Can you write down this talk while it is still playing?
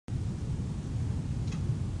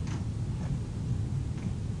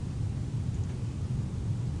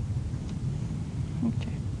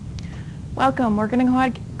Welcome. We're going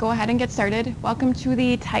to go ahead and get started. Welcome to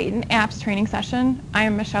the Titan Apps training session. I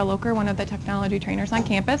am Michelle Loker, one of the technology trainers on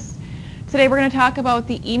campus. Today we're going to talk about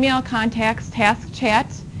the email, contacts, task, chat,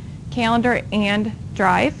 calendar, and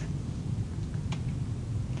drive.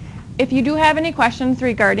 If you do have any questions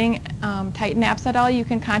regarding Titan Apps at all, you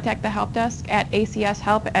can contact the help desk at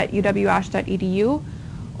acshelp@uwosh.edu,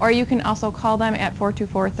 or you can also call them at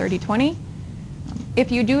 424-3020. If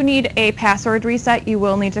you do need a password reset, you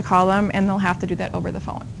will need to call them, and they'll have to do that over the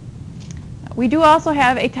phone. We do also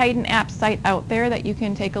have a Titan Apps site out there that you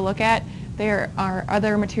can take a look at. There are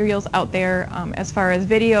other materials out there as far as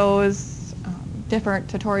videos, different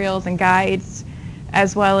tutorials and guides,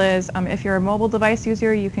 as well as if you're a mobile device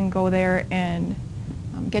user, you can go there and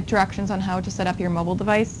get directions on how to set up your mobile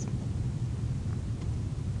device.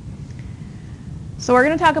 So we're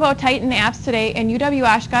going to talk about Titan Apps today, and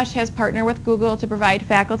UW-Oshkosh has partnered with Google to provide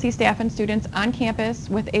faculty, staff, and students on campus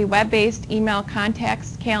with a web-based email,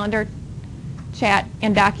 contacts, calendar, chat,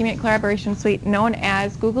 and document collaboration suite known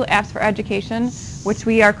as Google Apps for Education, which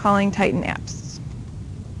we are calling Titan Apps.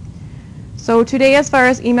 So today, as far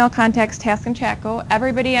as email, contacts, tasks, and chat go,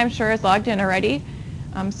 everybody I'm sure is logged in already.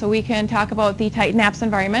 So we can talk about the Titan Apps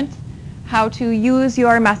environment, how to use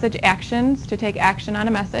your message actions to take action on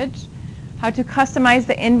a message, how to customize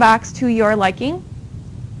the inbox to your liking,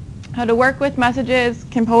 how to work with messages,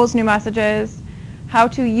 compose new messages, how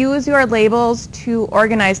to use your labels to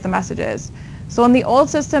organize the messages. So in the old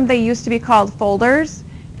system, they used to be called folders.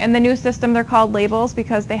 In the new system, they're called labels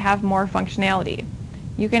because they have more functionality.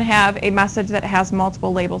 You can have a message that has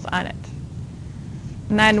multiple labels on it.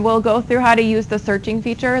 And then we'll go through how to use the searching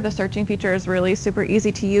feature. The searching feature is really super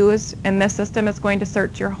easy to use. In this system, it's going to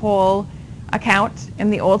search your whole account. In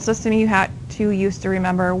the old system, you had to used to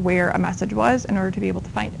remember where a message was in order to be able to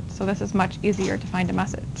find it. So this is much easier to find a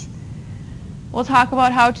message. We'll talk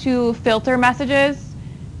about how to filter messages,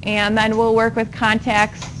 and then we'll work with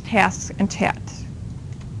contacts, tasks, and chat.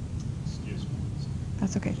 Excuse me.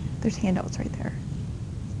 That's okay. There's handouts right there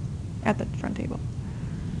at the front table.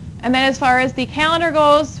 And then as far as the calendar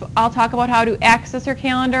goes, I'll talk about how to access your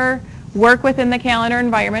calendar, work within the calendar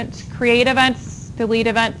environment, create events, delete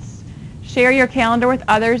events, share your calendar with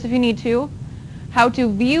others if you need to, how to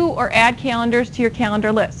view or add calendars to your calendar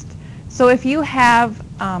list. So if you have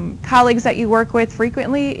colleagues that you work with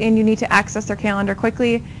frequently and you need to access their calendar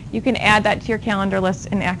quickly, you can add that to your calendar list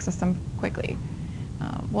and access them quickly.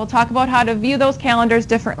 We'll talk about how to view those calendars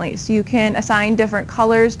differently. So you can assign different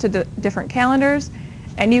colors to the different calendars,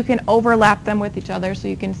 and you can overlap them with each other so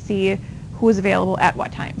you can see who's available at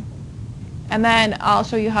what time. And then I'll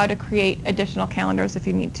show you how to create additional calendars if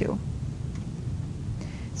you need to.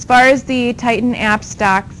 As far as the Titan Apps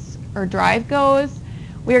docs or drive goes,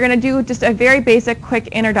 we are going to do just a very basic quick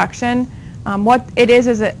introduction. What it is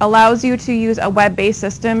it allows you to use a web-based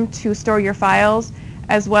system to store your files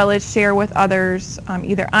as well as share with others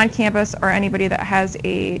either on campus or anybody that has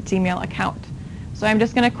a Gmail account. So I'm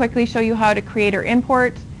just going to quickly show you how to create or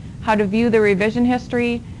import, how to view the revision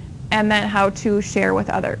history, and then how to share with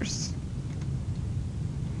others.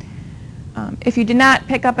 If you did not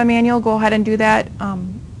pick up a manual, go ahead and do that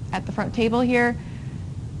at the front table here.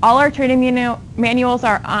 All our training manuals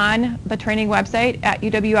are on the training website at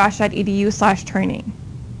uwosh.edu/training.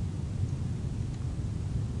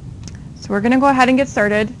 So we're going to go ahead and get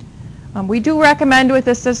started. We do recommend with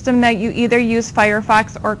this system that you either use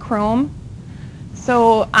Firefox or Chrome.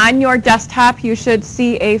 So on your desktop, you should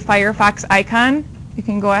see a Firefox icon. You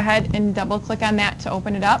can go ahead and double click on that to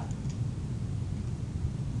open it up.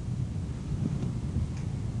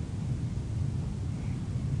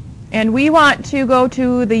 And we want to go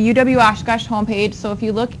to the UW-Oshkosh homepage, so if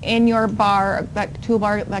you look in your bar, that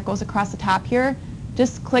toolbar that goes across the top here,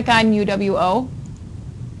 just click on UWO.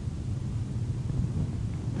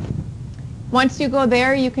 Once you go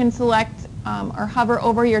there, you can select or hover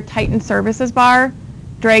over your Titan Services bar,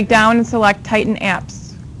 drag down and select Titan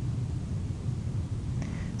Apps.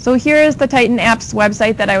 So here is the Titan Apps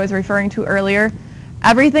website that I was referring to earlier.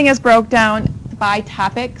 Everything is broke down by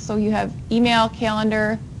topic, so you have email,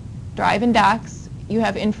 calendar, drive, and docs. You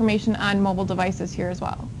have information on mobile devices here as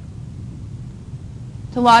well.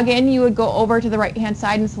 To log in, you would go over to the right-hand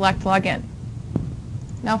side and select Login.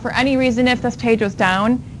 Now, for any reason, if this page was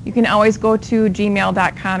down, you can always go to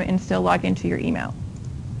gmail.com and still log into your email.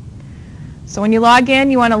 So when you log in,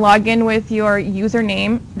 you want to log in with your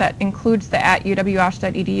username that includes the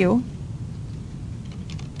 @uwosh.edu.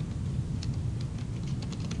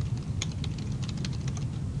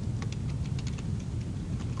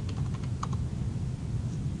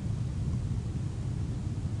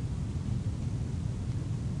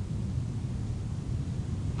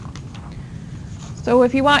 So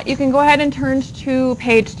if you want, you can go ahead and turn to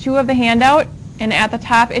page 2 of the handout, and at the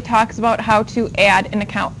top it talks about how to add an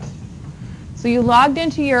account. So you logged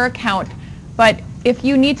into your account, but if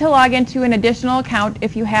you need to log into an additional account,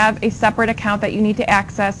 if you have a separate account that you need to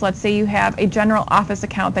access, let's say you have a general office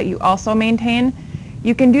account that you also maintain,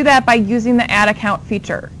 you can do that by using the Add Account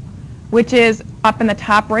feature, which is up in the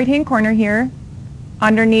top right-hand corner here,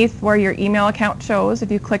 underneath where your email account shows. If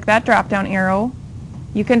you click that drop-down arrow,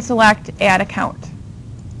 you can select Add Account.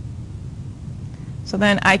 So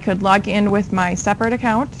then I could log in with my separate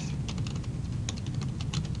account.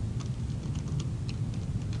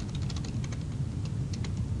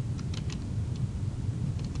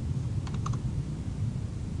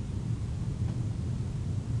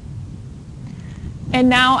 And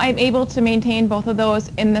now I'm able to maintain both of those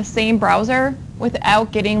in the same browser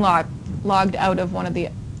without getting logged out of one of the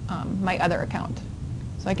my other account.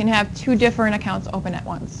 So I can have 2 different accounts open at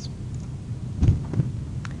once.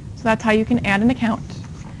 So that's how you can add an account.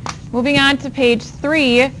 Moving on to page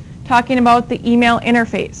 3, talking about the email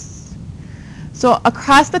interface. So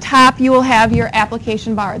across the top you will have your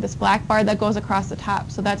application bar, this black bar that goes across the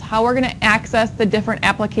top. So that's how we're going to access the different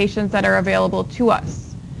applications that are available to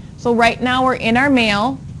us. So right now we're in our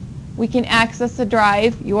mail. We can access the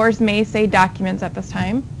drive. Yours may say documents at this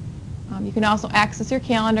time. You can also access your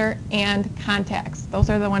calendar and contacts.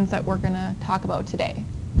 Those are the ones that we're going to talk about today.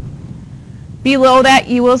 Below that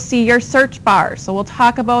you will see your search bar. So we'll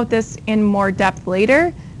talk about this in more depth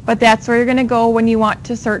later, but that's where you're going to go when you want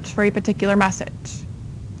to search for a particular message.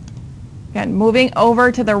 Again, moving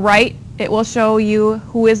over to the right, it will show you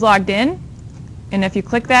who is logged in. And if you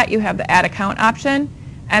click that, you have the Add Account option.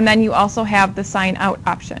 And then you also have the sign out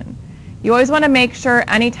option. You always want to make sure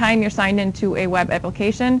anytime you're signed into a web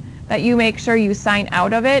application that you make sure you sign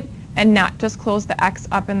out of it and not just close the X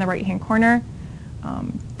up in the right hand corner.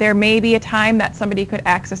 There may be a time that somebody could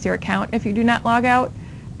access your account if you do not log out,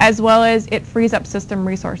 as well as it frees up system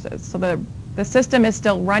resources. So the system is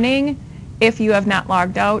still running if you have not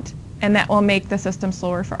logged out, and that will make the system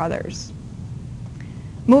slower for others.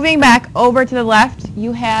 Moving back over to the left,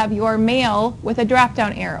 you have your mail with a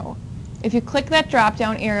drop-down arrow. If you click that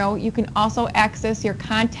drop-down arrow, you can also access your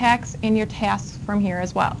contacts and your tasks from here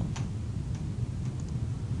as well.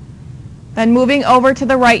 Then moving over to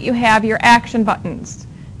the right, you have your action buttons.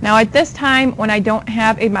 Now at this time, when I don't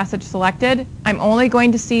have a message selected, I'm only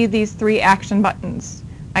going to see these 3 action buttons.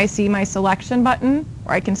 I see my selection button,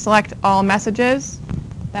 where I can select all messages.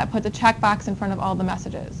 That puts a checkbox in front of all the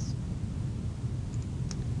messages.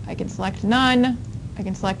 I can select none. I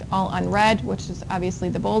can select all unread, which is obviously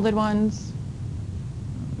the bolded ones.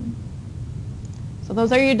 So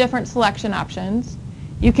those are your different selection options.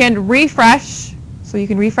 You can refresh, so you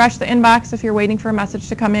can refresh the inbox if you're waiting for a message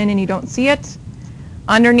to come in and you don't see it.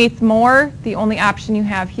 Underneath more, the only option you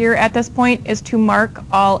have here at this point is to mark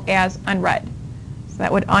all as unread. So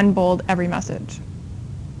that would unbold every message.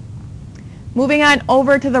 Moving on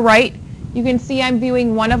over to the right, you can see I'm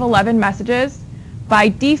viewing one of 11 messages. By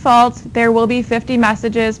default, there will be 50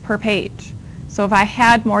 messages per page. So if I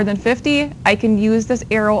had more than 50, I can use this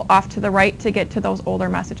arrow off to the right to get to those older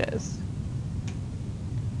messages.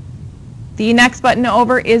 The next button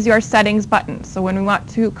over is your settings button. So when we want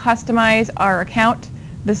to customize our account,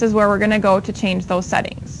 this is where we're going to go to change those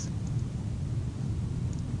settings.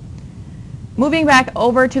 Moving back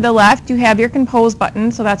over to the left, you have your compose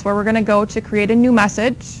button. So that's where we're going to go to create a new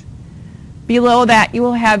message. Below that, you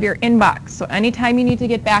will have your inbox. So anytime you need to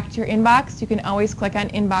get back to your inbox, you can always click on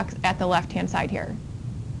inbox at the left-hand side here.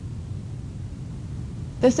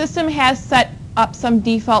 The system has set up some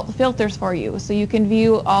default filters for you, so you can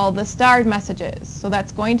view all the starred messages. So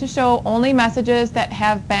that's going to show only messages that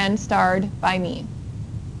have been starred by me.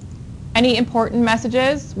 Any important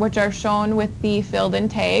messages, which are shown with the filled-in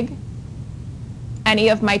tag. Any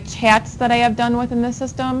of my chats that I have done within the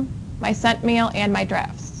system, my sent mail, and my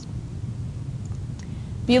drafts.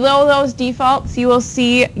 Below those defaults, you will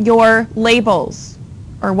see your labels,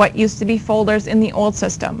 or what used to be folders in the old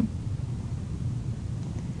system.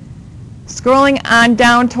 Scrolling on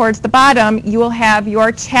down towards the bottom, you will have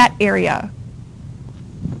your chat area.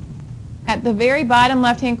 At the very bottom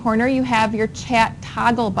left-hand corner, you have your chat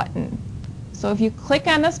toggle button. So if you click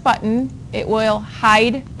on this button, it will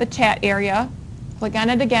hide the chat area. Click on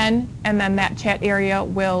it again, and then that chat area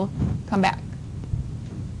will come back.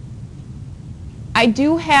 I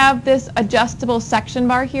do have this adjustable section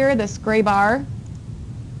bar here, this gray bar,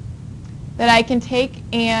 that I can take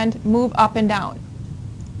and move up and down.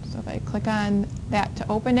 So if I click on that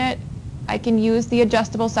to open it, I can use the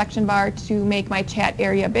adjustable section bar to make my chat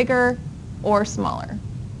area bigger or smaller.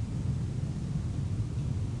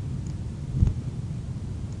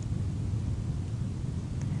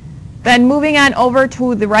 Then moving on over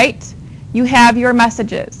to the right, you have your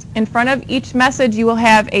messages. In front of each message, you will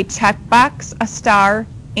have a checkbox, a star,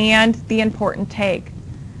 and the important tag.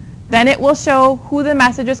 Then it will show who the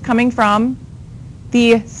message is coming from,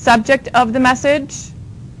 the subject of the message,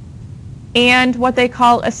 and what they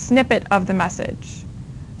call a snippet of the message.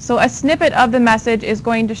 So a snippet of the message is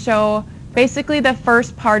going to show basically the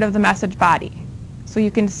first part of the message body. So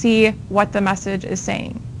you can see what the message is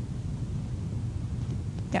saying.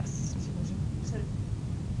 Yes? You said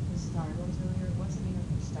the star was earlier. What's the meaning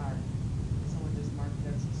of the star? Someone just marked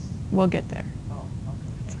it as We'll get there. oh,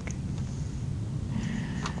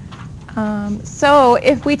 okay. So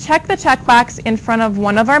if we check the checkbox in front of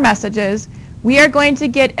one of our messages, we are going to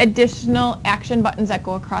get additional action buttons that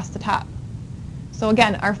go across the top. So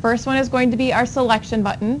again, our first one is going to be our selection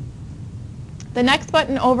button. The next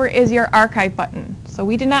button over is your archive button. So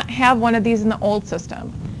we did not have one of these in the old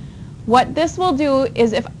system. What this will do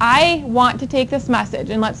is if I want to take this message,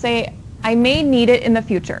 and let's say I may need it in the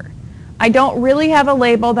future. I don't really have a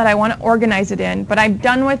label that I want to organize it in, but I'm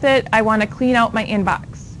done with it. I want to clean out my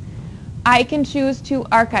inbox. I can choose to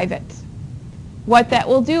archive it. What that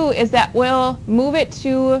will do is that will move it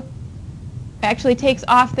to, actually takes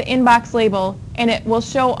off the inbox label, and it will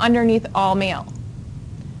show underneath all mail.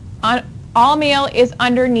 All mail is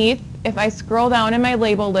underneath. If I scroll down in my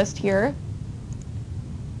label list here,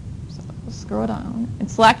 so I'll scroll down and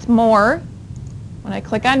select more. When I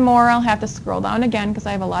click on more, I'll have to scroll down again because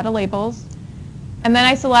I have a lot of labels. And then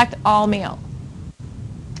I select all mail.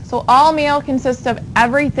 So all mail consists of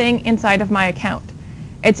everything inside of my account.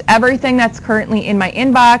 It's everything that's currently in my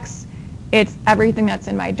inbox. It's everything that's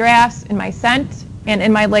in my drafts, in my sent, and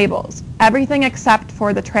in my labels. Everything except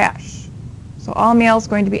for the trash. So all mail is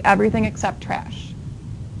going to be everything except trash.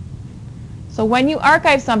 So when you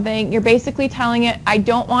archive something, you're basically telling it, I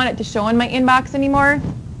don't want it to show in my inbox anymore,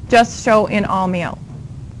 just show in all mail.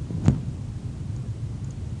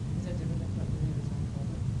 Is that different than putting it in its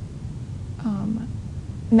own folder?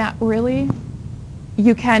 Not really.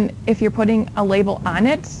 You can, if you're putting a label on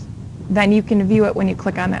it, then you can view it when you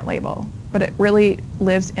click on that label. But it really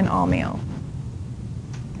lives in all mail.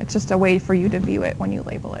 It's just a way for you to view it when you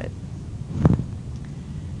label it.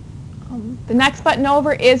 The next button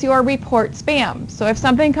over is your report spam. So if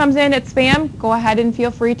something comes in as spam, go ahead and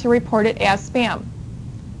feel free to report it as spam.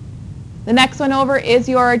 The next one over is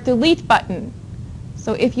your delete button.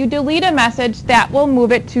 So if you delete a message, that will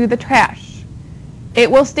move it to the trash.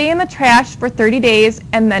 It will stay in the trash for 30 days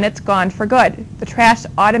and then it's gone for good. The trash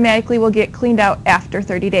automatically will get cleaned out after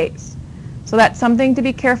 30 days. So that's something to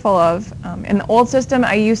be careful of. In the old system,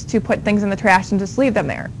 I used to put things in the trash and just leave them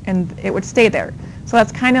there and it would stay there. So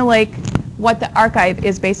that's kind of like what the archive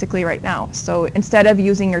is basically right now. So instead of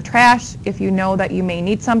using your trash, if you know that you may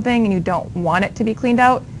need something and you don't want it to be cleaned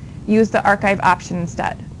out, use the archive option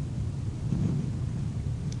instead.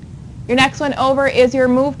 Your next one over is your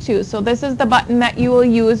move to. So this is the button that you will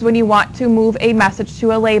use when you want to move a message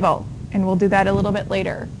to a label, and we'll do that a little bit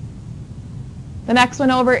later. The next one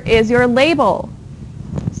over is your label.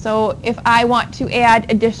 So if I want to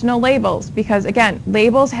add additional labels, because again,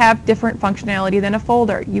 labels have different functionality than a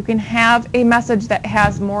folder. You can have a message that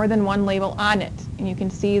has more than one label on it. And you can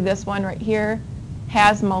see this one right here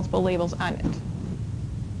has multiple labels on it.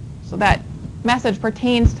 So that message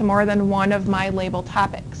pertains to more than one of my label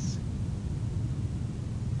topics.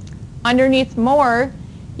 Underneath more,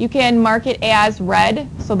 you can mark it as red.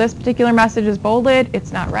 So this particular message is bolded.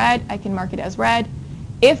 It's not red. I can mark it as red.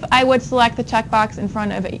 If I would select the checkbox in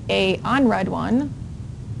front of a unread one,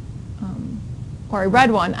 or a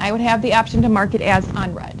red one, I would have the option to mark it as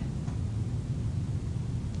unread.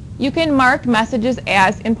 You can mark messages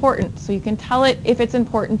as important, so you can tell it if it's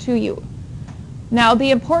important to you. Now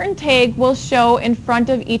the important tag will show in front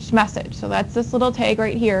of each message, so that's this little tag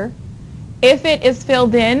right here. If it is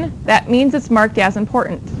filled in, that means it's marked as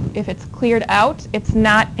important. If it's cleared out, it's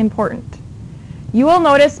not important. You will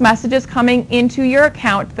notice messages coming into your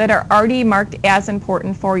account that are already marked as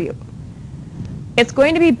important for you. It's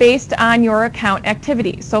going to be based on your account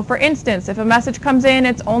activity. So for instance, if a message comes in,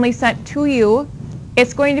 it's only sent to you,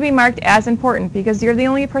 it's going to be marked as important because you're the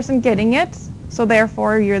only person getting it, so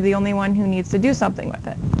therefore you're the only one who needs to do something with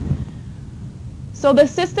it. So the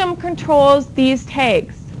system controls these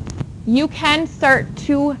tags. You can start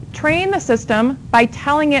to train the system by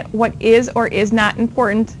telling it what is or is not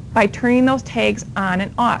important by turning those tags on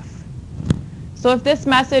and off. So if this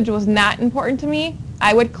message was not important to me,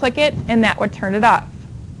 I would click it and that would turn it off.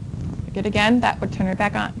 Click it again, that would turn it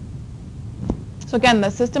back on. So again, the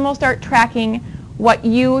system will start tracking what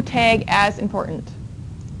you tag as important.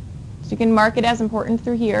 So you can mark it as important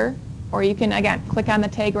through here. Or you can, again, click on the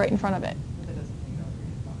tag right in front of it. But that doesn't hang out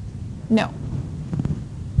your inbox. No.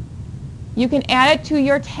 You can add it to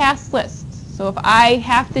your task list. So if I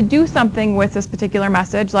have to do something with this particular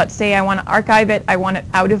message, let's say I want to archive it, I want it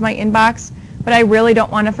out of my inbox, but I really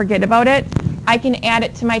don't want to forget about it, I can add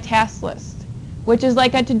it to my task list, which is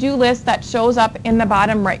like a to-do list that shows up in the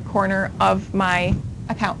bottom right corner of my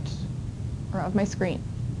account or of my screen.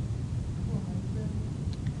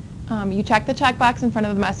 You check the checkbox in front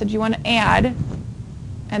of the message you want to add,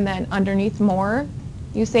 and then underneath More,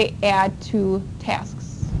 you say Add to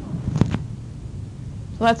Tasks.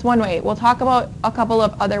 So that's one way. We'll talk about a couple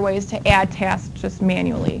of other ways to add tasks just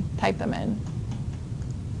manually. Type them in.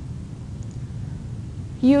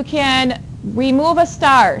 You can remove a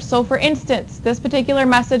star. So for instance, this particular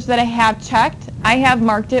message that I have checked, I have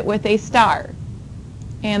marked it with a star.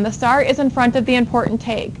 And the star is in front of the important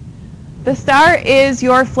tag. The star is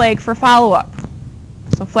your flag for follow-up.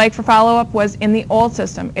 So flag for follow-up was in the old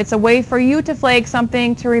system. It's a way for you to flag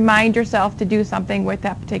something to remind yourself to do something with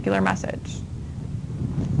that particular message.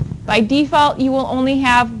 By default, you will only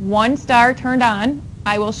have one star turned on.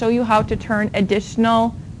 I will show you how to turn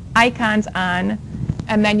additional icons on,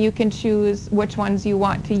 and then you can choose which ones you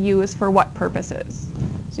want to use for what purposes.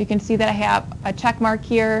 So you can see that I have a check mark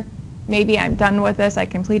here. Maybe I'm done with this, I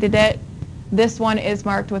completed it. This one is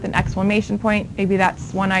marked with an exclamation point. Maybe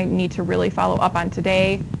that's one I need to really follow up on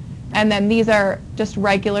today. And then these are just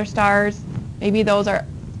regular stars. Maybe those are,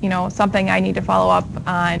 something I need to follow up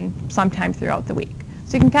on sometime throughout the week.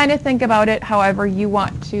 So you can kind of think about it however you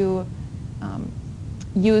want to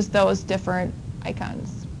use those different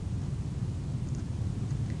icons.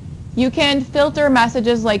 You can filter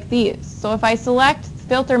messages like these. So if I select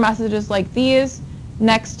filter messages like these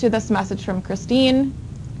next to this message from Christine,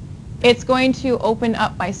 it's going to open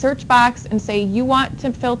up my search box and say you want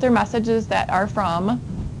to filter messages that are from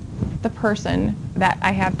the person that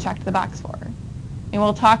I have checked the box for. And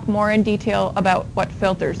we'll talk more in detail about what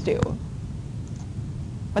filters do.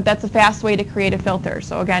 But that's a fast way to create a filter.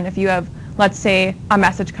 So again, if you have, let's say, a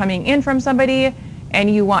message coming in from somebody and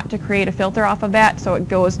you want to create a filter off of that so it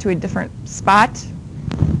goes to a different spot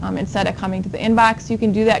instead of coming to the inbox, you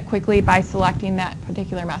can do that quickly by selecting that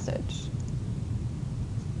particular message.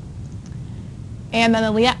 And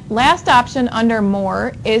then the last option under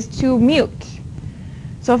More is to mute.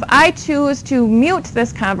 So if I choose to mute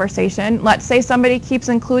this conversation, let's say somebody keeps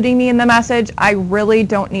including me in the message I really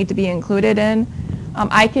don't need to be included in,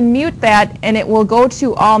 I can mute that and it will go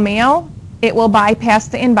to all mail. It will bypass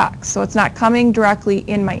the inbox. So it's not coming directly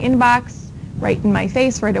in my inbox, right in my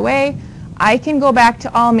face right away. I can go back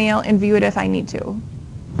to all mail and view it if I need to.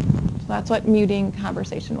 So that's what muting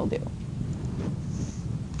conversation will do.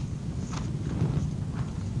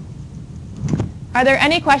 Are there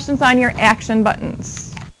any questions on your action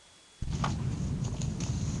buttons?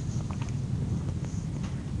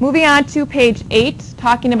 Moving on to page 8,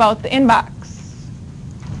 talking about the inbox.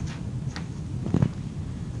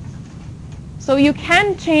 So you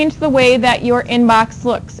can change the way that your inbox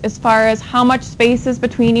looks as far as how much space is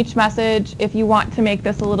between each message if you want to make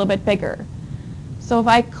this a little bit bigger. So if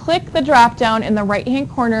I click the drop down in the right hand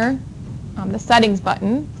corner, the settings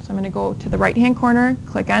button, so I'm going to go to the right hand corner,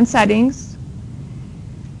 click on settings.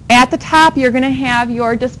 At the top, you're going to have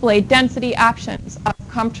your display density options of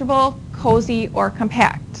comfortable, cozy, or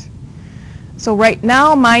compact. So right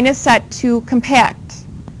now, mine is set to compact,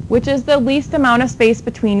 which is the least amount of space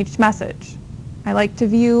between each message. I like to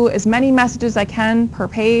view as many messages as I can per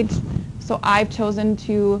page, so I've chosen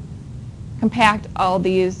to compact all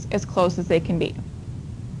these as close as they can be.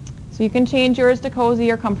 So you can change yours to cozy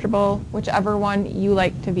or comfortable, whichever one you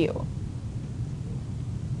like to view.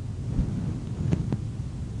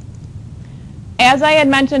 As I had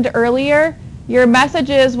mentioned earlier, your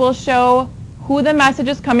messages will show who the message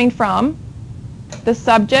is coming from, the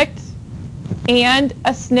subject, and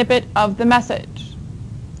a snippet of the message.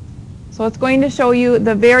 So it's going to show you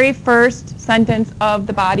the very first sentence of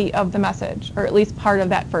the body of the message, or at least part of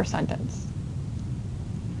that first sentence.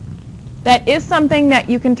 That is something that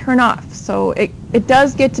you can turn off. So it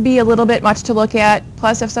does get to be a little bit much to look at.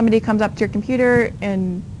 Plus, if somebody comes up to your computer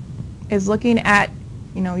and is looking at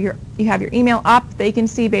you have your email up, they can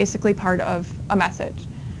see basically part of a message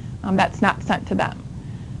that's not sent to them.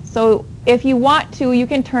 So if you want to, you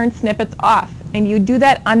can turn snippets off, and you do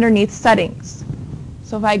that underneath settings.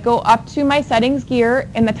 So if I go up to my settings gear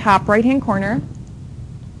in the top right hand corner,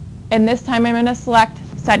 and this time I'm going to select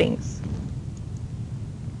settings.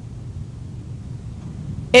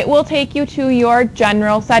 It will take you to your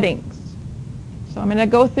general settings. So I'm going to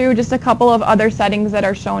go through just a couple of other settings that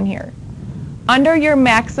are shown here. Under your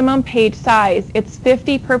maximum page size, it's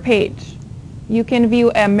 50 per page. You can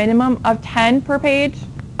view a minimum of 10 per page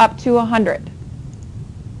up to 100.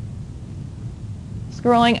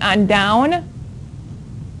 Scrolling on down,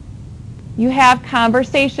 you have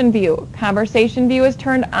conversation view. Conversation view is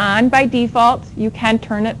turned on by default. You can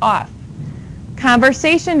turn it off.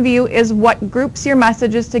 Conversation view is what groups your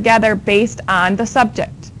messages together based on the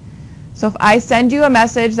subject. So if I send you a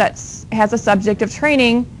message that has a subject of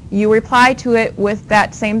training, you reply to it with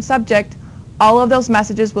that same subject, all of those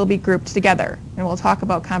messages will be grouped together. And we'll talk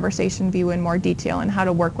about conversation view in more detail and how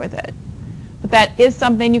to work with it. But that is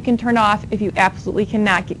something you can turn off if you absolutely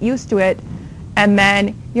cannot get used to it. And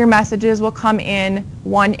then your messages will come in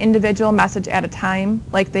one individual message at a time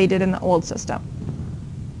like they did in the old system.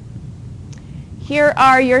 Here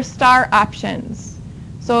are your star options.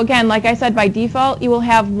 So again, like I said, by default, you will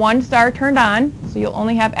have one star turned on, so you'll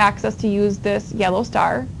only have access to use this yellow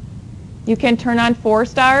star. You can turn on 4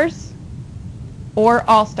 stars or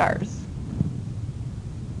all stars.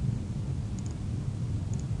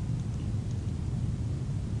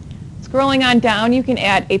 Scrolling on down, you can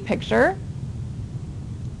add a picture.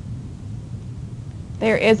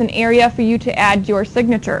 There is an area for you to add your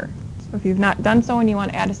signature. So if you've not done so and you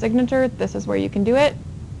want to add a signature, this is where you can do it.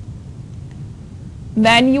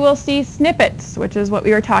 Then you will see snippets, which is what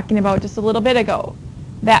we were talking about just a little bit ago.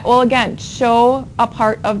 That will, again, show a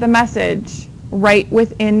part of the message right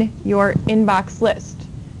within your inbox list.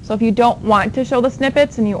 So if you don't want to show the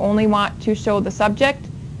snippets and you only want to show the subject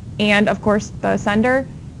and, of course, the sender,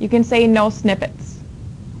 you can say no snippets.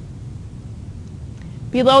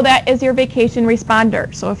 Below that is your vacation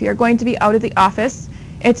responder. So if you're going to be out of the office,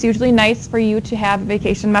 it's usually nice for you to have a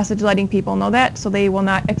vacation message letting people know that so they will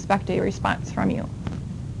not expect a response from you.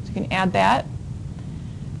 So you can add that.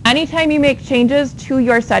 Anytime you make changes to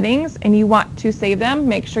your settings and you want to save them,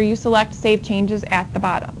 make sure you select Save Changes at the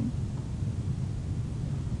bottom.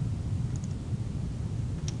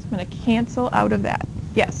 So I'm going to cancel out of that.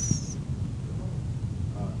 Yes?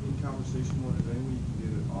 In conversation mode, is there any way you can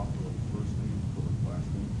get it off of the first name for the last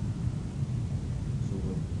name? So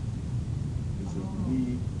is it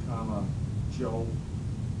me, comma, Joe,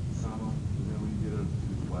 comma, is there any way you get it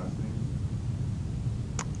to the last name?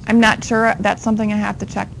 I'm not sure. That's something I have to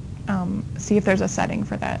check, see if there's a setting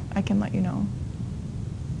for that. I can let you know.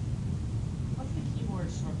 What's the keyboard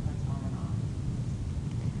shortcuts on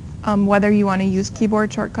and off? Whether you want to use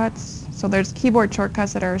keyboard shortcuts. So there's keyboard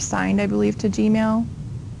shortcuts that are assigned, I believe, to Gmail.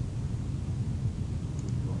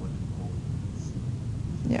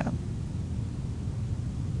 Yeah.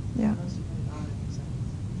 Yeah. Unless you put it on in settings.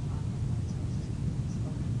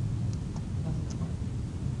 Doesn't work.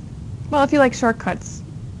 Well, if you like shortcuts,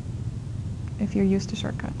 if you're used to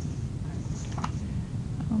shortcuts.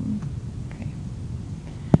 Okay.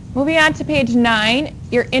 Moving on to page 9,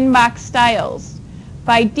 your inbox styles.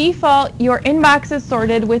 By default, your inbox is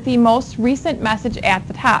sorted with the most recent message at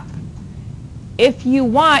the top. If you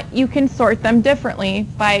want, you can sort them differently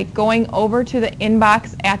by going over to the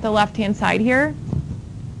inbox at the left-hand side here,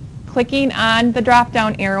 clicking on the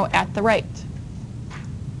drop-down arrow at the right.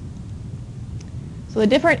 So the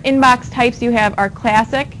different inbox types you have are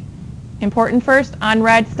classic, important first,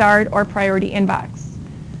 unread, starred, or priority inbox.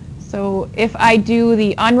 So if I do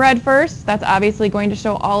the unread first, that's obviously going to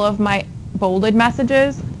show all of my bolded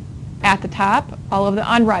messages at the top, all of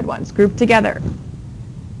the unread ones grouped together.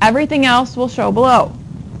 Everything else will show below.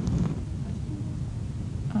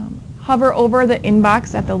 Hover over the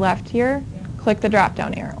inbox at the left here, click the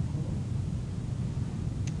drop-down arrow.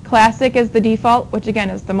 Classic is the default, which again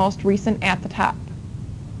is the most recent at the top.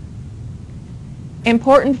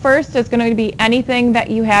 Important first is going to be anything that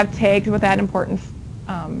you have tagged with that important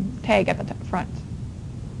tag at the front.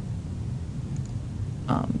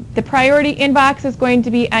 The priority inbox is going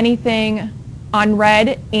to be anything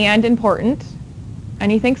unread and important,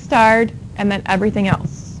 anything starred, and then everything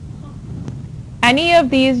else. Any of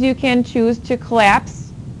these you can choose to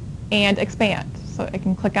collapse and expand. So I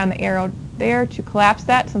can click on the arrow there to collapse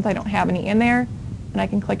that since I don't have any in there, and I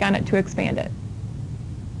can click on it to expand it.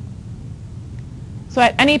 So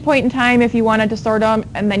at any point in time, if you wanted to sort them,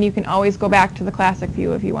 and then you can always go back to the classic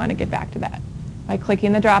view if you want to get back to that by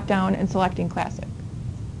clicking the drop down and selecting classic.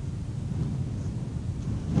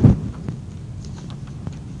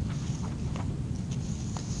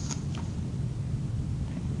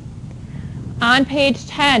 On page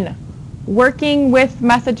 10, working with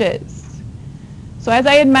messages. So as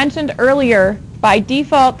I had mentioned earlier, by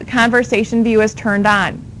default, the conversation view is turned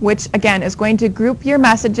on, which again is going to group your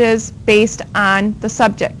messages based on the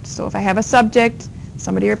subject. So if I have a subject,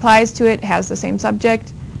 somebody replies to it, has the same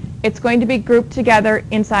subject, It's going to be grouped together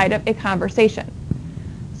inside of a conversation.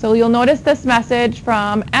 So you'll notice this message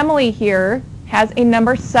from Emily here has a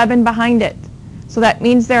number 7 behind it. So that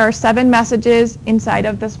means there are 7 messages inside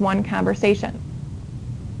of this one conversation.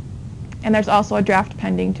 And there's also a draft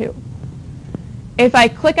pending too. If I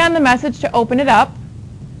click on the message to open it up,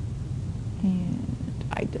 and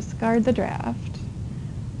I discard the draft,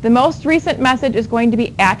 the most recent message is going to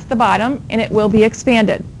be at the bottom, and it will be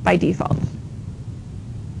expanded by default.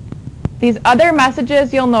 These other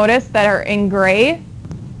messages you'll notice that are in gray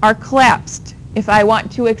are collapsed. If I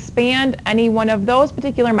want to expand any one of those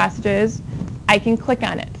particular messages, I can click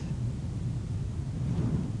on it.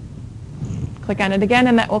 Click on it again,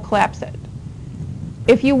 and that will collapse it.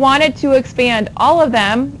 If you wanted to expand all of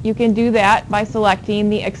them, you can do that by selecting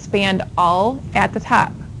the Expand All at the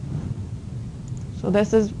top. So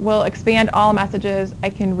this will expand all messages. I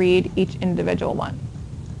can read each individual one.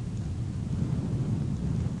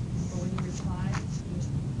 But when you reply to each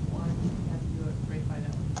one, you have to do it right by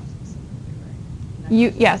that one specifically,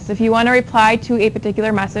 right? Yes, if you want to reply to a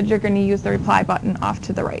particular message, you're going to use the reply button off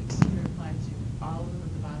to the right. You reply to all of them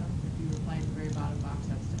at the bottom. If you reply to the very bottom box,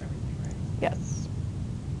 that's to everything, right? Yes.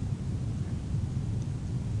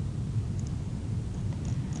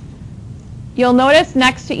 You'll notice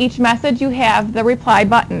next to each message you have the reply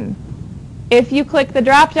button. If you click the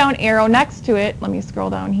drop-down arrow next to it, let me scroll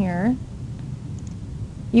down here,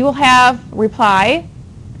 you will have reply.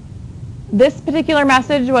 This particular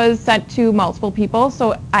message was sent to multiple people,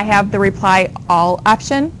 so I have the reply all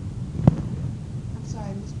option. I'm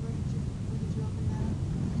sorry, Miss, where did you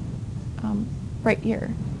open that? Right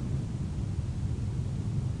here.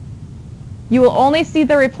 You will only see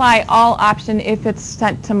the reply all option if it's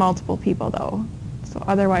sent to multiple people though. So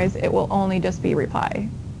otherwise it will only just be reply.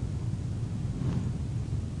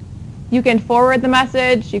 You can forward the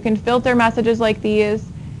message, you can filter messages like these,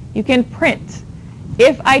 you can print.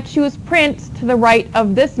 If I choose print to the right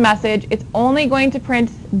of this message, it's only going to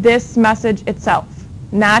print this message itself,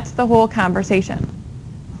 not the whole conversation.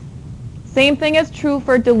 Same thing is true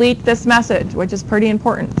for delete this message, which is pretty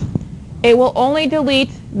important. It will only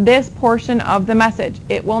delete this portion of the message.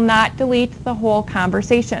 It will not delete the whole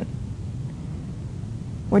conversation,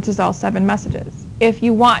 which is all 7 messages. If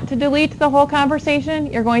you want to delete the whole conversation,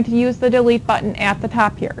 you're going to use the delete button at the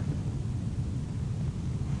top here.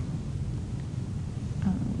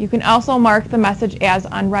 You can also mark the message as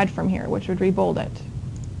unread from here, which would rebold it.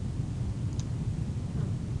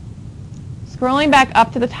 Scrolling back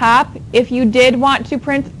up to the top, if you did want to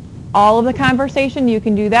print all of the conversation, you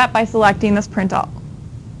can do that by selecting this print all.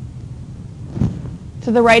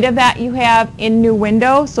 To the right of that, you have in new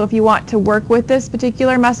window. So if you want to work with this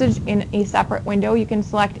particular message in a separate window, you can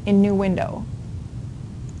select in new window.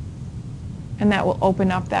 And that will open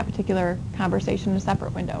up that particular conversation in a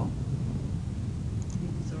separate window. You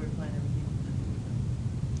can still reply to everything.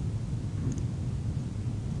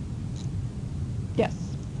 Yes.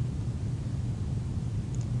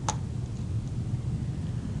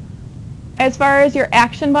 As far as your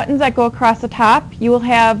action buttons that go across the top, you will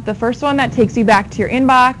have the first one that takes you back to your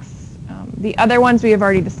inbox. The other ones we have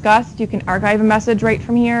already discussed. You can archive a message right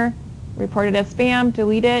from here, report it as spam,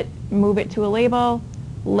 delete it, move it to a label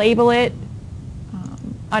it.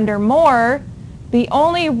 Under more, the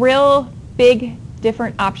only real big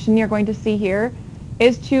different option you're going to see here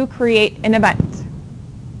is to create an event.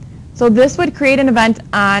 So this would create an event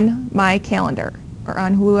on my calendar or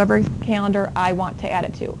on whoever calendar I want to add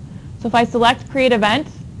it to. So if I select Create Event,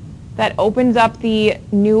 that opens up the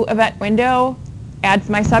new event window, adds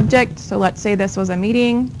my subject. So let's say this was a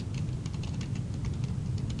meeting,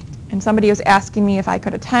 and somebody was asking me if I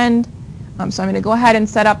could attend. So I'm going to go ahead and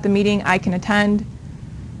set up the meeting I can attend.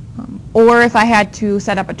 Or if I had to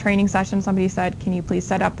set up a training session, somebody said, can you please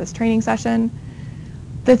set up this training session?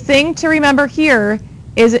 The thing to remember here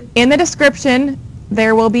is in the description,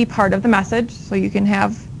 there will be part of the message. So you can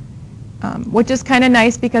have which is kind of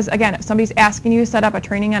nice because, again, if somebody's asking you to set up a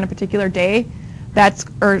training on a particular day,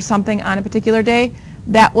 or something on a particular day,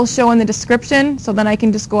 that will show in the description. So then I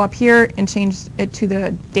can just go up here and change it to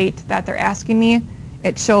the date that they're asking me.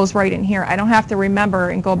 It shows right in here. I don't have to remember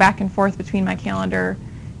and go back and forth between my calendar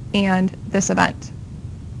and this event.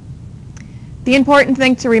 The important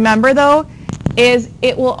thing to remember, though, is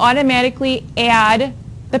it will automatically add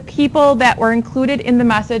the people that were included in the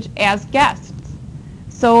message as guests.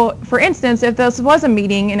 So, for instance, if this was a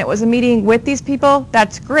meeting and it was a meeting with these people,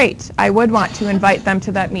 that's great. I would want to invite them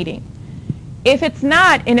to that meeting. If it's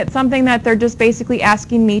not, and it's something that they're just basically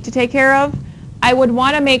asking me to take care of, I would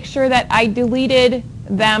want to make sure that I deleted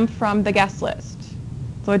them from the guest list,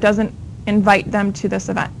 so it doesn't invite them to this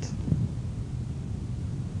event.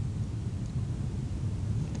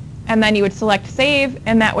 and then you would select save,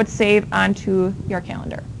 and that would save onto your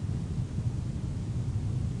calendar.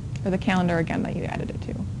 Or the calendar again that you added it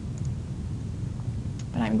to.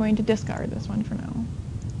 But I'm going to discard this one for now.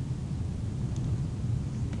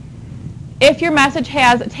 If your message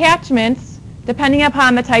has attachments, depending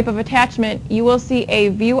upon the type of attachment, you will see a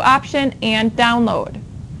view option and download.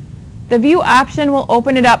 The view option will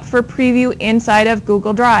open it up for preview inside of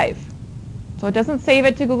Google Drive. So it doesn't save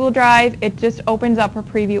it to Google Drive, it just opens up a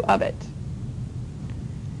preview of it.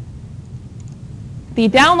 The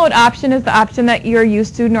download option is the option that you're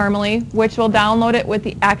used to normally, which will download it with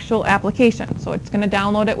the actual application. So it's going to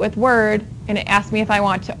download it with Word, and it asks me if I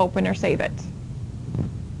want to open or save it.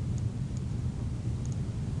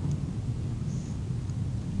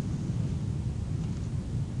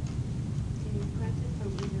 Can you print it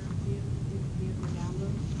from either view or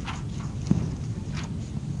download?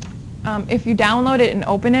 If you download it and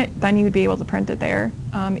open it, then you would be able to print it there.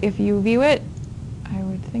 If you view it, I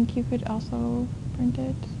would think you could also print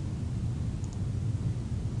it.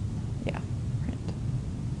 Yeah, print.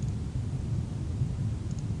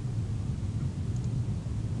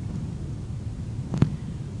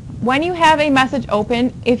 When you have a message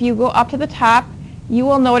open, if you go up to the top, you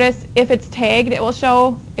will notice if it's tagged, it will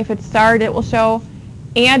show. If it's starred, it will show.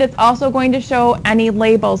 And it's also going to show any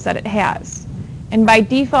labels that it has. And by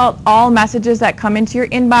default, all messages that come into your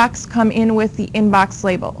inbox come in with the inbox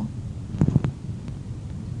label.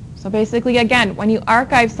 So basically, again, when you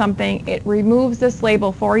archive something, it removes this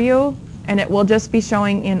label for you, and it will just be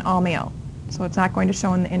showing in all mail. So it's not going to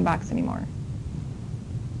show in the inbox anymore.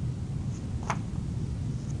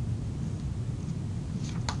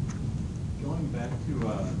 Going back to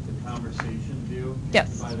the conversation view.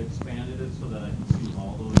 Yes. If I've expanded it so that I can see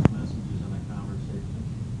all those messages in a conversation,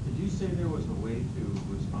 did you say there was a way to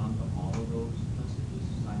respond to all of those messages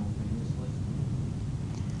simultaneously?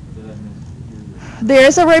 Or did I mishear you? There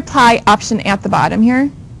is a reply option at the bottom here.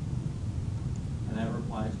 And that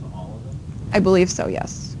replies to all of them? I believe so,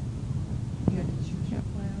 yes. You have to choose your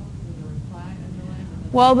reply all, or the reply underline. and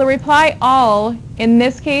then- Well, the reply all, in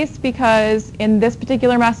this case, because in this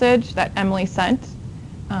particular message that Emily sent,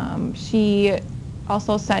 she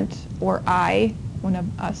also sent, or I, one of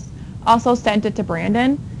us, also sent it to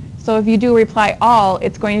Brandon. So if you do reply all,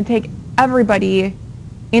 it's going to take everybody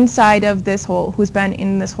inside of this whole, who's been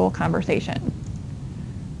in this whole conversation.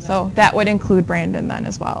 So that would include Brandon then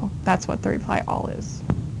as well. That's what the reply all is.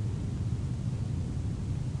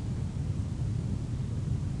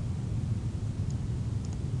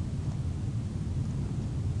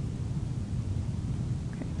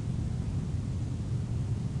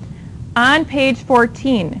 On page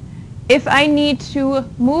 14, if I need to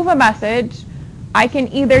move a message, I can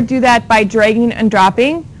either do that by dragging and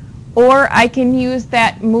dropping, or I can use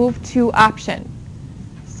that move to option.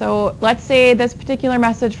 So let's say this particular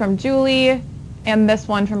message from Julie and this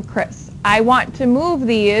one from Chris. I want to move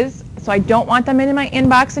these, so I don't want them in my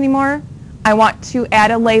inbox anymore. I want to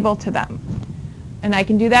add a label to them. And I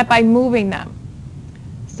can do that by moving them.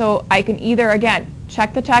 So I can either, again,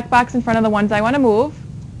 check the checkbox in front of the ones I want to move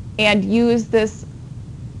and use this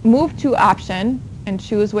move to option and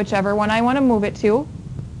choose whichever one I want to move it to.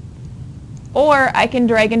 Or I can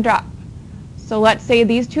drag and drop. So let's say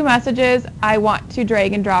these two messages, I want to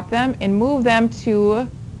drag and drop them and move them to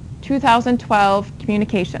 2012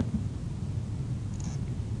 communication.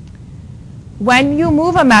 When you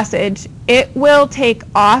move a message, it will take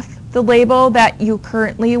off the label that you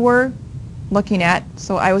currently were looking at.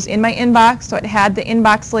 So I was in my inbox, so it had the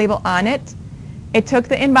inbox label on it. It took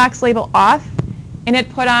the inbox label off, and it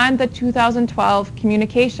put on the 2012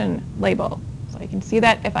 communication label. So you can see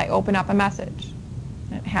that if I open up a message.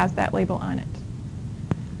 It has that label on it.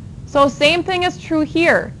 So same thing is true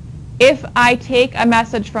here. If I take a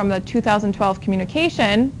message from the 2012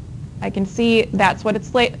 communication, I can see that's what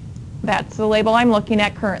it's that's the label I'm looking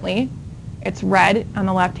at currently. It's red on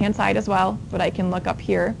the left-hand side as well, but I can look up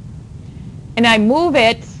here. And I move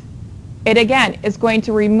it, it again is going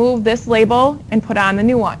to remove this label and put on the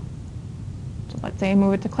new one. So let's say I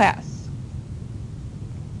move it to class.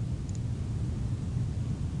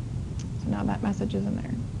 So now that message is in there.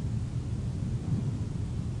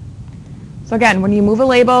 So again, when you move a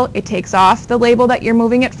label, it takes off the label that you're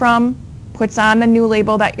moving it from, puts on the new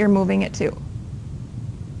label that you're moving it to.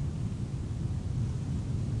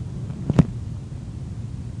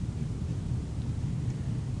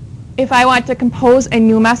 If I want to compose a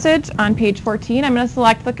new message on page 14, I'm going to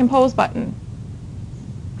select the Compose button.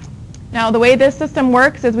 Now, the way this system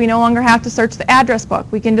works is we no longer have to search the address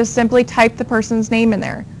book. We can just simply type the person's name in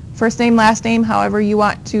there. First name, last name, however you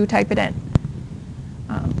want to type it in.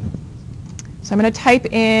 So I'm going to type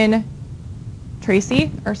in Tracy,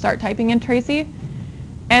 or start typing in Tracy.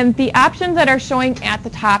 And the options that are showing at the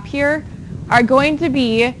top here are going to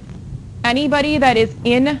be anybody that is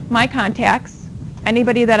in my contacts,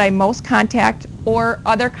 anybody that I most contact, or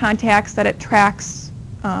other contacts that it tracks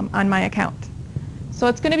on my account. So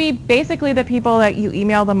it's going to be basically the people that you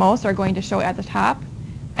email the most are going to show at the top.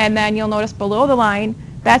 And then you'll notice below the line,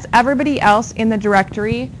 that's everybody else in the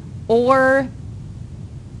directory, or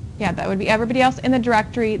yeah, that would be everybody else in the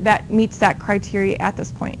directory that meets that criteria at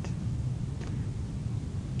this point.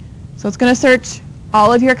 So it's going to search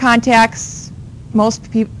all of your contacts,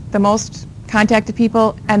 the most contacted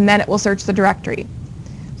people, and then it will search the directory.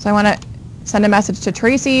 So I want to send a message to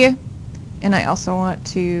Tracy, and I also want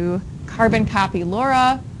to carbon copy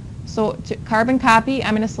Laura. So to carbon copy,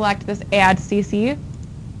 I'm going to select this add CC.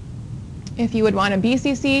 If you would want a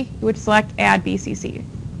BCC, you would select add BCC,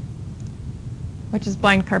 which is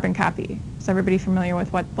blind carbon copy. Is everybody familiar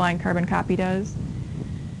with what blind carbon copy does?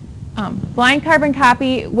 Blind carbon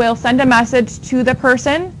copy will send a message to the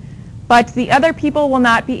person, but the other people will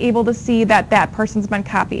not be able to see that that person's been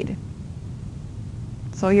copied.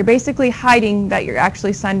 So you're basically hiding that you're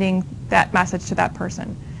actually sending that message to that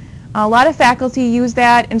person. A lot of faculty use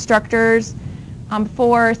that, instructors,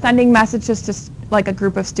 for sending messages to like a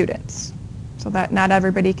group of students, so that not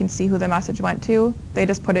everybody can see who the message went to. They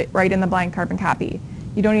just put it right in the blind carbon copy.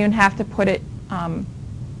 You don't even have to put it,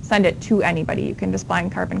 send it to anybody. You can just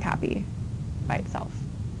blind carbon copy by itself.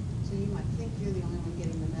 So you might think you're the only one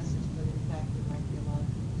getting the message, but in fact there might be a lot of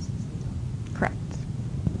people since they don't. Correct.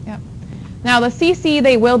 Yep. Now the CC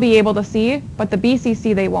they will be able to see, but the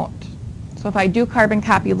BCC they won't. So if I do carbon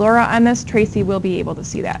copy Laura on this, Tracy will be able to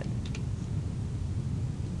see that.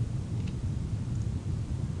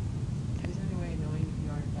 Is there any way of knowing if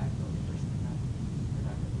you are in fact the only person that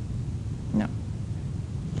got it? No.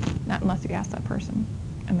 Not unless you ask that person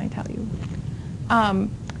and they tell you.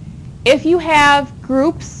 If you have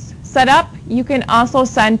groups set up, you can also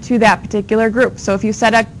send to that particular group. So if you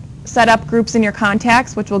set up groups in your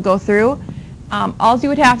contacts, which we'll go through, all you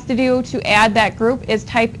would have to do to add that group is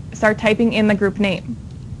start typing in the group name.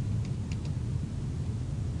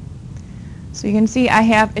 So you can see I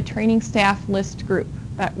have a training staff list group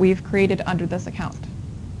that we've created under this account.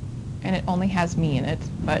 And it only has me in it,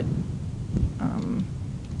 but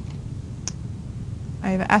I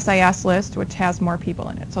have an SIS list which has more people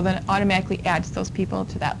in it. So then it automatically adds those people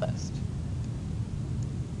to that list.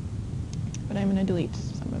 But I'm going to delete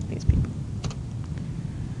some of these people.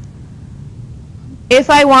 If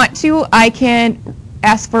I want to, I can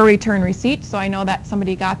ask for a return receipt so I know that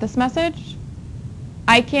somebody got this message.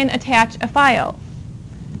 I can attach a file.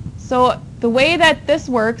 So the way that this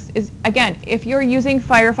works is, again, if you're using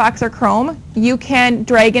Firefox or Chrome, you can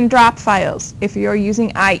drag and drop files. If you're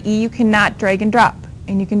using IE, you cannot drag and drop.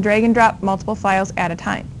 And you can drag and drop multiple files at a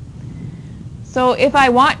time. So if I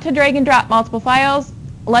want to drag and drop multiple files,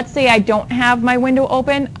 let's say I don't have my window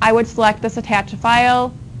open, I would select this attach a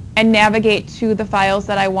file and navigate to the files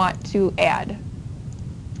that I want to add.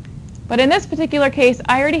 But in this particular case,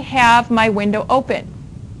 I already have my window open,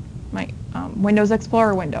 my Windows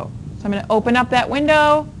Explorer window. So I'm going to open up that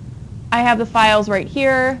window. I have the files right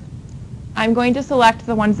here. I'm going to select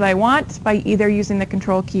the ones that I want by either using the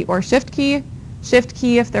Control key or Shift key. Shift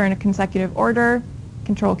key if they're in a consecutive order,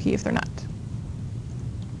 Control key if they're not.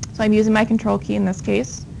 So I'm using my Control key in this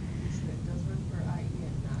case. It does work for IE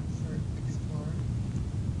and not for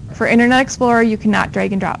Explorer? For Internet Explorer, you cannot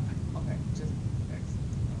drag and drop. Okay,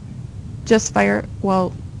 Just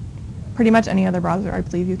well, pretty much any other browser I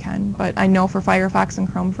believe you can, but I know for Firefox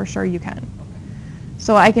and Chrome for sure you can.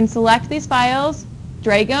 So I can select these files,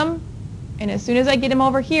 drag them, and as soon as I get them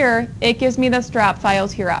over here, it gives me this drop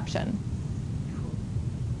files here option.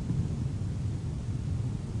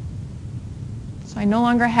 So I no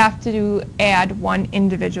longer have to add one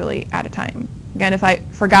individually at a time. Again, if I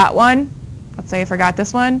forgot one, let's say I forgot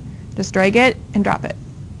this one, just drag it and drop it.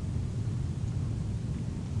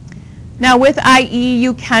 Now with IE,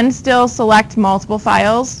 you can still select multiple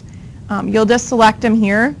files. You'll just select them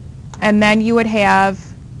here, and then you'd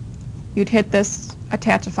hit this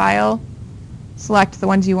attach a file, select the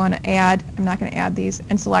ones you want to add. I'm not going to add these,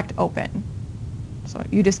 and select open. So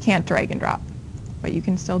you just can't drag and drop, but you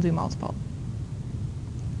can still do multiple.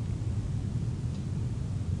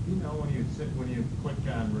 You know, when you click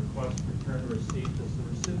on request return receipt, does the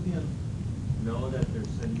recipient know that they're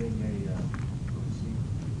sending a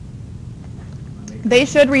receipt? They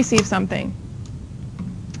should receive something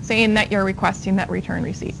saying that you're requesting that return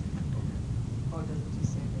receipt. Or does it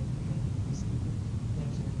just say they received it? They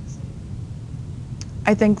actually have to say it.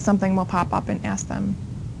 I think something will pop up and ask them.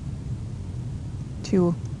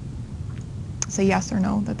 to say yes or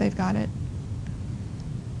no that they've got it.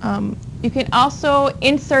 You can also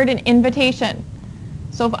insert an invitation.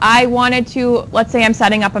 So if I wanted to, let's say I'm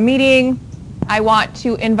setting up a meeting, I want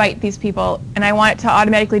to invite these people, and I want it to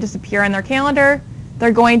automatically just appear on their calendar.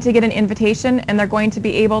 They're going to get an invitation, and they're going to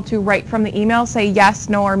be able to, right from the email, say yes,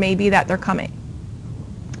 no, or maybe that they're coming.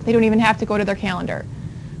 They don't even have to go to their calendar.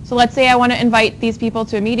 So let's say I want to invite these people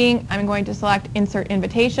to a meeting. I'm going to select Insert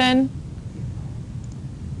Invitation,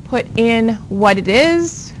 put in what it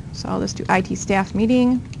is. So I'll just do IT staff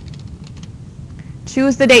meeting.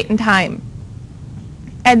 Choose the date and time.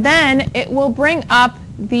 And then it will bring up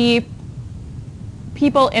the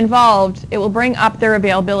people involved. It will bring up their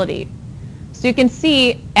availability. So you can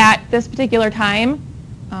see at this particular time,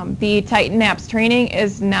 the Titan Apps training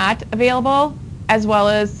is not available, as well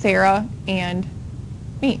as Sarah and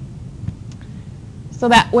me. So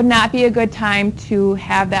that would not be a good time to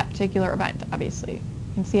have that particular event, obviously.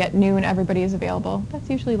 You can see at noon everybody is available. That's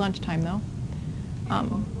usually lunchtime, though.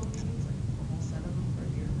 Multiple meetings, like a whole set of them for a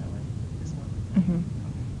year, that way, this one.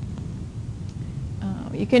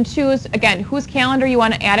 You can choose, again, whose calendar you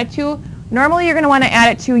want to add it to. Normally you're going to want to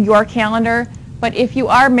add it to your calendar, but if you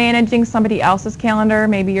are managing somebody else's calendar,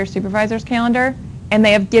 maybe your supervisor's calendar, and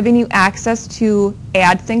they have given you access to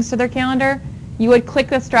add things to their calendar, you would click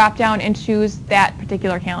this drop down and choose that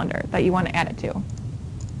particular calendar that you want to add it to.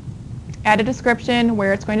 Add a description,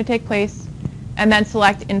 where it's going to take place, and then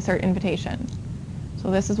select Insert Invitation.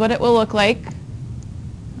 So this is what it will look like.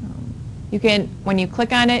 You can, when you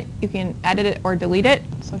click on it, you can edit it or delete it.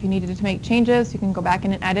 So if you needed to make changes, you can go back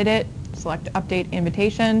in and edit it, select Update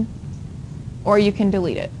Invitation, or you can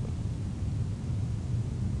delete it.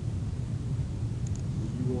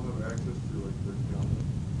 You will have access to like their calendar.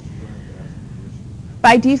 You don't have to ask permission.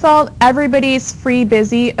 By default, everybody's free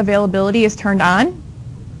busy availability is turned on.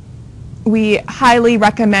 We highly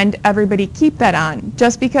recommend everybody keep that on,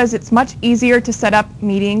 just because it's much easier to set up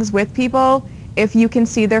meetings with people if you can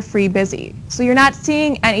see they're free busy. So you're not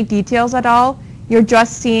seeing any details at all, you're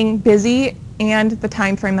just seeing busy and the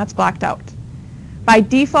time frame that's blocked out. By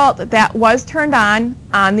default, that was turned on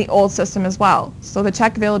the old system as well. So the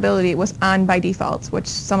check availability was on by default, which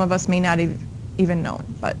some of us may not have even known,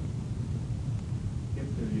 but If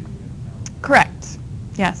they're using it now. correct,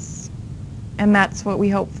 yes. And that's what we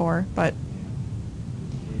hope for, but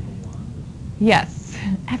yes,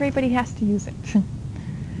 everybody has to use it.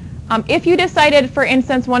 If you decided, for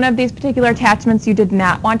instance, one of these particular attachments you did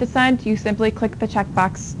not want to send, you simply click the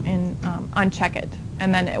checkbox and uncheck it,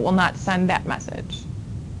 and then it will not send that message.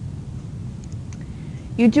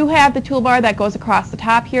 You do have the toolbar that goes across the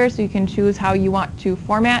top here, so you can choose how you want to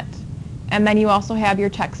format, and then you also have your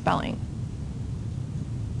check spelling.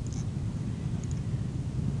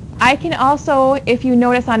 I can also, if you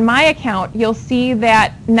notice on my account, you'll see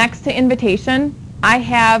that next to invitation, I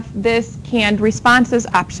have this canned responses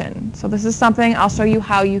option. So this is something I'll show you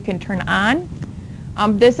how you can turn on.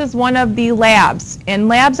 This is one of the labs, and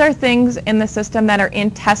labs are things in the system that are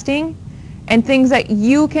in testing and things that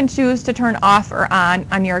you can choose to turn off or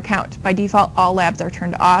on your account. By default, all labs are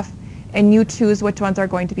turned off, and you choose which ones are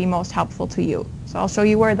going to be most helpful to you. So I'll show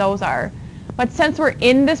you where those are. But since we're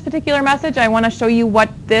in this particular message, I want to show you what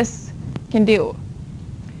this can do.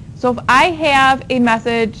 So if I have a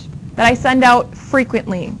message that I send out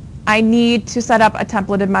frequently, I need to set up a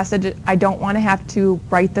templated message. I don't want to have to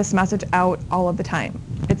write this message out all of the time.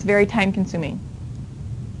 It's very time consuming.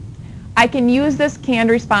 I can use this canned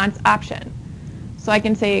response option. So I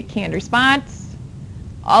can say canned response.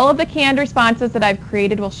 All of the canned responses that I've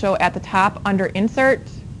created will show at the top under insert.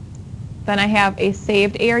 Then I have a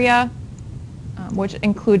saved area, which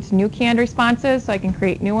includes new canned responses, so I can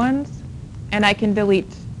create new ones. And I can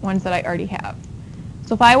delete ones that I already have.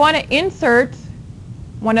 So if I want to insert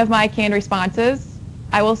one of my canned responses,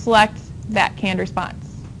 I will select that canned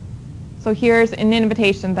response. So here's an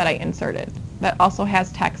invitation that I inserted that also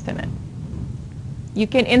has text in it. You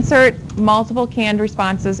can insert multiple canned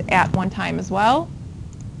responses at one time as well.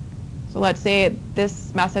 So let's say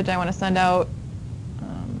this message I want to send out,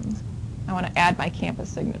 I want to add my campus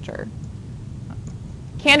signature.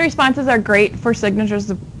 Canned responses are great for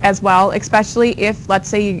signatures as well, especially if, let's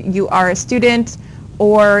say, you are a student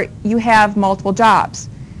or you have multiple jobs.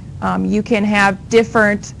 You can have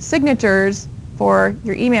different signatures for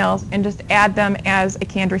your emails and just add them as a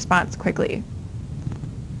canned response quickly.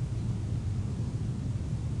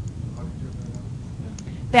 How do you do that now?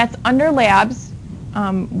 That's under labs.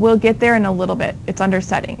 We'll get there in a little bit. It's under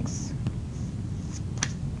settings.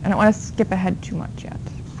 I don't want to skip ahead too much yet.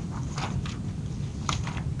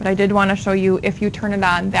 But I did want to show you, if you turn it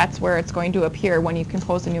on, that's where it's going to appear when you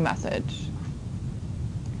compose a new message.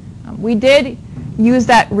 We did use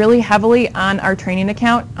that really heavily on our training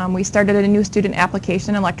account. We started a new student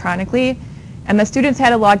application electronically, and the students had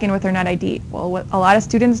to log in with their NetID. Well, a lot of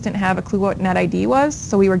students didn't have a clue what NetID was,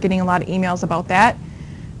 so we were getting a lot of emails about that.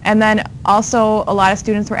 And then also a lot of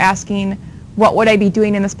students were asking, what would I be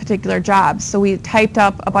doing in this particular job? So we typed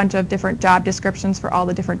up a bunch of different job descriptions for all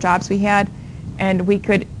the different jobs we had, and we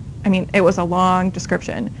could, I mean, it was a long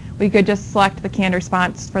description. We could just select the canned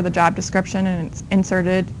response for the job description and it's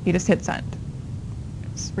inserted, you just hit send.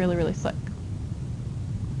 It's really, really slick.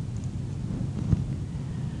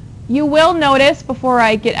 You will notice before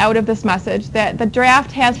I get out of this message that the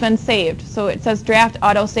draft has been saved. So it says draft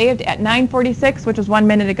auto saved at 9:46, which was 1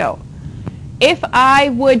 minute ago. If I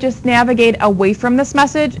would just navigate away from this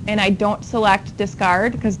message and I don't select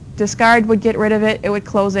discard, because discard would get rid of it, it would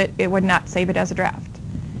close it, it would not save it as a draft.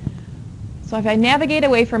 So if I navigate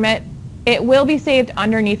away from it, it will be saved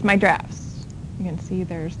underneath my drafts. You can see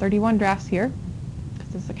there's 31 drafts here,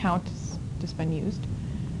 because this account has just been used.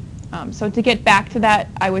 So to get back to that,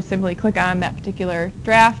 I would simply click on that particular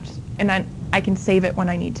draft, and then I can save it when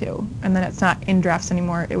I need to. And then it's not in drafts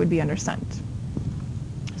anymore, it would be under sent.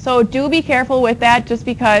 So do be careful with that, just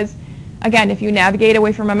because, again, if you navigate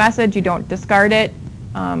away from a message, you don't discard it,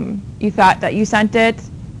 you thought that you sent it,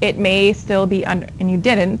 it may still be under, and you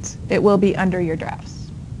didn't, it will be under your drafts.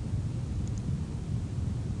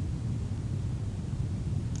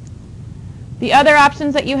 The other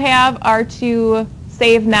options that you have are to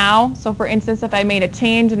save now. So for instance, if I made a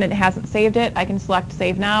change and it hasn't saved it, I can select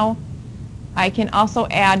save now. I can also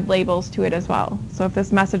add labels to it as well. So if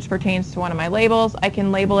this message pertains to one of my labels, I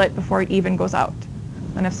can label it before it even goes out.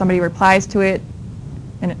 And if somebody replies to it,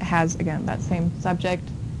 and it has, again, that same subject,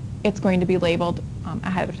 it's going to be labeled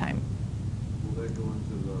ahead of time. Will that go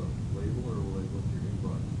into the label, or will it go into your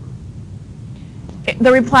inbox first?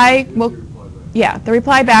 The reply will, The reply back. yeah, the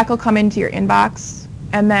reply back will come into your inbox,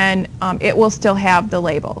 and then it will still have the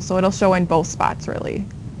label. So it'll show in both spots, really.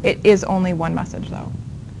 It is only one message, though.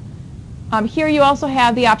 Here you also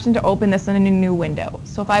have the option to open this in a new window.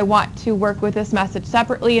 So if I want to work with this message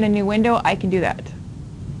separately in a new window, I can do that.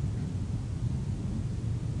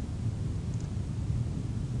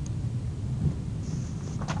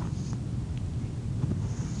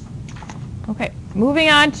 Okay, moving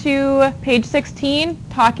on to page 16,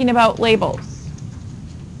 talking about labels.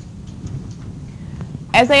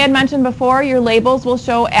 As I had mentioned before, your labels will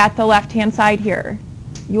show at the left-hand side here.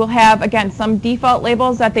 You will have, again, some default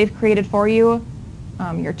labels that they've created for you,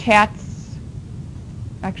 your chats,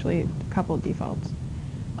 actually a couple of defaults.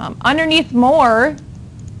 Underneath more,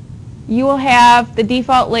 you will have the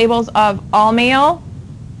default labels of all mail,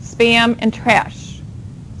 spam, and trash.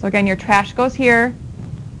 So again, your trash goes here.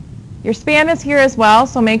 Your spam is here as well,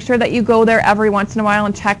 so make sure that you go there every once in a while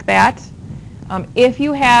and check that. If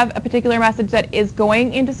you have a particular message that is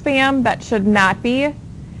going into spam, that should not be.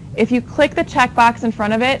 If you click the checkbox in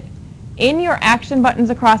front of it, in your action buttons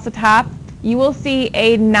across the top, you will see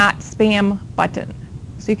a not spam button.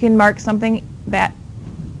 So you can mark something that,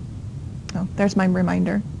 oh, there's my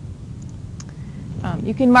reminder.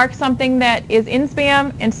 You can mark something that is in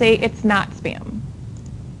spam and say it's not spam.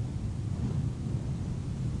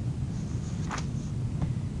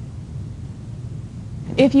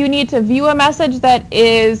 If you need to view a message that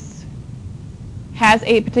has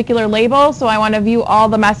a particular label, so I want to view all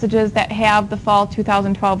the messages that have the fall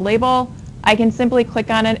 2012 label, I can simply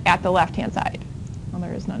click on it at the left-hand side. Well,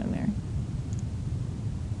 there is none in there.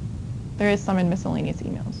 There is some in miscellaneous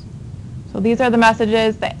emails. So these are the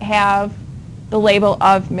messages that have the label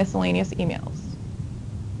of miscellaneous emails.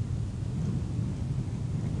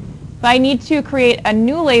 If I need to create a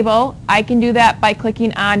new label, I can do that by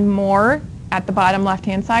clicking on More at the bottom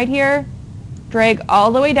left-hand side here, drag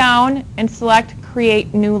all the way down, and select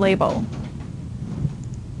Create New Label.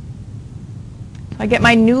 So I get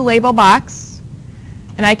my new label box,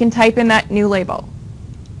 and I can type in that new label.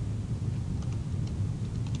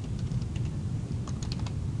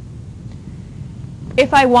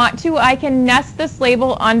 If I want to, I can nest this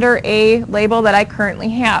label under a label that I currently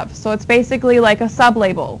have. So it's basically like a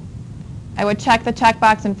sub-label. I would check the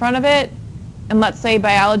checkbox in front of it, and let's say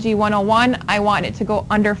Biology 101, I want it to go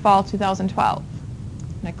under Fall 2012.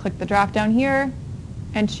 And I click the drop down here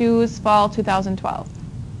and choose Fall 2012.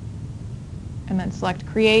 And then select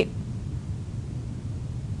Create.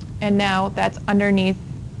 And now that's underneath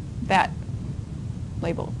that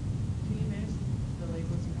label. Can you manage the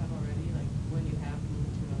labels you have already, like when you have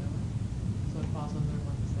moved to another one? So it falls under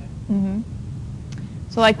what to say? Mm-hmm.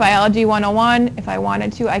 So like Biology 101, if I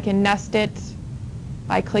wanted to, I can nest it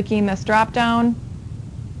by clicking this drop down.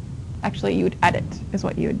 Actually, you would edit is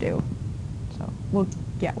what you would do. So we'll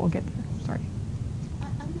yeah, we'll get there, sorry.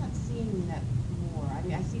 I'm not seeing that more. I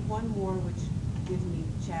mean, I see one more which gives me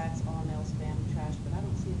chats, all mail, spam, trash, but I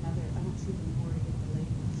don't see another, I don't see the more to get the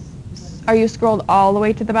labels. Are you scrolled all the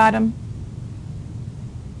way to the bottom?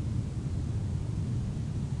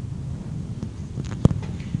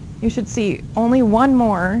 You should see only one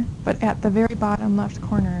more, but at the very bottom left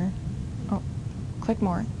corner. Oh, click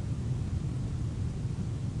more.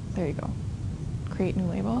 There you go. Create new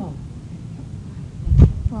label. Oh. You're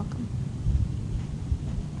welcome.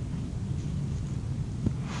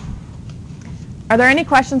 Are there any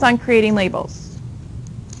questions on creating labels?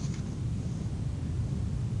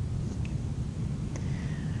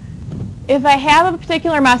 If I have a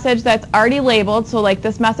particular message that's already labeled, so like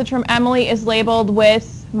this message from Emily is labeled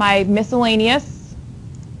with my miscellaneous,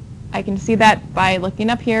 I can see that by looking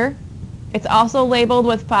up here. It's also labeled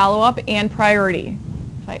with follow-up and priority.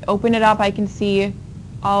 If I open it up, I can see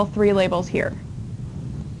all three labels here.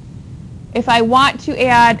 If I want to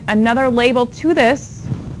add another label to this,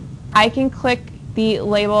 I can click the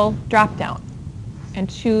label drop-down and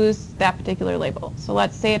choose that particular label. So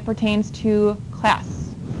let's say it pertains to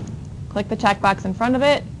class. Click the checkbox in front of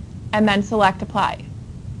it, and then select Apply.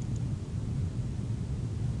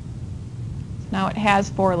 Now it has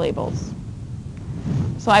 4 labels.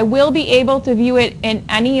 So I will be able to view it in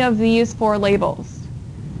any of these 4 labels.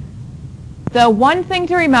 The one thing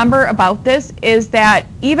to remember about this is that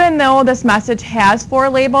even though this message has 4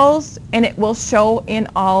 labels and it will show in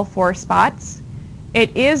all 4 spots,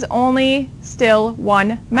 it is only still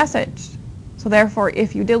one message. So therefore,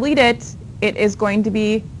 if you delete it, it is going to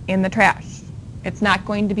be in the trash. It's not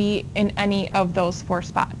going to be in any of those 4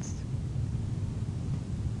 spots.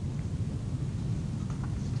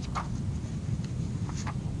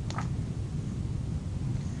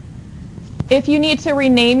 If you need to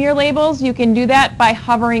rename your labels, you can do that by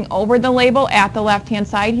hovering over the label at the left-hand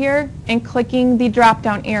side here and clicking the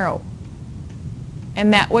drop-down arrow.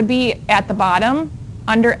 And that would be at the bottom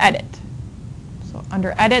under Edit. So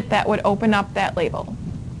under Edit, that would open up that label.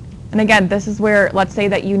 And again, this is where, let's say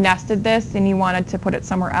that you nested this and you wanted to put it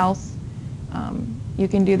somewhere else. You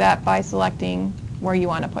can do that by selecting where you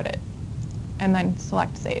want to put it and then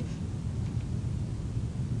select Save.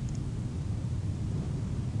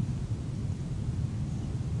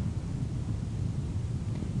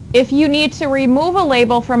 If you need to remove a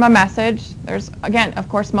label from a message, there's, again, of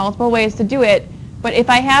course, multiple ways to do it, but if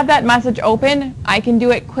I have that message open, I can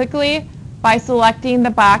do it quickly by selecting the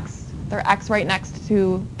box, their X right next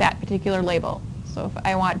to that particular label. So if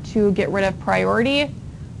I want to get rid of priority,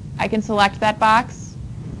 I can select that box,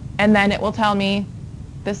 and then it will tell me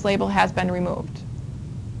this label has been removed.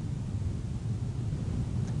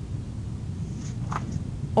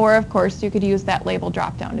 Or, of course, you could use that label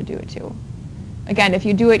drop-down to do it too. Again, if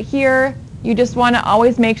you do it here, you just want to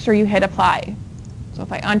always make sure you hit Apply. So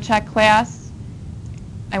if I uncheck class,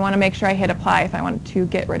 I want to make sure I hit Apply if I want to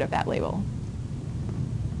get rid of that label.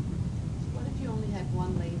 What if you only had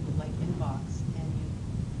one label, like inbox, and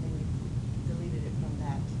you deleted it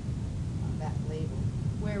from that label?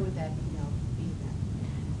 Where would that email be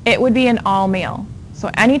then? It would be in all mail. So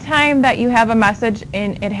anytime that you have a message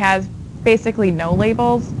and it has basically no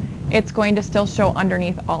labels, it's going to still show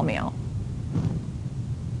underneath all mail.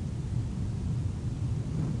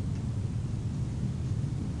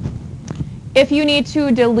 If you need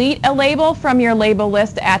to delete a label from your label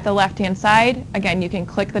list at the left-hand side, again, you can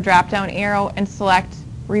click the drop-down arrow and select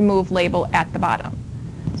Remove Label at the bottom.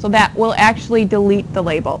 So that will actually delete the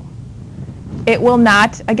label. It will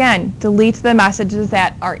not, again, delete the messages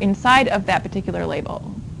that are inside of that particular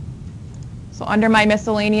label. So under my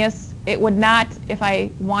miscellaneous, it would not, if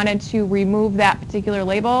I wanted to remove that particular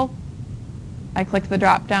label, I clicked the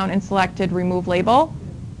drop-down and selected Remove Label.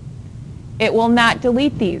 It will not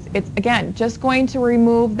delete these. It's, again, just going to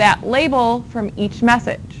remove that label from each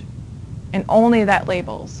message, and only that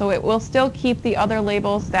label. So it will still keep the other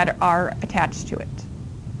labels that are attached to it.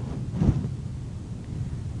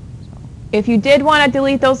 If you did want to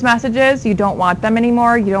delete those messages, you don't want them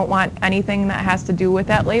anymore, you don't want anything that has to do with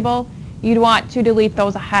that label, you'd want to delete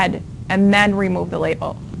those ahead and then remove the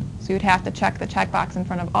label. So you'd have to check the checkbox in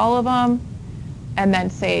front of all of them and then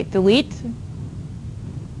say delete.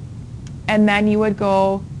 And then you would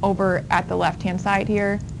go over at the left-hand side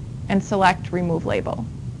here and select Remove Label.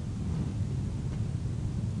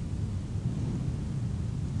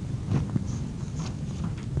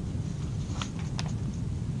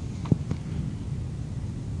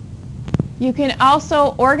 You can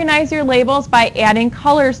also organize your labels by adding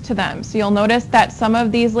colors to them. So you'll notice that some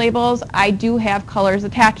of these labels, I do have colors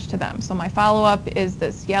attached to them. So my follow-up is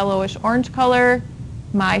this yellowish orange color.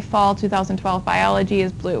 my fall 2012 biology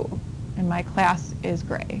is blue and my class is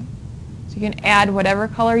gray. So you can add whatever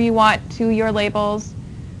color you want to your labels,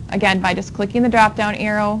 again, by just clicking the drop-down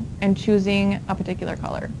arrow and choosing a particular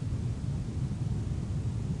color.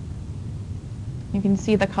 You can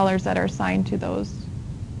see the colors that are assigned to those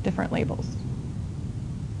different labels.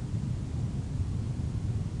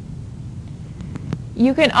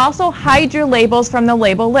 You can also hide your labels from the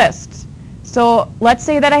label list. So let's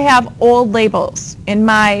say that I have old labels. In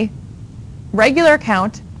my regular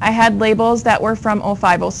account, I had labels that were from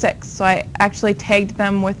 05-06, so I actually tagged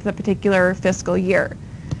them with the particular fiscal year.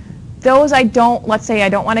 Those let's say I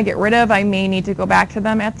don't want to get rid of, I may need to go back to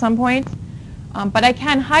them at some point, but I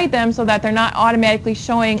can hide them so that they're not automatically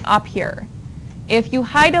showing up here. If you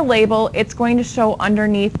hide a label, it's going to show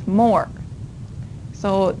underneath more.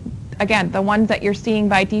 So again, the ones that you're seeing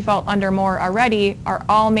by default under more already are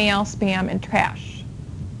all mail, spam, and trash.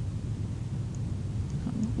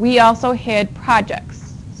 We also hid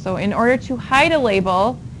projects. So in order to hide a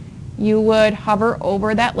label, you would hover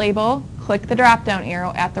over that label, click the drop-down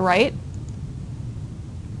arrow at the right,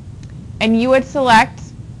 and you would select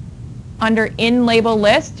under In Label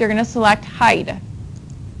List, you're going to select Hide.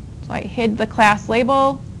 So I hid the class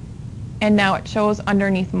label, and now it shows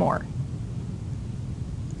underneath More.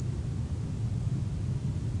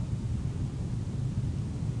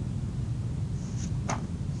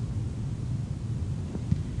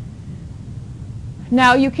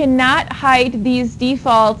 Now you cannot hide these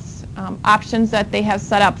defaults options that they have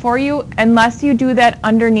set up for you unless you do that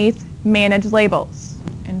underneath Manage Labels.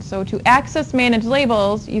 And so to access Manage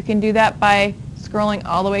Labels, you can do that by scrolling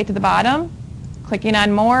all the way to the bottom, clicking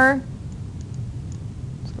on More,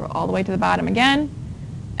 scroll all the way to the bottom again,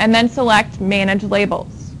 and then select Manage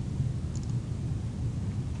Labels.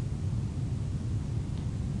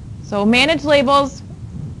 So Manage Labels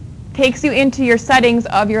takes you into your settings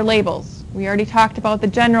of your labels. We already talked about the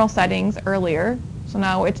general settings earlier, so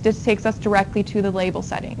now it just takes us directly to the label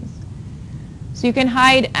settings. So you can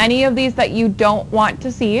hide any of these that you don't want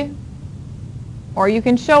to see, or you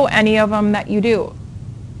can show any of them that you do.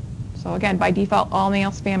 So again, by default, all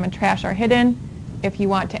mail, spam, and trash are hidden. If you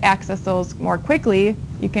want to access those more quickly,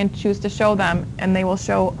 you can choose to show them, and they will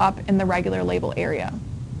show up in the regular label area.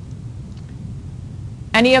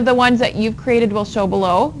 Any of the ones that you've created will show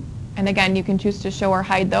below, and again, you can choose to show or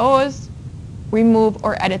hide those, remove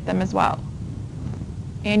or edit them as well.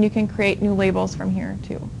 And you can create new labels from here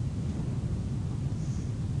too.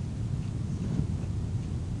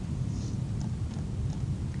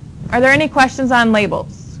 Are there any questions on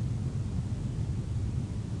labels?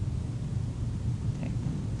 Okay.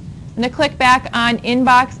 I'm going to click back on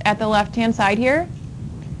Inbox at the left-hand side here.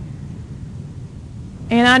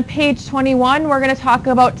 And on page 21, we're going to talk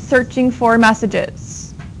about searching for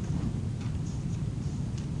messages.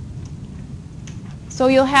 So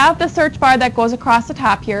you'll have the search bar that goes across the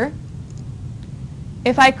top here.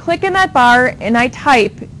 If I click in that bar and I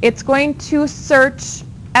type, it's going to search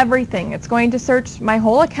everything. It's going to search my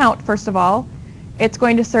whole account, first of all. It's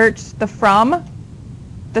going to search the from,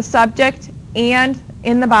 the subject, and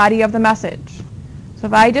in the body of the message. So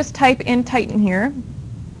if I just type in Titan here,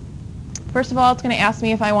 first of all, it's going to ask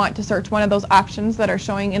me if I want to search one of those options that are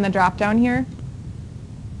showing in the drop-down here.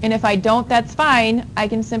 And if I don't, that's fine. I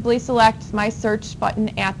can simply select my search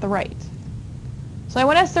button at the right. So I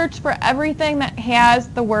want to search for everything that has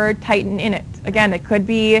the word Titan in it. Again, it could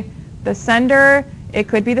be the sender, it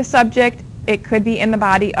could be the subject, it could be in the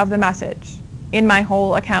body of the message in my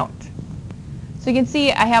whole account. So you can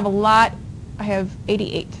see I have a lot, I have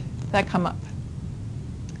 88 that come up.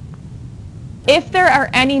 If there are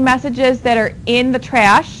any messages that are in the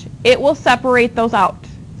trash, it will separate those out.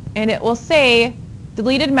 And it will say,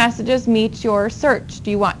 deleted messages meet your search.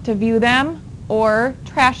 Do you want to view them or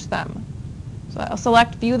trash them? So I'll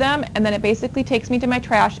select view them, and then it basically takes me to my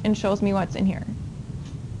trash and shows me what's in here.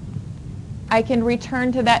 I can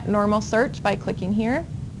return to that normal search by clicking here,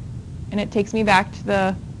 and it takes me back to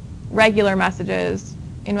the regular messages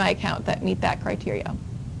in my account that meet that criteria.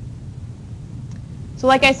 So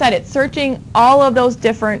like I said, it's searching all of those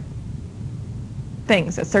different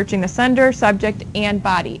things. It's searching the sender, subject, and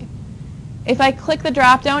body. If I click the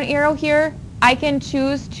drop-down arrow here, I can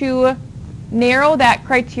choose to narrow that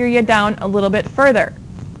criteria down a little bit further.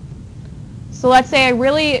 So let's say I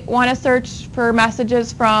really want to search for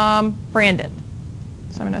messages from Brandon.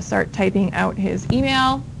 So I'm going to start typing out his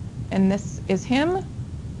email, and this is him.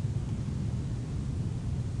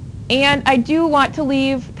 And I do want to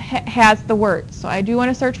leave has the word. So I do want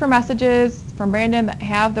to search for messages from Brandon that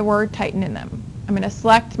have the word Titan in them. I'm going to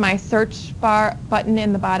select my search bar button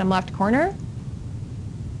in the bottom left corner.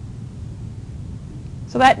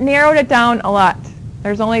 So that narrowed it down a lot.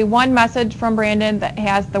 There's only one message from Brandon that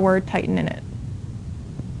has the word Titan in it.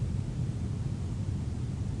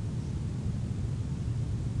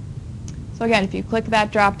 So again, if you click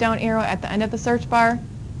that drop-down arrow at the end of the search bar,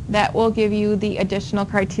 that will give you the additional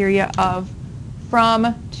criteria of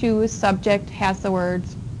from, to, subject, has the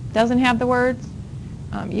words, doesn't have the words.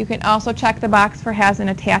 You can also check the box for has an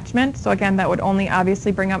attachment. So again, that would only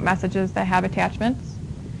obviously bring up messages that have attachments.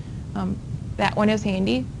 That one is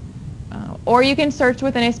handy. Or you can search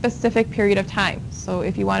within a specific period of time. So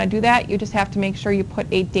if you want to do that, you just have to make sure you put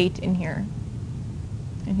a date in here.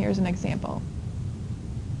 And here's an example.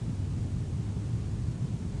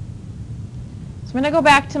 So I'm going to go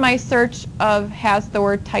back to my search of has the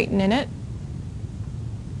word Titan in it.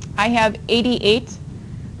 I have 88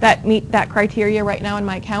 that meet that criteria right now in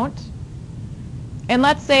my account. And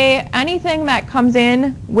let's say anything that comes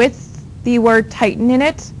in with the word Titan in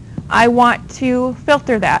it, I want to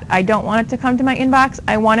filter that. I don't want it to come to my inbox.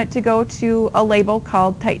 I want it to go to a label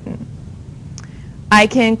called Titan. I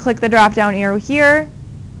can click the drop down arrow here.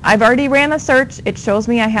 I've already ran the search. It shows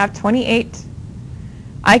me I have 28.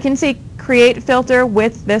 I can say create filter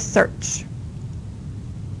with this search.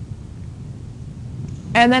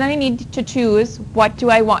 And then I need to choose what do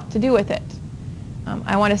I want to do with it.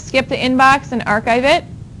 I want to skip the inbox and archive it.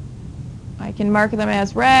 I can mark them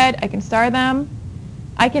as read. I can star them.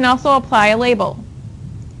 I can also apply a label.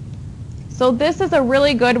 So this is a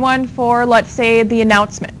really good one for, let's say, the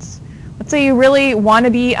announcements. Let's say you really want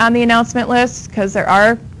to be on the announcement list because there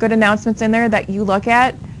are good announcements in there that you look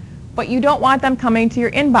at, but you don't want them coming to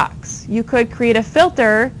your inbox. You could create a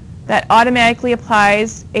filter that automatically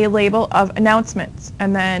applies a label of announcements.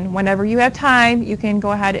 And then whenever you have time, you can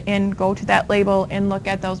go ahead and go to that label and look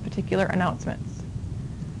at those particular announcements.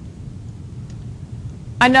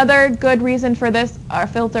 Another good reason for this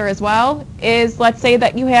filter as well is, let's say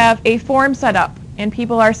that you have a form set up and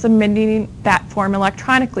people are submitting that form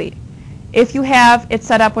electronically. If you have it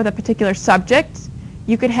set up with a particular subject,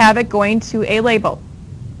 you could have it going to a label.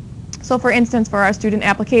 So for instance, for our student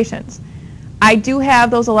applications, I do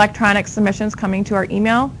have those electronic submissions coming to our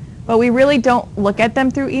email, but we really don't look at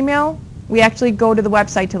them through email. We actually go to the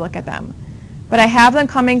website to look at them. But I have them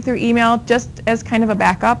coming through email just as kind of a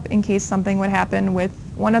backup in case something would happen with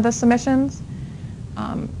one of the submissions.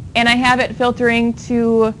 And I have it filtering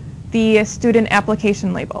to the student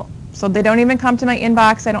application label. So they don't even come to my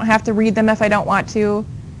inbox. I don't have to read them if I don't want to.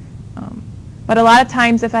 But a lot of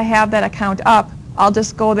times if I have that account up, I'll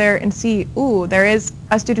just go there and see, ooh, there is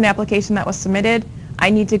a student application that was submitted. I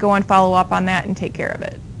need to go and follow up on that and take care of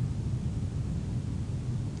it.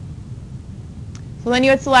 So then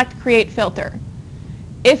you would select Create Filter.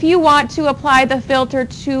 If you want to apply the filter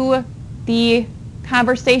to the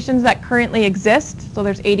conversations that currently exist, so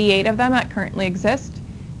there's 88 of them that currently exist,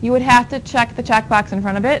 you would have to check the checkbox in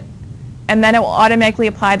front of it, and then it will automatically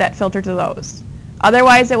apply that filter to those.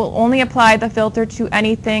 Otherwise, it will only apply the filter to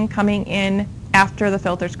anything coming in after the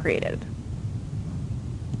filter is created.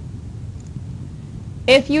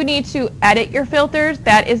 If you need to edit your filters,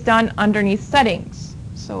 that is done underneath Settings.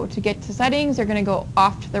 So to get to Settings, you're going to go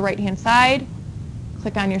off to the right-hand side,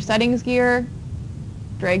 click on your Settings gear,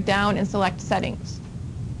 drag down and select Settings.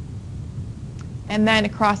 And then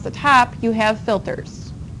across the top, you have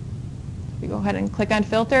Filters. We go ahead and click on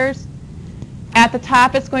Filters. At the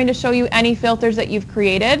top, it's going to show you any filters that you've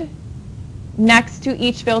created. Next to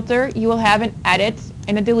each filter, you will have an Edit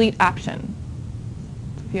and a Delete option.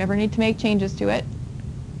 If you ever need to make changes to it.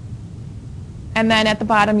 And then at the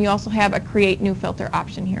bottom, you also have a Create New Filter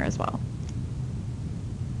option here as well.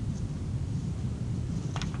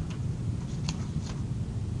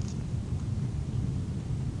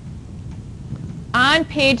 On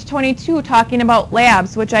page 22, talking about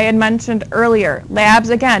labs, which I had mentioned earlier. Labs,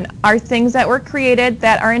 again, are things that were created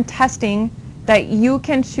that are in testing that you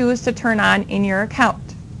can choose to turn on in your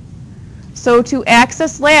account. So to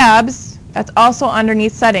access labs, that's also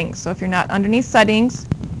underneath Settings. So if you're not underneath Settings,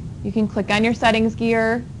 you can click on your Settings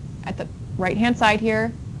gear at the right-hand side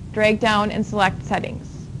here, drag down and select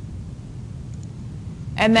Settings.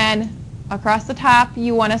 And then across the top,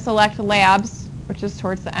 you want to select Labs, which is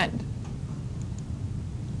towards the end.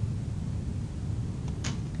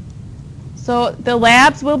 So the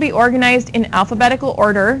labs will be organized in alphabetical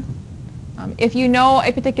order. If you know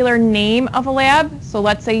a particular name of a lab, so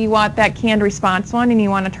let's say you want that canned response one and you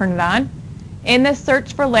want to turn it on, in this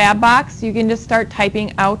search for lab box, you can just start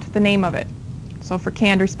typing out the name of it. So for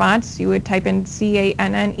canned response, you would type in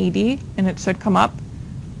C-A-N-N-E-D and it should come up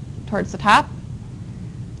towards the top.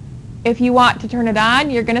 If you want to turn it on,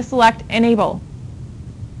 you're going to select Enable.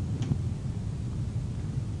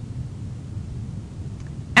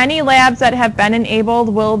 Any labs that have been enabled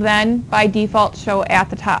will then, by default, show at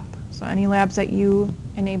the top. So any labs that you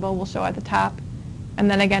enable will show at the top. And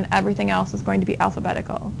then again, everything else is going to be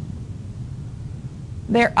alphabetical.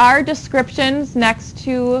 There are descriptions next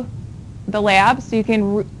to the lab, so you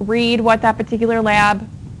can read what that particular lab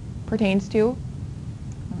pertains to.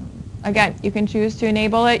 Again, you can choose to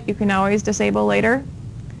enable it. You can always disable later.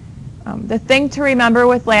 The thing to remember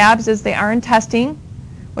with labs is they are in testing,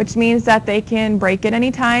 which means that they can break at any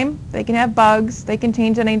time, they can have bugs, they can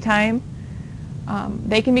change at any time,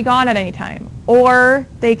 they can be gone at any time, or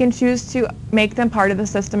they can choose to make them part of the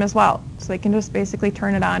system as well. So they can just basically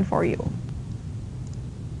turn it on for you.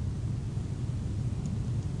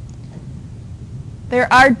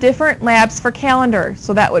 There are different labs for calendar,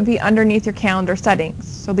 so that would be underneath your calendar settings.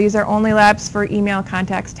 So these are only labs for email,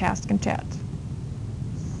 contacts, tasks, and chat.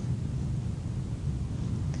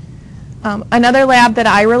 Another lab that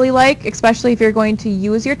I really like, especially if you're going to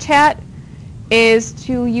use your chat, is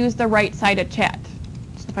to use the right-sided chat.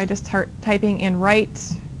 So if I just start typing in right,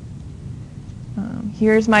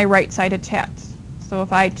 here's my right-sided chat. So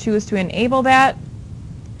if I choose to enable that,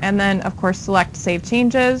 and then of course select Save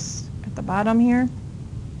Changes at the bottom here.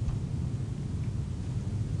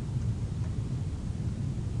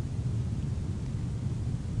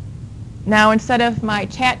 Now instead of my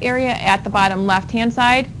chat area at the bottom left-hand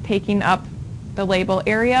side taking up the label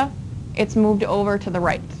area, it's moved over to the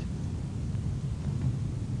right.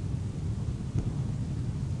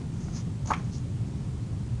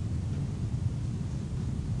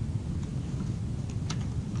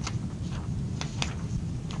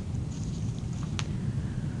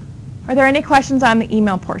 Are there any questions on the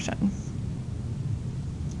email portion?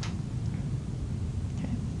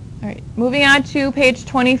 All right, moving on to page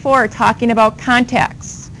 24, talking about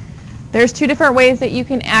contacts. There's two different ways that you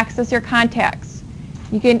can access your contacts.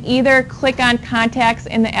 You can either click on contacts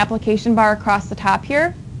in the application bar across the top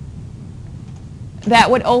here.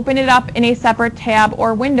 That would open it up in a separate tab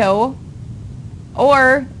or window.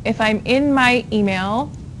 Or if I'm in my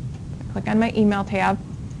email, click on my email tab,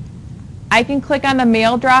 I can click on the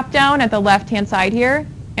mail drop down at the left-hand side here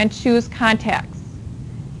and choose contacts.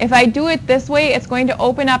 If I do it this way, it's going to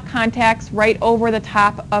open up contacts right over the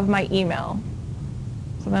top of my email.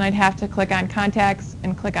 So then I'd have to click on contacts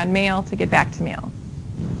and click on mail to get back to mail.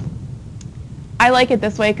 I like it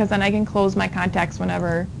this way because then I can close my contacts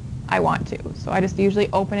whenever I want to. So I just usually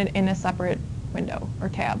open it in a separate window or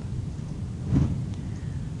tab.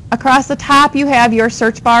 Across the top you have your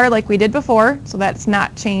search bar like we did before, so that's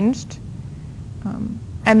not changed.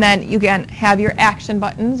 And then you again have your action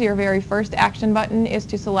buttons. Your very first action button is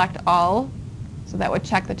to select all. So that would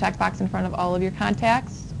check the checkbox in front of all of your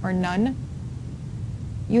contacts or none.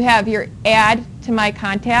 You have your add to my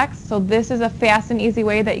contacts. So this is a fast and easy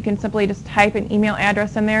way that you can simply just type an email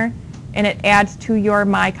address in there and it adds to your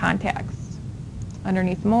my contacts.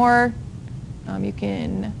 Underneath more, you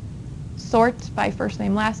can sort by first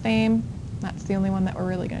name, last name. That's the only one that we're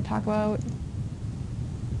really going to talk about.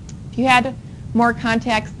 If you had more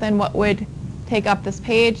contacts than what would take up this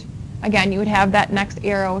page, again, you would have that next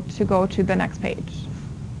arrow to go to the next page.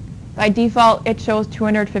 By default, it shows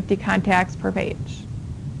 250 contacts per page.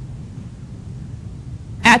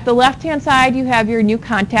 At the left-hand side, you have your new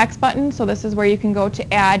contacts button. So this is where you can go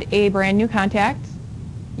to add a brand new contact.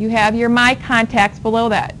 You have your my contacts below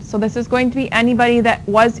that. So this is going to be anybody that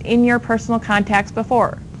was in your personal contacts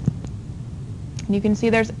before. And you can see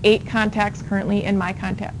there's 8 contacts currently in my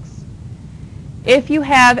contacts. If you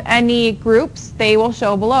have any groups, they will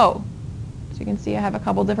show below. So you can see I have a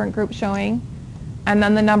couple different groups showing, and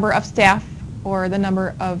then the number of staff or the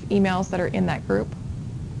number of emails that are in that group.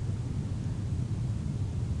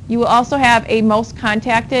 You will also have a most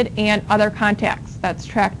contacted and other contacts that's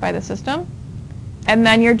tracked by the system. And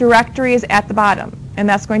then your directory is at the bottom, and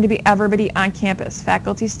that's going to be everybody on campus,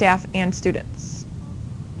 faculty, staff, and students.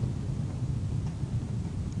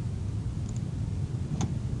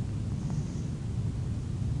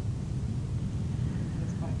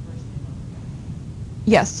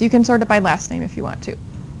 Yes, you can sort it by last name if you want to.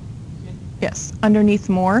 Yes, underneath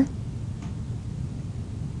more.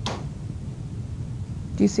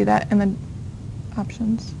 Do you see that in the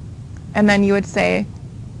options? And then you would say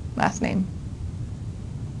last name.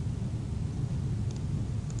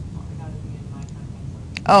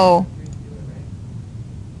 Oh,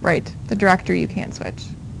 right. The directory you can't switch.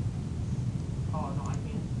 Oh, no, I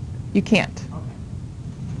can't. You can't. Okay.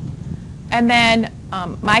 And then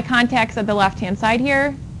my contacts at the left-hand side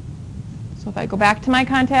here. So if I go back to my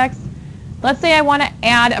contacts, let's say I want to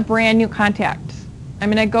add a brand new contact. I'm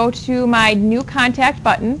going to go to my new contact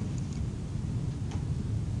button.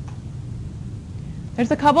 There's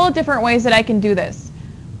a couple of different ways that I can do this.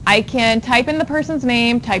 I can type in the person's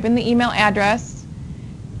name, type in the email address.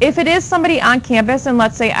 If it is somebody on campus, and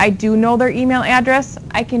let's say I do know their email address,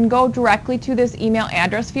 I can go directly to this email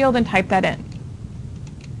address field and type that in.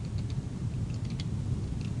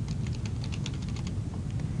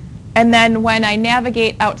 And then when I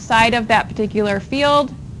navigate outside of that particular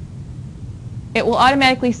field, it will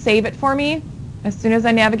automatically save it for me. As soon as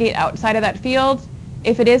I navigate outside of that field,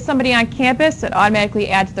 if it is somebody on campus, it automatically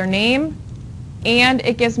adds their name, and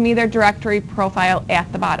it gives me their directory profile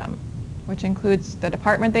at the bottom, which includes the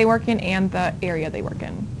department they work in and the area they work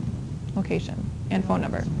in, location, and phone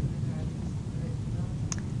number.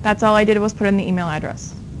 That's all I did was put in the email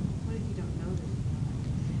address. What if you don't know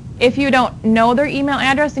this? If you don't know their email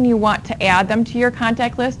address and you want to add them to your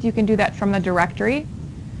contact list, you can do that from the directory.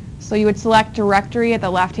 So you would select directory at the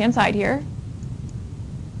left-hand side here.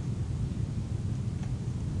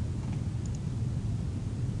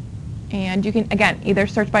 And you can, again, either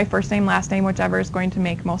search by first name, last name, whichever is going to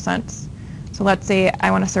make most sense. So let's say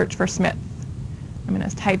I want to search for Smith. I'm going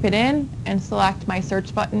to type it in and select my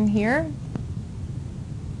search button here.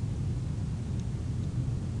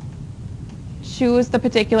 Choose the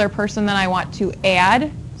particular person that I want to add.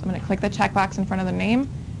 So I'm going to click the checkbox in front of the name.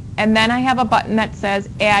 And then I have a button that says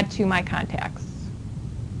Add to my contacts.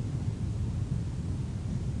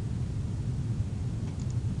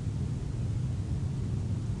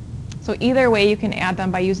 So either way, you can add them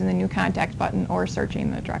by using the New Contact button or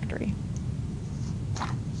searching the directory.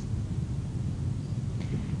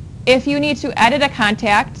 If you need to edit a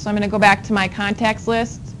contact, so I'm going to go back to my contacts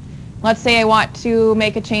list. Let's say I want to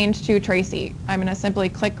make a change to Tracy. I'm going to simply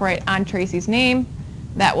click right on Tracy's name.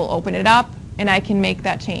 That will open it up, and I can make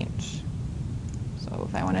that change. So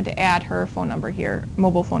if I wanted to add her phone number here,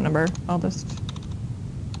 mobile phone number, I'll just...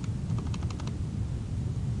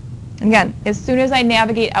 Again, as soon as I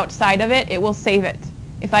navigate outside of it, it will save it.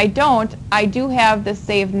 If I don't, I do have the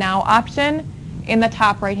Save Now option in the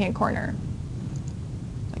top right-hand corner.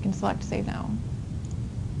 So I can select Save Now.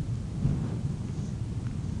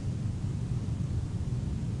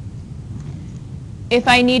 If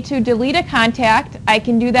I need to delete a contact, I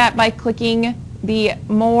can do that by clicking the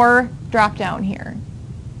More drop-down here.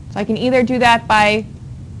 So I can either do that by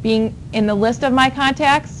being in the list of my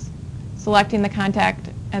contacts, selecting the contact,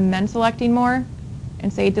 and then selecting More,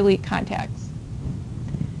 and say Delete Contacts.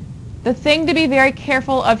 The thing to be very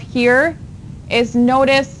careful of here is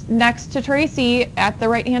notice next to Tracy at the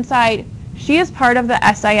right-hand side, she is part of the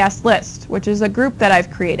SIS list, which is a group that I've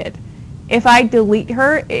created. If I delete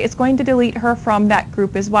her, it's going to delete her from that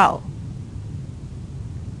group as well.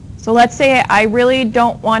 So let's say I really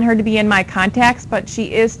don't want her to be in my contacts, but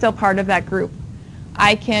she is still part of that group.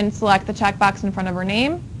 I can select the checkbox in front of her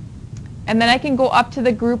name, and then I can go up to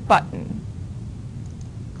the group button.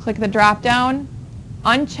 Click the drop down,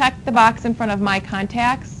 uncheck the box in front of my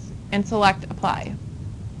contacts, and select Apply.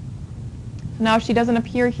 So now she doesn't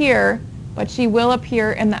appear here, but she will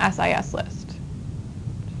appear in the SIS list.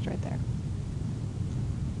 Just right there.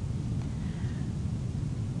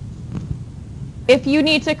 If you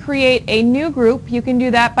need to create a new group, you can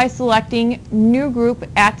do that by selecting New Group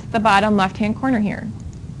at the bottom left-hand corner here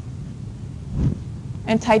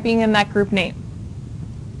and typing in that group name.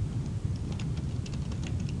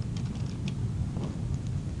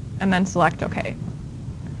 And then select OK.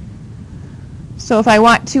 So if I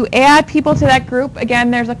want to add people to that group,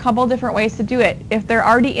 again, there's a couple different ways to do it. If they're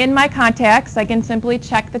already in my contacts, I can simply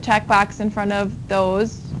check the checkbox in front of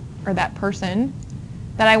those, or that person,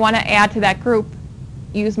 that I want to add to that group.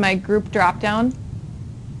 Use my group dropdown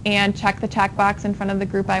and check the checkbox in front of the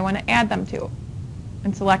group I want to add them to,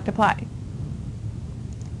 and select Apply.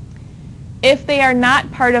 If they are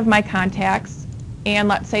not part of my contacts, and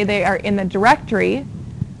let's say they are in the directory,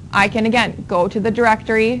 I can again go to the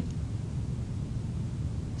directory,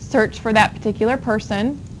 search for that particular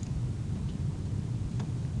person,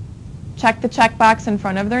 check the checkbox in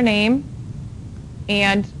front of their name,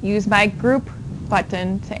 and use my group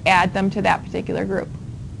button to add them to that particular group,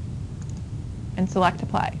 and select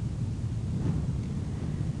Apply.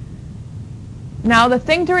 Now the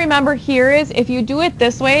thing to remember here is if you do it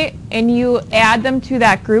this way and you add them to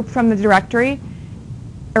that group from the directory,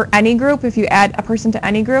 or any group, if you add a person to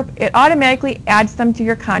any group, it automatically adds them to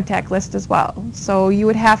your contact list as well. So you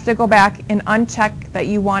would have to go back and uncheck that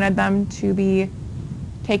you wanted them to be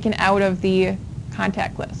taken out of the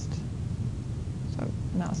contact list. So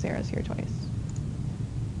now Sarah's here twice.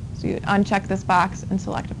 So you would uncheck this box and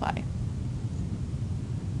select Apply.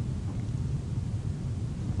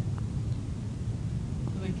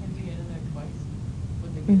 So they can be in there twice?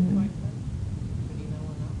 Would they get it twice then? Would email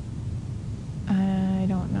one out?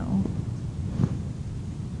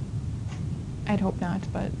 I'd hope not,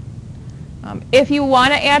 but if you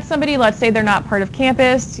want to add somebody, let's say they're not part of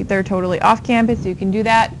campus, they're totally off campus, you can do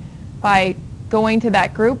that by going to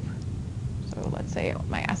that group. So let's say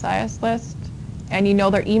my SIS list, and you know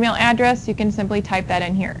their email address, you can simply type that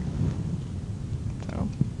in here. So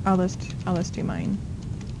I'll just do mine.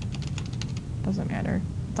 Doesn't matter,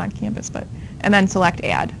 it's on campus, and then select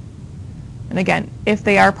add. And again, if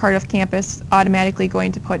they are part of campus, automatically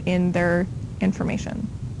going to put in their information.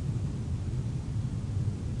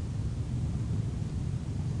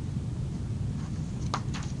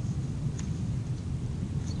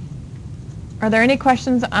 Are there any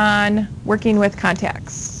questions on working with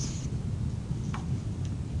contacts?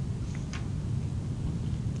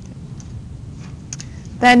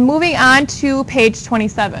 Then moving on to page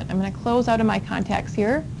 27. I'm going to close out of my contacts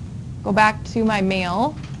here, go back to my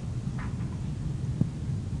mail.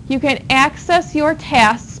 You can access your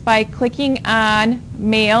tasks by clicking on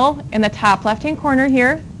mail in the top left-hand corner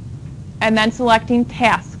here, and then selecting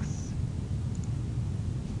tasks.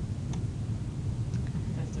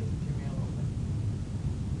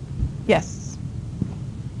 Yes.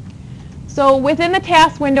 So within the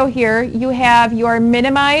task window here, you have your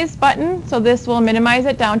minimize button. So this will minimize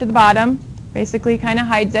it down to the bottom. Basically kind of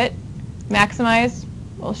hides it. Maximize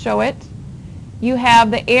will show it. You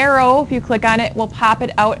have the arrow. If you click on it, will pop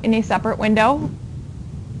it out in a separate window.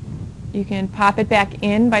 You can pop it back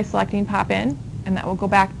in by selecting pop in, and that will go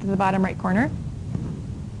back to the bottom right corner.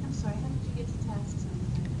 I'm sorry, how did you get to tasks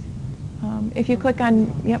on If you click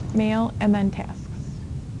on mail and then tasks.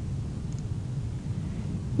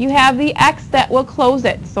 You have the X that will close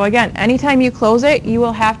it. So again, anytime you close it, you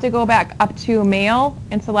will have to go back up to mail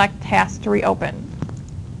and select task to reopen.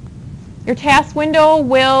 Your task window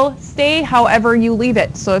will stay however you leave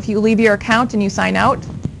it. So if you leave your account and you sign out,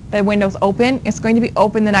 the window's open. It's going to be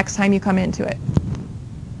open the next time you come into it.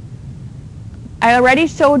 I already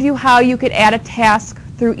showed you how you could add a task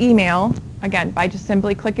through email, again, by just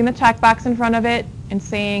simply clicking the checkbox in front of it and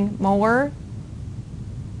saying more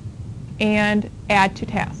and add to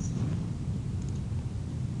tasks.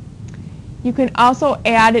 You can also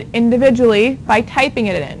add it individually by typing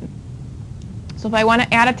it in. So if I want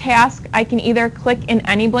to add a task, I can either click in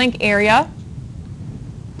any blank area,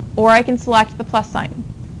 or I can select the plus sign.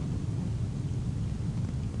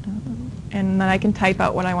 And then I can type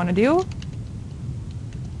out what I want to do.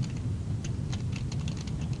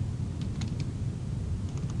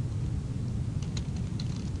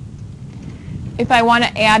 If I want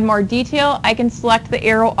to add more detail, I can select the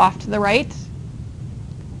arrow off to the right.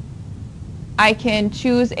 I can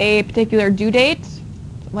choose a particular due date.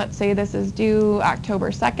 Let's say this is due October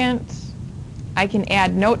 2nd. I can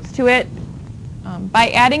add notes to it. By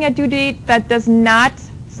adding a due date, that does not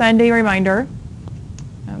send a reminder.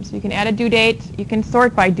 So you can add a due date. You can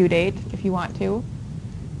sort by due date if you want to.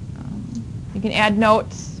 You can add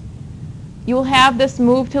notes. You will have this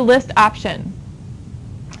move to list option.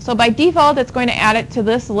 So by default, it's going to add it to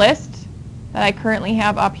this list that I currently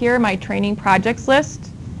have up here, my training projects list,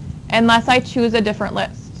 unless I choose a different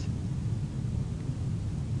list.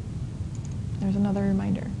 There's another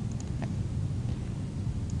reminder. Okay.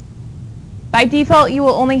 By default, you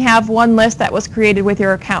will only have one list that was created with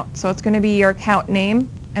your account. So it's going to be your account name,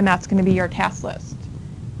 and that's going to be your task list,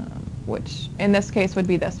 which in this case would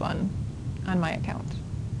be this one on my account.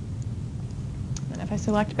 And if I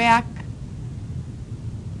select back,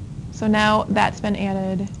 so now that's been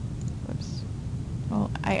added. Whoops. Well,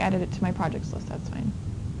 I added it to my projects list. That's fine.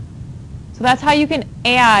 So that's how you can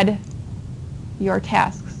add your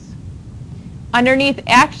tasks. Underneath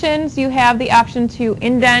actions, you have the option to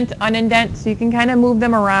indent, unindent, so you can kind of move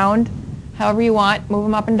them around however you want, move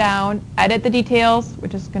them up and down, edit the details,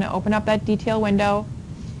 which is going to open up that detail window.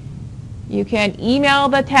 You can email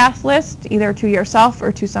the task list either to yourself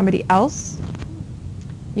or to somebody else.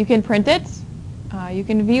 You can print it. You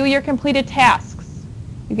can view your completed tasks.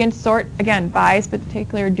 You can sort, again, by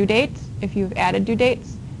particular due date if you've added due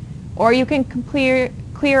dates, or you can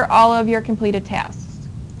clear all of your completed tasks.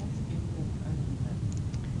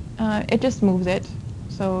 It just moves it,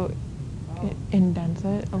 so it indents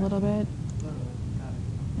it a little bit.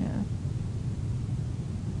 Yeah.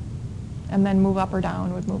 And then move up or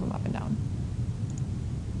down would move them up and down.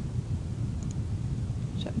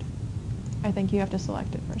 Should. I think you have to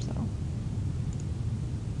select it first, though.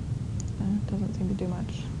 Doesn't seem to do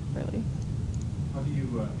much, really. How do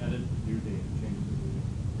you edit the due date and change the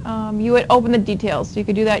due date? You would open the details. So you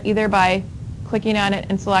could do that either by clicking on it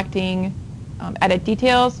and selecting edit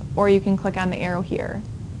details, or you can click on the arrow here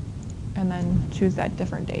and then choose that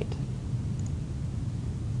different date.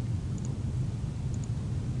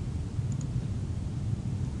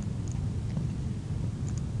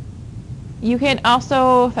 You can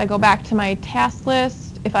also, if I go back to my task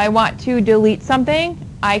list, if I want to delete something,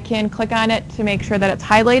 I can click on it to make sure that it's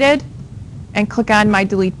highlighted and click on my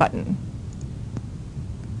delete button.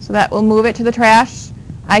 So that will move it to the trash.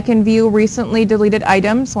 I can view recently deleted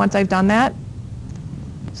items once I've done that.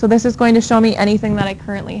 So this is going to show me anything that I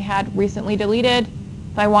currently had recently deleted.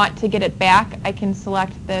 If I want to get it back, I can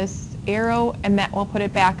select this arrow and that will put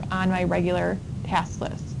it back on my regular task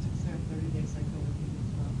list. Is there a 30-day cycle with you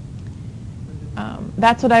as well?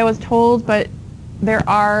 That's what I was told, but there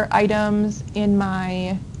are items in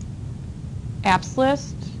my apps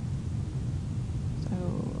list. So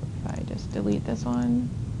if I just delete this one,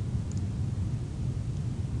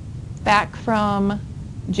 back from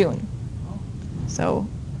June. So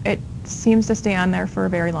it seems to stay on there for a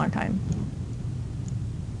very long time.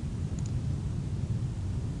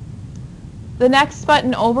 The next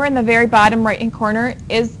button over in the very bottom right-hand corner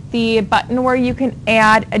is the button where you can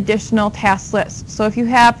add additional task lists. So if you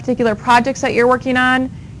have particular projects that you're working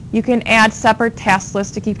on, you can add separate task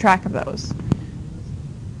lists to keep track of those.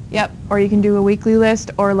 Yep, or you can do a weekly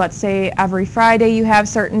list, or let's say every Friday you have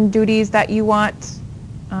certain duties that you want,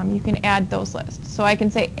 you can add those lists. So I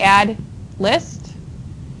can say add list,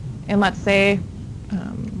 and let's say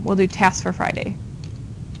we'll do tasks for Friday.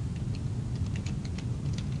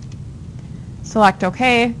 Select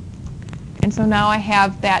OK, and so now I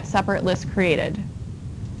have that separate list created.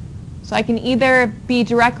 So I can either be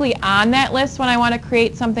directly on that list when I want to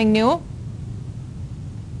create something new,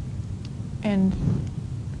 and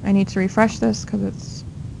I need to refresh this because it's...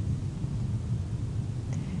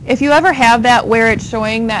 If you ever have that where it's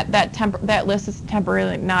showing that that list is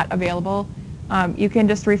temporarily not available, you can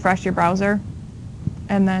just refresh your browser,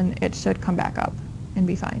 and then it should come back up and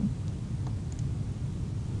be fine.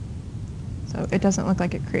 So it doesn't look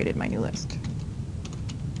like it created my new list.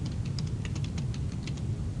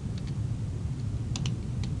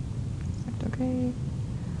 Select OK.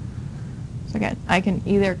 So again, I can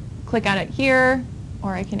either click on it here,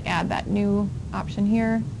 or I can add that new option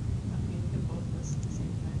here. Not being at both lists at the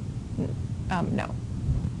same time. No.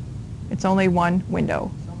 It's only one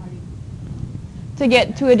window. So how do you? To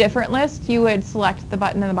get to a different list, you would select the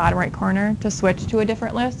button in the bottom right corner to switch to a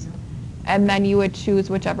different list, and then you would choose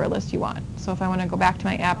whichever list you want. So if I want to go back to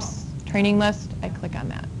my apps training list, I click on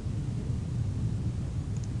that.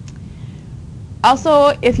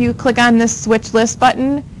 Also, if you click on this switch list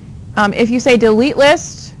button, if you say delete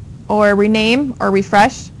list or rename or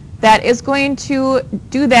refresh, that is going to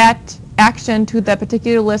do that action to the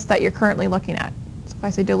particular list that you're currently looking at. So if I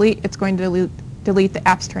say delete, it's going to delete the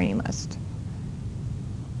apps training list.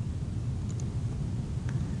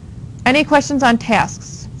 Any questions on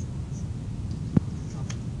tasks?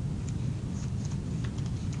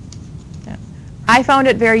 I found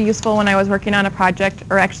it very useful when I was working on a project,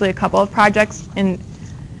 or actually a couple of projects, and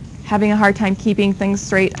having a hard time keeping things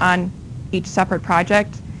straight on each separate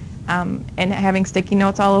project, and having sticky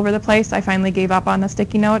notes all over the place. I finally gave up on the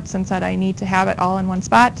sticky notes and said I need to have it all in one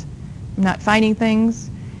spot. I'm not finding things,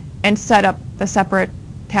 and set up the separate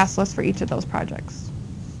task list for each of those projects.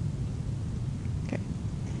 Okay.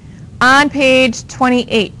 On page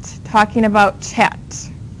 28, talking about chat.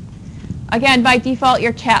 Again, by default,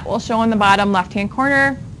 your chat will show in the bottom left-hand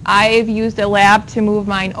corner. I've used a lab to move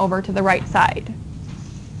mine over to the right side.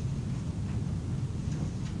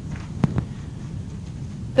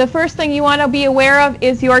 The first thing you want to be aware of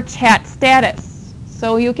is your chat status.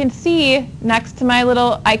 So you can see next to my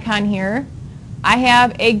little icon here, I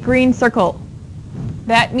have a green circle.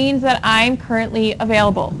 That means that I'm currently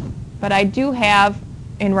available. But I do have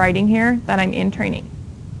in writing here that I'm in training.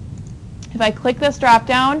 If I click this drop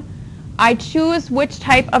down, I choose which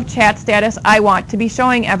type of chat status I want to be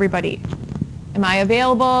showing everybody. Am I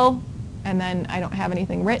available? And then I don't have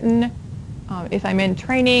anything written. If I'm in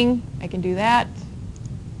training, I can do that.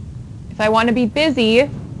 If I want to be busy,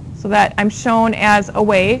 so that I'm shown as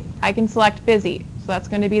away, I can select busy. So that's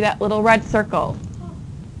going to be that little red circle.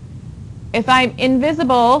 If I'm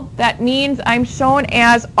invisible, that means I'm shown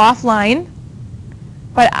as offline,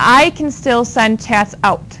 but I can still send chats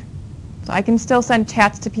out. So I can still send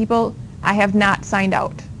chats to people I have not signed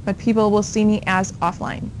out, but people will see me as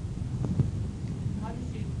offline. How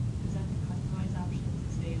did you, is that the customize option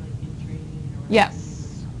to say like in training or whatever?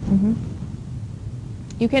 Yes.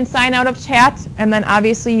 You can sign out of chat, and then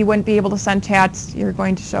obviously you wouldn't be able to send chats. You're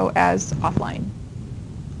going to show as offline.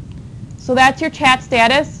 So that's your chat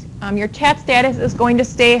status. Your chat status is going to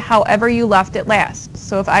stay however you left it last.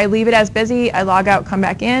 So if I leave it as busy, I log out, come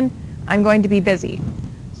back in, I'm going to be busy.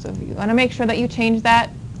 So you want to make sure that you change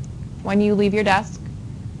that when you leave your desk.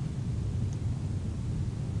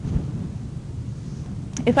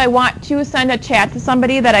 if I want to send a chat to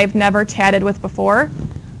somebody that I've never chatted with before,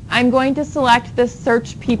 I'm going to select this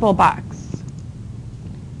search people box.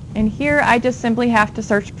 And here I just simply have to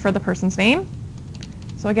search for the person's name.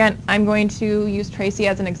 So again, I'm going to use Tracy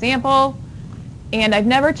as an example. And I've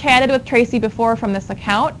never chatted with Tracy before from this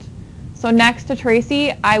account. So next to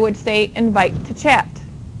Tracy, I would say invite to chat.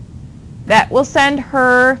 That will send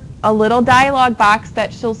her a little dialog box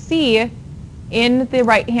that she'll see in the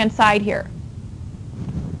right-hand side here.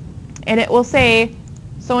 And it will say,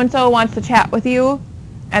 so-and-so wants to chat with you,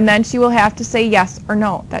 and then she will have to say yes or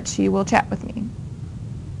no, that she will chat with me.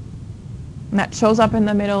 And that shows up in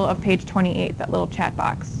the middle of page 28, that little chat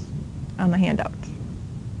box on the handout.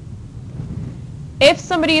 If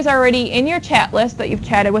somebody is already in your chat list that you've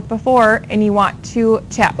chatted with before and you want to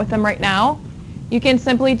chat with them right now, you can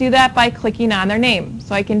simply do that by clicking on their name.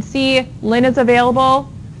 So I can see Lynn is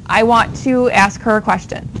available. I want to ask her a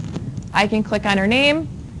question. I can click on her name,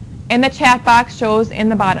 and the chat box shows in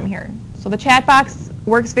the bottom here. So the chat box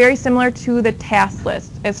works very similar to the task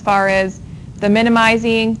list as far as the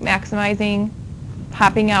minimizing, maximizing,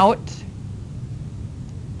 popping out,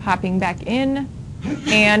 popping back in,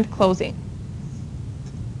 and closing.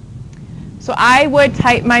 So I would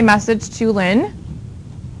type my message to Lynn.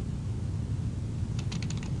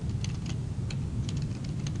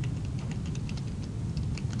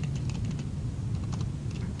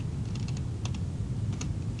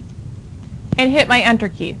 And hit my enter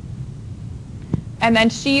key. And then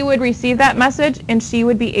she would receive that message and she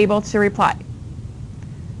would be able to reply.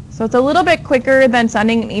 So it's a little bit quicker than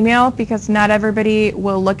sending an email because not everybody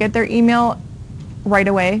will look at their email right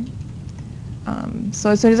away.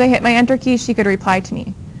 So as soon as I hit my enter key, she could reply to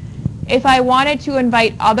me. If I wanted to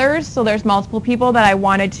invite others, so there's multiple people that I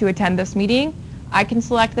wanted to attend this meeting, I can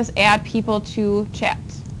select this add people to chat.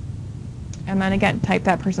 And then again, type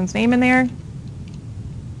that person's name in there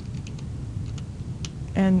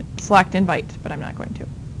and select invite, but I'm not going to.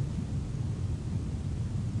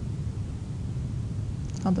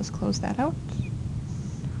 I'll just close that out.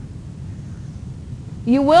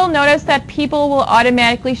 You will notice that people will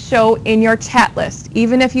automatically show in your chat list,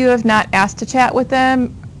 even if you have not asked to chat with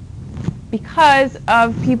them, because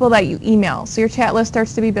of people that you email. So your chat list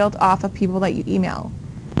starts to be built off of people that you email.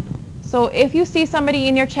 So if you see somebody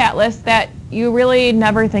in your chat list that you really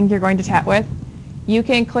never think you're going to chat with, you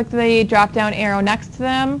can click the drop-down arrow next to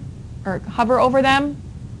them, or hover over them,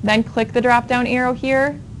 then click the drop-down arrow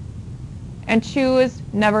here, and choose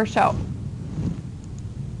Never Show.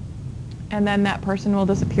 And then that person will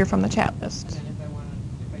disappear from the chat list. And then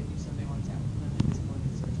if I do something, I want to tap them, then it's going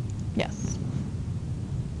to search. Yes.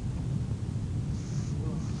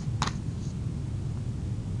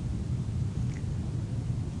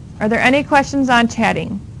 Are there any questions on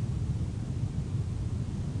chatting?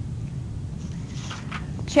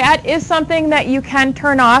 Chat is something that you can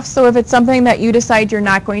turn off, so if it's something that you decide you're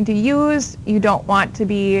not going to use, you don't want to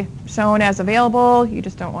be shown as available, you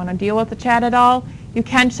just don't want to deal with the chat at all, you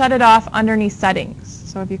can shut it off underneath settings.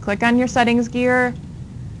 So if you click on your settings gear,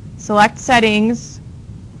 select settings,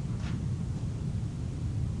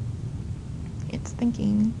 it's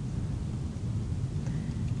thinking,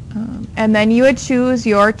 and then you would choose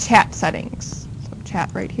your chat settings. So chat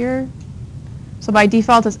right here. So by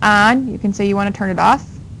default it's on, you can say you want to turn it off,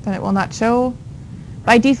 then it will not show.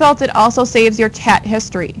 By default it also saves your chat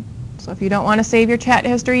history. So if you don't want to save your chat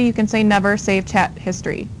history, you can say never save chat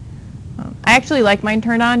history. I actually like mine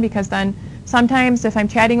turned on because then sometimes if I'm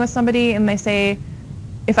chatting with somebody and they say,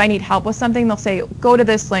 if I need help with something, they'll say, go to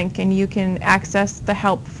this link and you can access the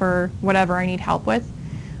help for whatever I need help with.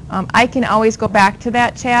 I can always go back to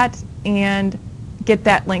that chat and get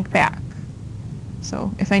that link back.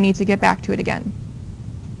 So if I need to get back to it again.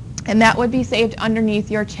 And that would be saved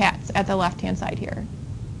underneath your chats at the left-hand side here.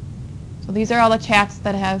 So these are all the chats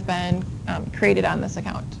that have been created on this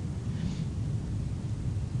account.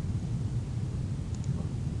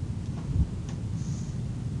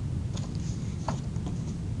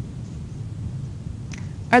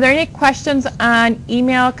 Are there any questions on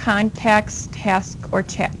email, contacts, task, or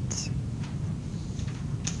chat?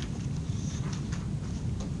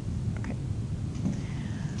 Okay.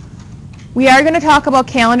 We are going to talk about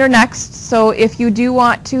calendar next, so if you do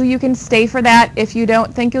want to, you can stay for that. If you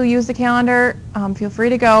don't think you'll use the calendar, feel free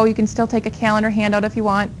to go. You can still take a calendar handout if you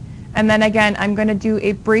want. And then again, I'm going to do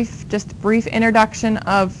a brief introduction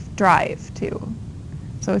of Drive too.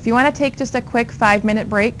 So if you want to take just a quick 5-minute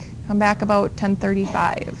break, come back about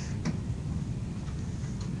 10:35.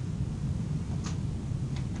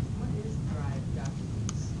 What is Drive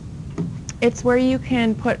Documents? It's where you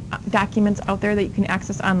can put documents out there that you can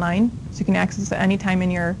access online. So you can access it anytime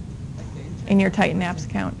in your Like the in your Titan Apps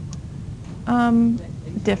account.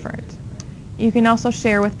 Different. You can also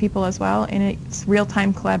share with people as well, and it's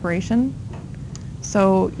real-time collaboration.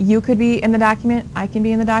 So you could be in the document, I can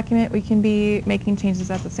be in the document, we can be making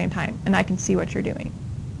changes at the same time, and I can see what you're doing.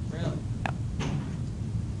 Really? Yeah.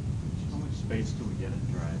 How much space do we get in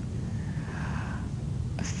Drive?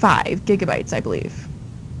 5 gigabytes, I believe.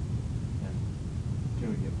 And can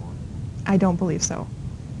we get more? I don't believe so.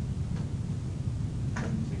 I'm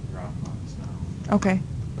using Dropbox now. Okay.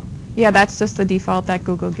 Yeah, that's just the default that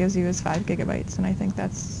Google gives you is 5 gigabytes, and I think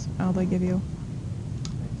that's all they give you.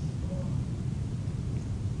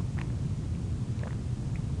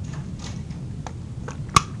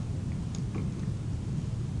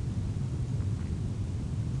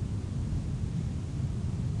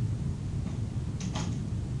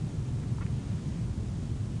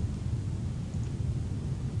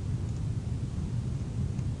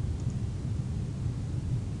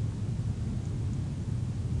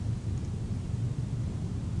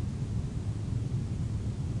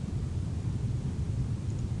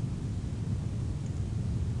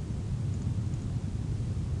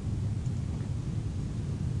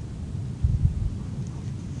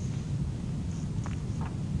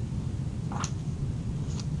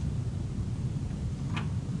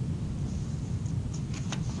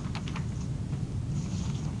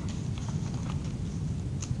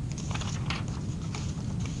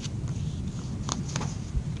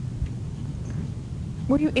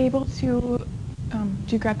 Were you able to,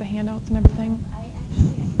 did you grab the handouts and everything? I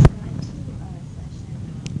went to a session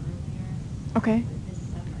earlier. Okay. This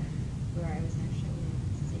summer, where I was actually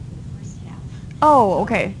in, say, for the first half. Oh, So-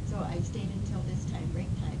 okay. So I stayed until this time, break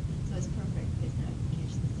time, so it's perfect, because now I can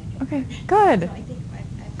catch the second. Okay, part. good. So I think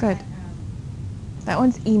I've Good. got, That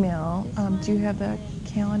one's email. this Do you one have the and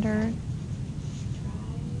calendar?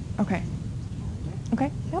 Drive. Okay. Calendar.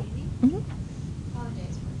 Okay, yep. Maybe? Mhm.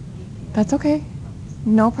 Apologize for being. That's okay.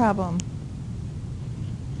 No problem.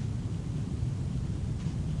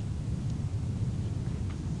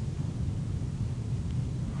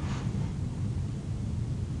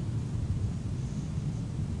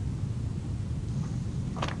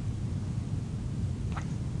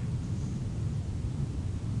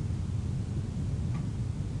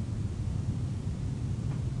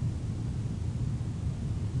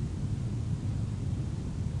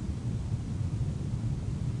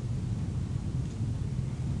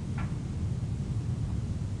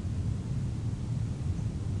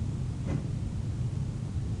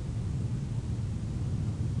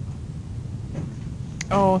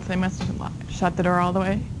 Oh, they must have shut the door all the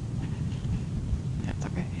way. That's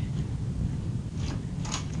okay.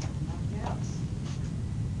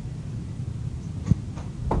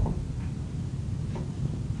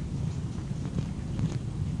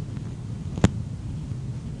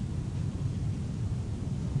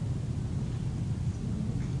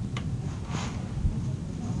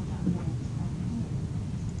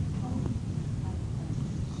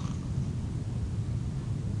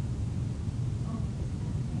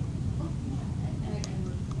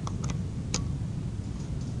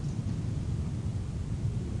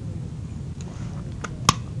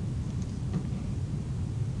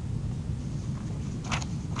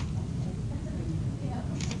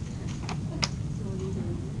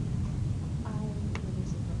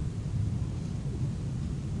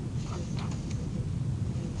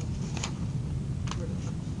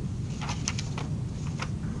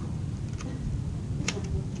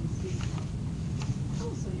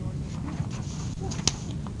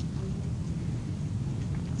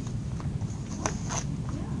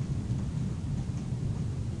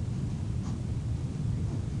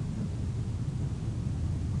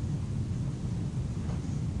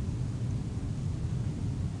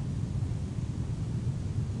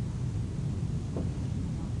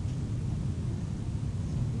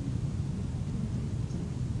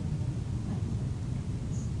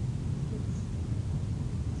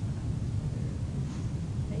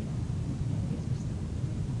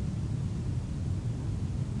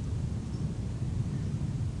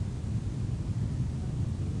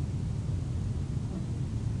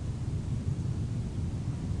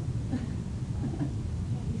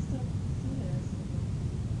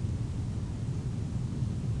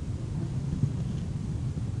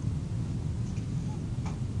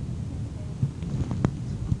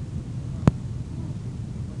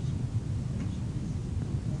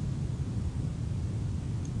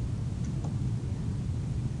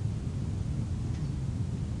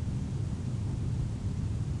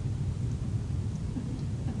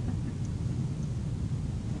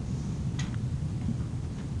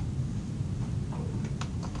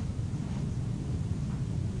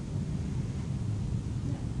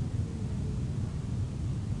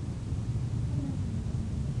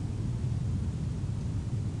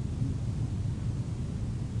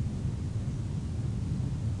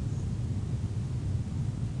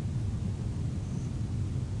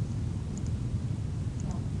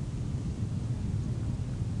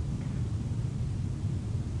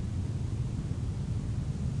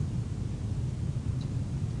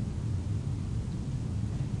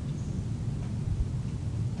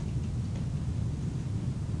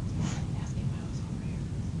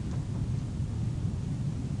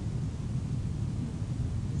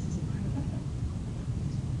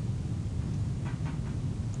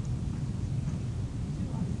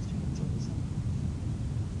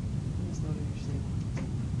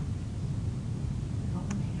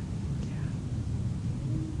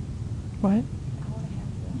 ahead.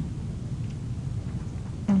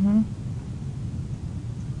 Mm-hmm.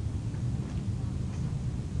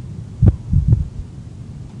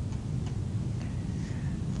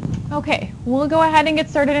 Okay, we'll go ahead and get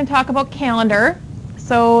started and talk about calendar.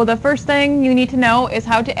 So the first thing you need to know is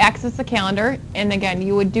how to access the calendar. And again,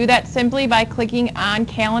 you would do that simply by clicking on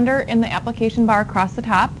calendar in the application bar across the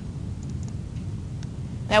top.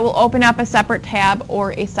 That will open up a separate tab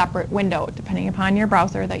or a separate window, depending upon your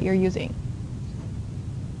browser that you're using.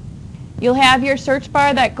 You'll have your search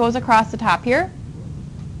bar that goes across the top here.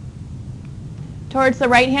 Towards the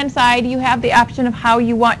right-hand side, you have the option of how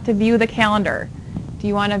you want to view the calendar. Do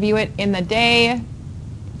you want to view it in the day,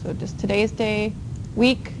 so just today's day,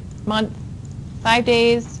 week, month, 5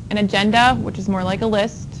 days, an agenda, which is more like a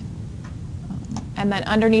list. And then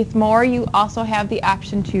underneath more, you also have the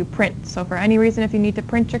option to print. So for any reason, if you need to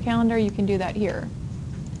print your calendar, you can do that here.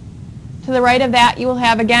 To the right of that, you will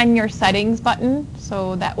have, again, your settings button.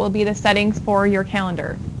 So that will be the settings for your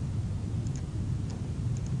calendar.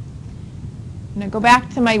 I'm going to go back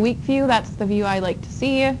to my week view. That's the view I like to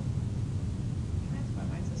see. That's why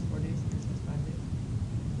mine says 4 days, yours says 5 days.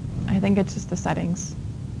 I think it's just the settings.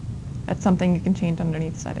 That's something you can change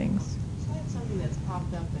underneath settings. So I have something that's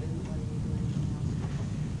popped up that isn't letting me do anything else.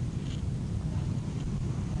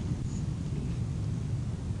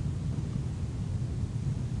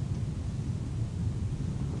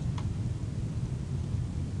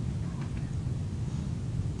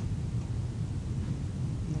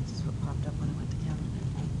 And that's just what popped up when I went to calendar.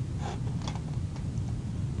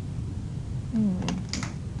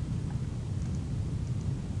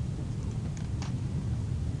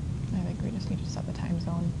 I think we just need to set the time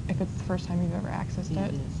zone if it's the first time you've ever accessed Yeah,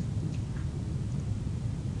 it. it is.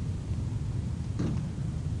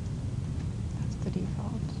 That's the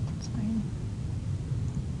default. It's fine.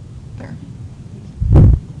 There.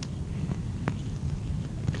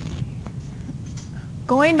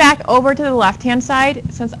 Going back over to the left-hand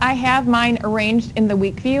side, since I have mine arranged in the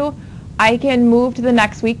week view, I can move to the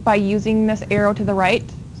next week by using this arrow to the right.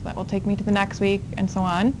 So that will take me to the next week and so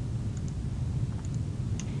on.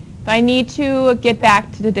 If I need to get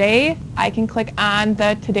back to today, I can click on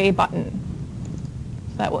the Today button.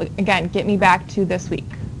 So that will, again, get me back to this week.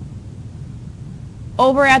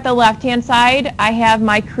 Over at the left-hand side, I have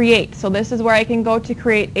my Create. So this is where I can go to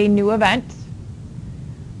create a new event.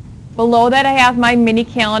 Below that, I have my mini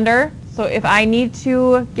calendar. So if I need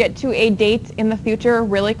to get to a date in the future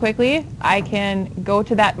really quickly, I can go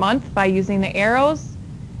to that month by using the arrows,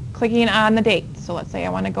 clicking on the date. So let's say I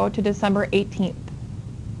want to go to December 18th.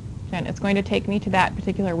 And it's going to take me to that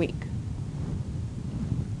particular week.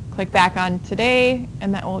 Click back on today,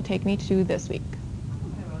 and that will take me to this week. I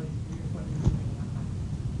don't have all these weird buttons hanging on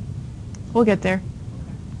mine. We'll get there.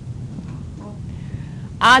 Well,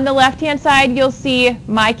 On the left-hand side, you'll see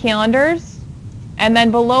My Calendars, and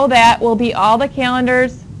then below that will be all the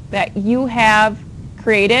calendars that you have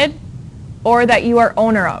created or that you are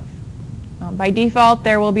owner of. By default,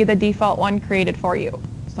 there will be the default one created for you.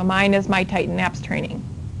 So mine is my Titan Apps training.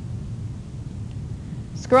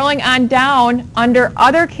 Scrolling on down under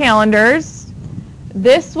Other Calendars,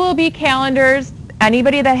 this will be calendars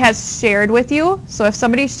anybody that has shared with you. So if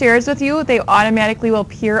somebody shares with you, they automatically will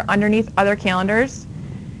appear underneath Other Calendars.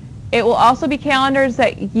 It will also be calendars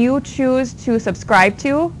that you choose to subscribe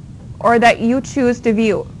to or that you choose to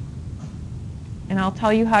view. And I'll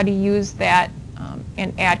tell you how to use that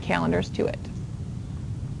and add calendars to it.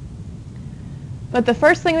 But the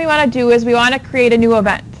first thing we want to do is we want to create a new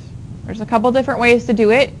event. There's a couple different ways to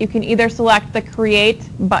do it. You can either select the Create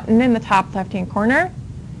button in the top left-hand corner,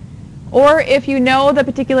 or if you know the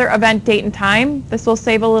particular event date and time, this will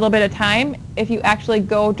save a little bit of time if you actually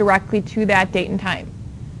go directly to that date and time.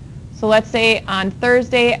 So let's say on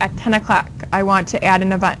Thursday at 10 o'clock, I want to add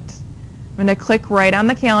an event. I'm going to click right on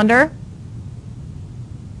the calendar.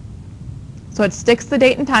 So it sticks the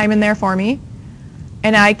date and time in there for me,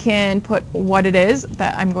 and I can put what it is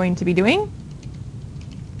that I'm going to be doing.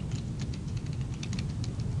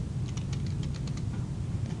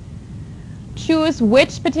 Choose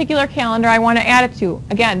which particular calendar I want to add it to.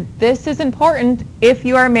 Again, this is important if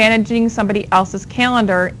you are managing somebody else's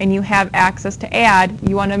calendar and you have access to add.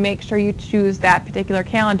 You want to make sure you choose that particular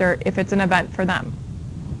calendar if it's an event for them.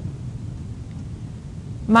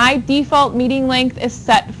 My default meeting length is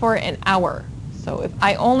set for an hour. So if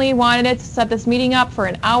I only wanted it to set this meeting up for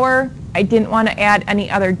an hour, I didn't want to add any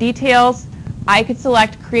other details, I could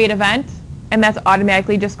select Create Event, and that's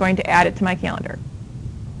automatically just going to add it to my calendar.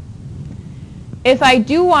 If I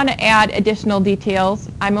do want to add additional details,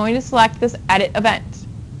 I'm going to select this Edit Event.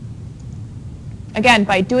 Again,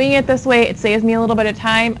 by doing it this way, it saves me a little bit of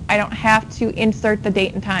time. I don't have to insert the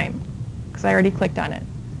date and time because I already clicked on it.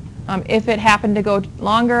 If it happened to go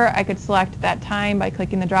longer, I could select that time by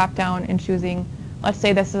clicking the drop down and choosing, let's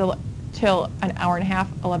say this is till an hour and a half,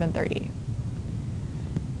 11:30.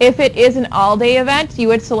 If it is an all-day event, you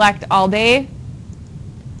would select all day.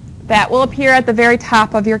 That will appear at the very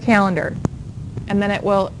top of your calendar, and then it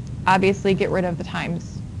will obviously get rid of the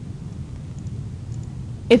times.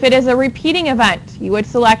 If it is a repeating event, you would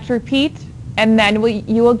select repeat, and then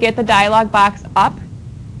you will get the dialog box up,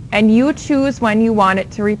 and you choose when you want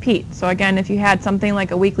it to repeat. So again, if you had something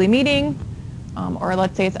like a weekly meeting, or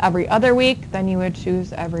let's say it's every other week, then you would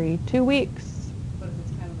choose every 2 weeks. But if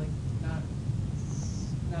it's kind of like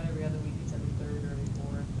not every other week, it's every third or every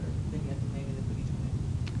fourth, or then you have to manually put each one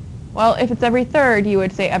in. Well, if it's every third, you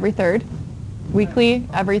would say every third. Weekly,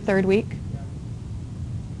 every third week.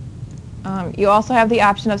 You also have the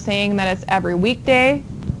option of saying that it's every weekday,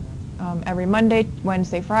 every Monday,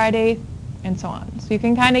 Wednesday, Friday, and so on. So you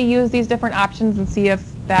can kind of use these different options and see if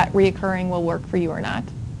that reoccurring will work for you or not.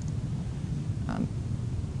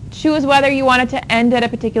 Choose whether you want it to end at a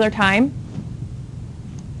particular time,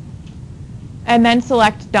 and then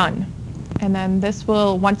select done. And then this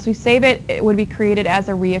will, once we save it, it would be created as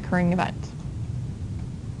a reoccurring event.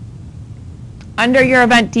 Under your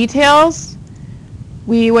event details,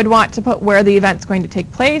 we would want to put where the event's going to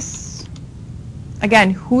take place.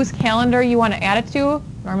 Again, whose calendar you want to add it to.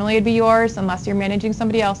 Normally it'd be yours unless you're managing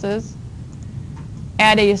somebody else's.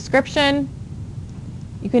 Add a description.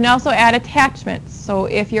 You can also add attachments. So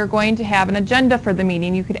if you're going to have an agenda for the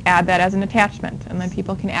meeting, you could add that as an attachment, and then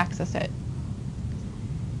people can access it.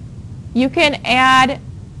 You can add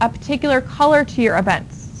a particular color to your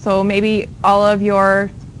events. So maybe all of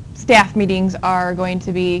your staff meetings are going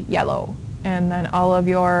to be yellow, and then all of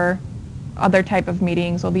your other type of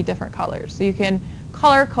meetings will be different colors. So you can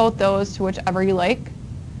color code those to whichever you like.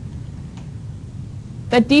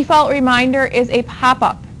 The default reminder is a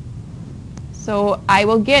pop-up. So I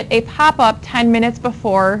will get a pop-up 10 minutes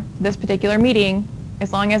before this particular meeting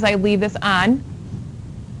as long as I leave this on,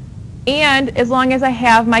 and as long as I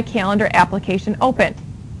have my calendar application open.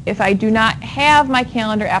 If I do not have my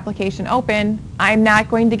calendar application open, I'm not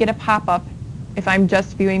going to get a pop-up if I'm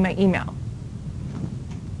just viewing my email.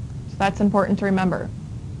 So that's important to remember.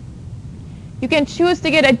 You can choose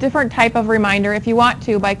to get a different type of reminder if you want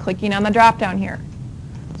to by clicking on the drop-down here.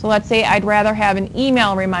 So let's say I'd rather have an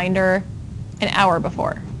email reminder an hour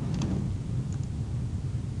before.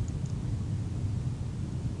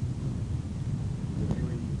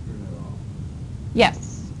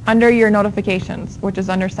 Yes, under your notifications, which is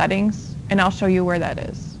under settings, and I'll show you where that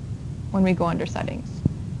is when we go under settings.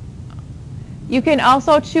 You can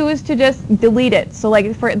also choose to just delete it. So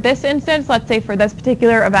like for this instance, let's say for this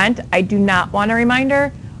particular event, I do not want a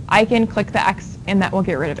reminder. I can click the X and that will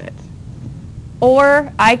get rid of it.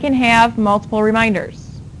 Or I can have multiple reminders.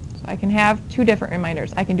 So I can have 2 different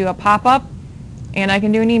reminders. I can do a pop-up and I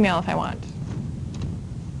can do an email if I want.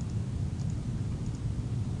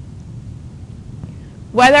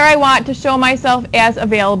 Whether I want to show myself as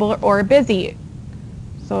available or busy.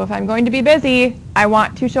 So if I'm going to be busy, I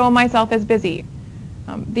want to show myself as busy.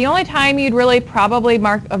 The only time you'd really probably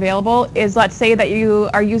mark available is, let's say that you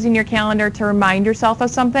are using your calendar to remind yourself of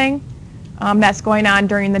something that's going on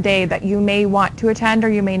during the day that you may want to attend or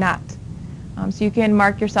you may not. So you can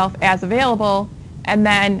mark yourself as available, and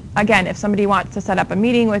then again, if somebody wants to set up a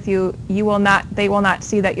meeting with you, they will not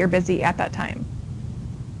see that you're busy at that time.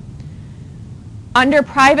 Under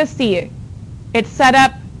privacy, it's set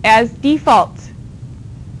up as default.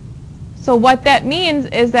 So what that means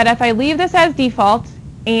is that if I leave this as default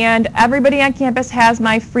and everybody on campus has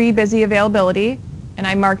my free busy availability and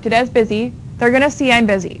I marked it as busy, they're going to see I'm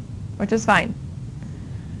busy, which is fine.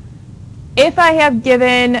 If I have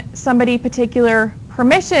given somebody particular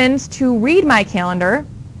permissions to read my calendar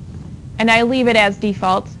and I leave it as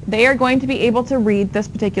default, they are going to be able to read this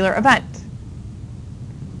particular event.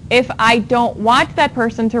 If I don't want that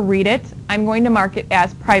person to read it, I'm going to mark it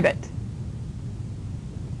as private.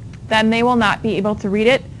 Then they will not be able to read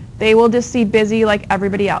it. They will just see busy like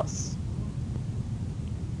everybody else.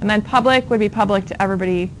 And then public would be public to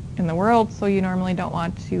everybody in the world, so you normally don't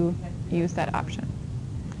want to use that option.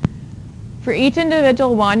 For each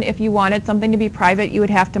individual one, if you wanted something to be private, you would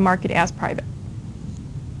have to mark it as private.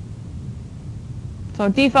 So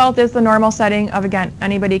default is the normal setting of, again,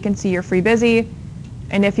 anybody can see your free busy,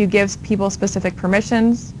 and if you give people specific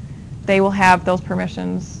permissions, they will have those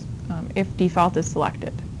permissions if default is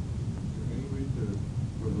selected. Is there any way to,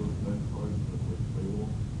 for those event cards that like label?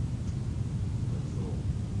 Like, so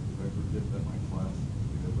if I forget that my class,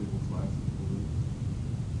 we have labeled classes, will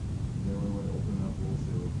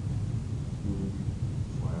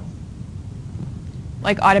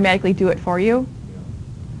like automatically do it for you. Yeah.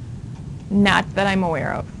 Not that I'm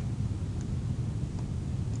aware of.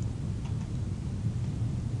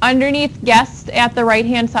 Underneath guest at the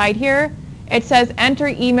right-hand side here, it says enter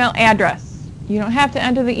email address. You don't have to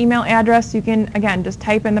enter the email address. You can, again, just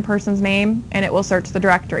type in the person's name and it will search the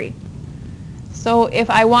directory. So if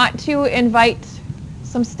I want to invite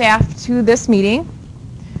some staff to this meeting,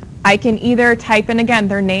 I can either type in, again,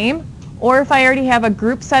 their name, or if I already have a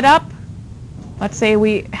group set up, let's say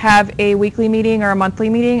we have a weekly meeting or a monthly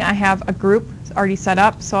meeting, I have a group already set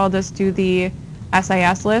up, so I'll just do the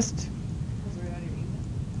SIS list.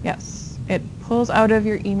 Yes, it pulls out of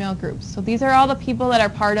your email groups. So these are all the people that are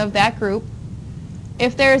part of that group.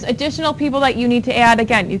 If there's additional people that you need to add,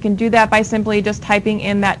 again, you can do that by simply just typing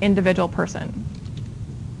in that individual person.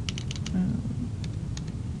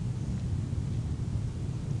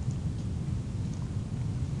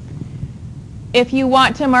 If you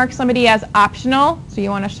want to mark somebody as optional, so you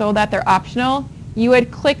want to show that they're optional, you would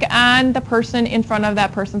click on the person in front of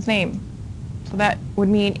that person's name. So that would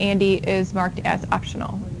mean Andy is marked as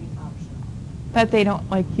optional. What do you mean optional? That they don't,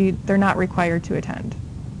 like, they're not required to attend.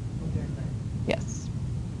 Yes.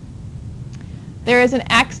 There is an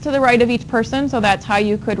X to the right of each person, so that's how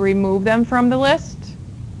you could remove them from the list,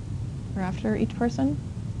 or after each person.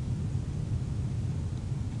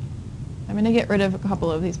 I'm going to get rid of a couple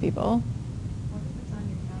of these people. What if it's on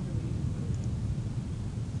your calendar, but you can put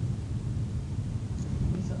it?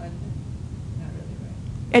 Can you still edit it? Not really,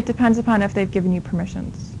 right? It depends upon if they've given you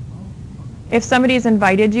permissions. Oh, okay. If somebody's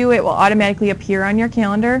invited you, it will automatically appear on your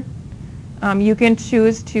calendar. You can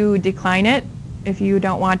choose to decline it if you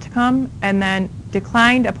don't want to come, and then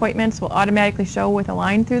declined appointments will automatically show with a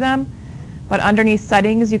line through them. But underneath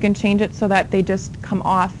settings, you can change it so that they just come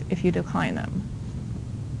off if you decline them.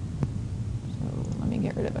 So let me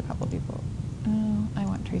get rid of a couple people. Oh, I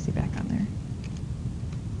want Tracy back on there.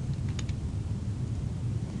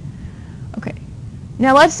 Okay.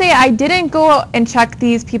 Now let's say I didn't go and check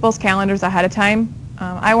these people's calendars ahead of time.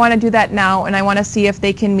 I want to do that now, and I want to see if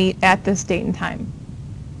they can meet at this date and time.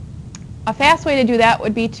 A fast way to do that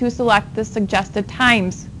would be to select the suggested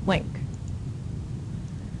times link.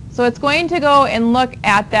 So it's going to go and look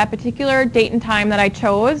at that particular date and time that I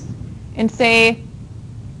chose and say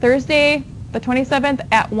Thursday the 27th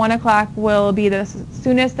at 1 o'clock will be the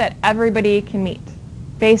soonest that everybody can meet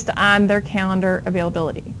based on their calendar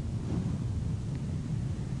availability.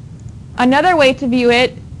 Another way to view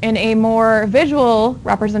it in a more visual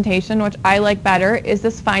representation, which I like better, is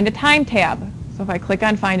this Find a Time tab. So if I click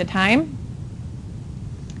on Find a Time,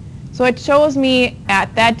 so it shows me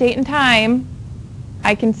at that date and time,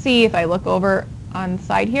 I can see if I look over on the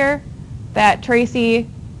side here that Tracy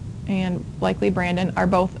and likely Brandon are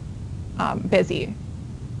both busy.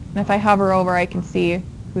 And if I hover over, I can see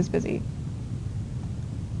who's busy.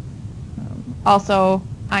 Also,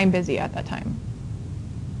 I'm busy at that time.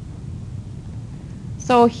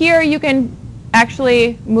 So here you can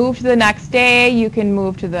actually move to the next day, you can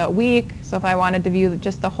move to the week. So if I wanted to view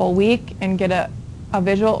just the whole week and get a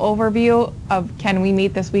visual overview of can we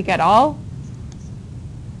meet this week at all,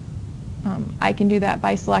 I can do that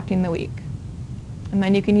by selecting the week. And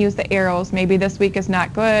then you can use the arrows. Maybe this week is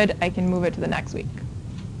not good, I can move it to the next week.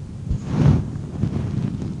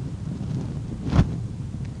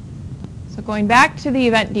 So going back to the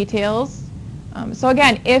event details, so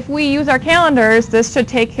again, if we use our calendars, this should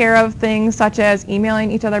take care of things such as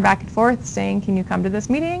emailing each other back and forth, saying, can you come to this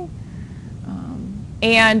meeting?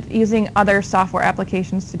 And using other software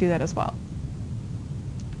applications to do that as well.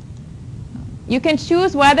 You can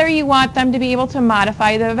choose whether you want them to be able to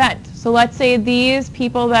modify the event. So let's say these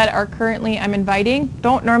people that are currently I'm inviting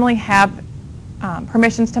don't normally have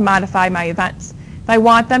permissions to modify my events. If I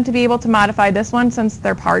want them to be able to modify this one since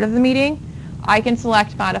they're part of the meeting, I can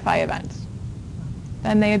select Modify Events.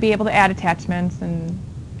 Then they would be able to add attachments and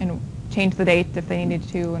change the date if they needed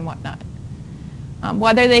to and whatnot.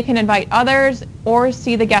 Whether they can invite others or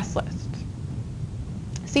see the guest list.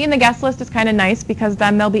 Seeing the guest list is kind of nice because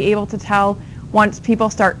then they'll be able to tell once people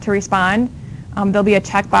start to respond. There'll be a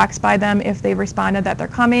checkbox by them if they've responded that they're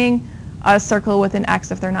coming, a circle with an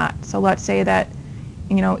X if they're not. So let's say that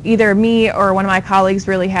either me or one of my colleagues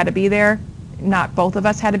really had to be there, not both of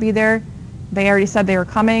us had to be there. They already said they were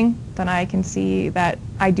coming, then I can see that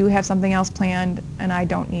I do have something else planned and I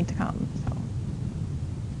don't need to come. So.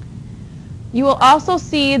 You will also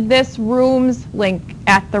see this rooms link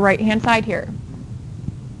at the right-hand side here.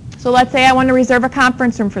 So let's say I want to reserve a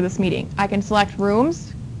conference room for this meeting. I can select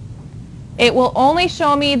rooms. It will only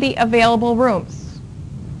show me the available rooms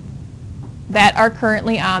that are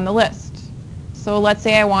currently on the list. So let's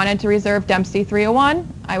say I wanted to reserve Dempsey 301.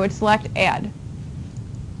 I would select Add.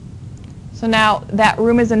 So now that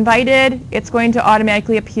room is invited, it's going to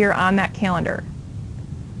automatically appear on that calendar.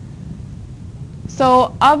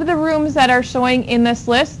 So of the rooms that are showing in this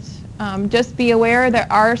list, just be aware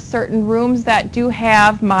there are certain rooms that do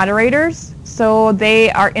have moderators. So they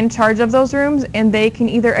are in charge of those rooms and they can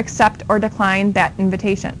either accept or decline that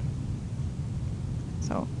invitation.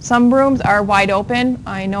 So some rooms are wide open.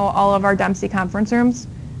 I know all of our Dempsey conference rooms,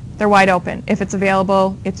 they're wide open. If it's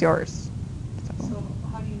available, it's yours. So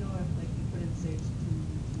how do you know if, like, you put in Sage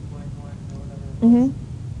 2.1 or whatever it Mm-hmm. was?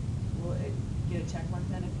 Will it get a check mark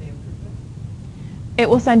then if they approve it? It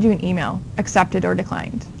will send you an email, accepted or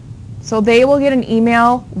declined. So they will get an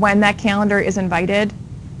email when that calendar is invited,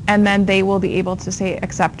 and then they will be able to say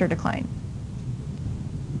accept or decline.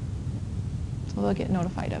 So they'll get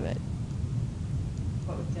notified of it.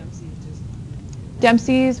 But with Dempsey, it's just...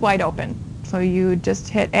 Dempsey is wide open. So you just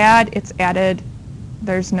hit add, it's added.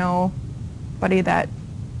 There's nobody that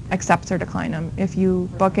accepts or decline them. If you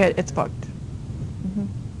book it, it's booked. Mhm.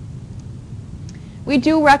 We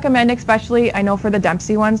do recommend, especially, I know for the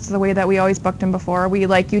Dempsey ones, the way that we always booked them before, we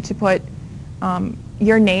like you to put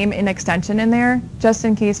your name and extension in there, just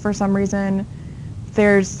in case for some reason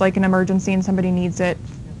there's like an emergency and somebody needs it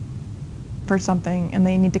for something and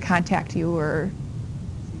they need to contact you or,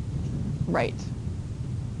 right.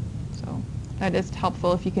 So that is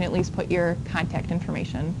helpful if you can at least put your contact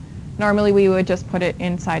information. Normally we would just put it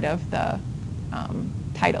inside of the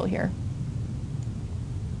title here.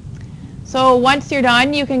 So once you're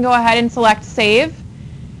done, you can go ahead and select Save.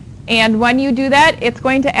 And when you do that, it's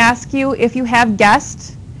going to ask you if you have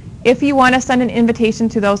guests, if you want to send an invitation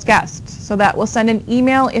to those guests. So that will send an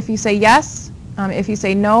email if you say yes. If you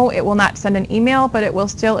say no, it will not send an email, but it will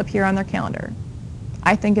still appear on their calendar.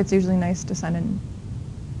 I think it's usually nice to send an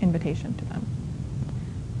invitation to them.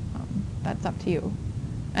 That's up to you.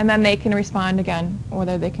 And then they can respond again,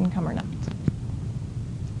 whether they can come or not.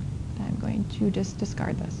 I'm going to just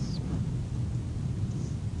discard this.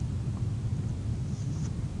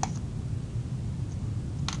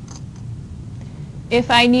 If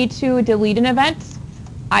I need to delete an event,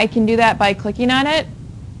 I can do that by clicking on it,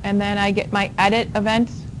 and then I get my edit event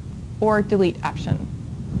or delete option.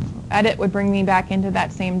 Edit would bring me back into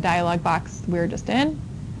that same dialog box we were just in.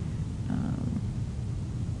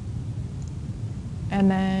 And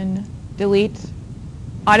then delete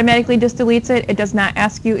automatically just deletes it. It does not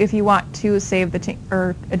ask you if you want to save the change,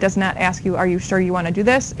 or it does not ask you, are you sure you want to do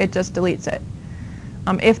this? It just deletes it.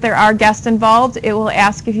 If there are guests involved, it will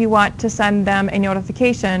ask if you want to send them a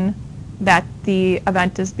notification that the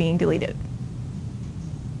event is being deleted.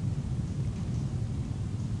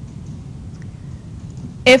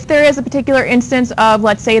 If there is a particular instance of,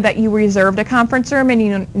 let's say that you reserved a conference room and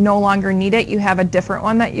you no longer need it, you have a different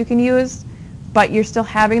one that you can use, but you're still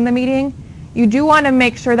having the meeting, you do want to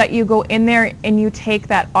make sure that you go in there and you take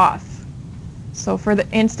that off. So for the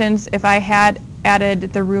instance, if I had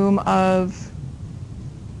added the room of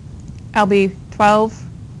LB 12,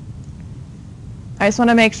 I just want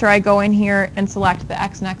to make sure I go in here and select the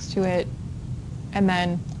X next to it and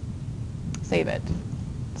then save it.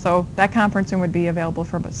 So that conference room would be available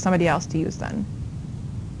for somebody else to use then.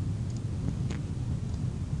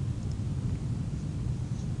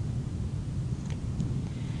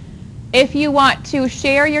 If you want to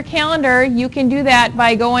share your calendar, you can do that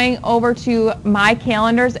by going over to My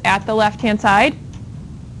Calendars at the left-hand side,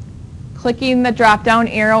 clicking the drop-down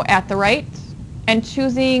arrow at the right, and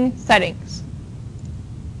choosing Settings.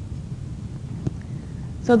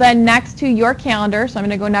 So then next to your calendar, so I'm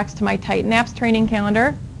going to go next to my Titan Apps training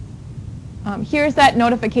calendar. Here's that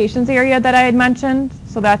notifications area that I had mentioned.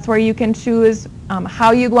 So that's where you can choose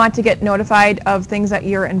how you want to get notified of things that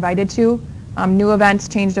you're invited to, new events,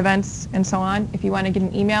 changed events, and so on, if you want to get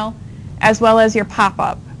an email, as well as your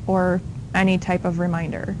pop-up or any type of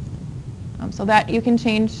reminder. So that you can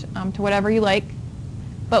change to whatever you like.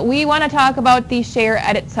 But we want to talk about the Share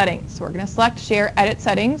Edit settings. So we're going to select Share Edit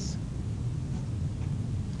Settings.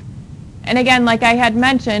 And again, like I had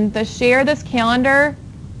mentioned, the Share This Calendar,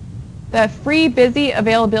 the free busy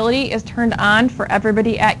availability is turned on for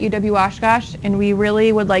everybody at UW-Oshkosh, and we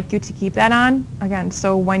really would like you to keep that on. Again,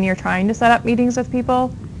 so when you're trying to set up meetings with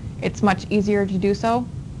people, it's much easier to do so.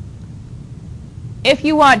 If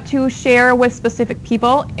you want to share with specific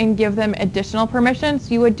people and give them additional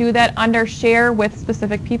permissions, you would do that under Share with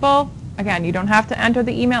Specific People. Again, you don't have to enter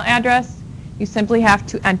the email address. You simply have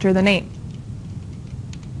to enter the name.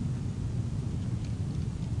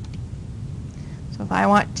 So if I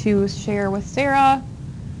want to share with Sarah,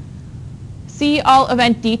 see all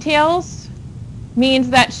event details means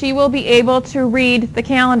that she will be able to read the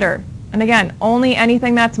calendar. And again, only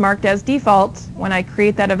anything that's marked as default when I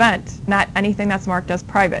create that event, not anything that's marked as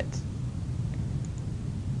private.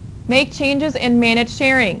 Make changes and manage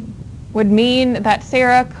sharing would mean that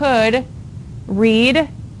Sarah could read,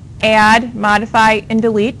 add, modify, and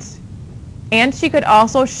delete, and she could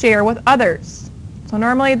also share with others. So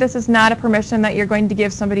normally this is not a permission that you're going to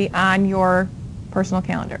give somebody on your personal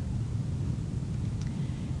calendar.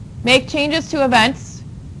 Make changes to events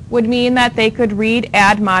would mean that they could read,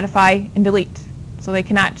 add, modify, and delete. So they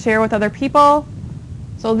cannot share with other people.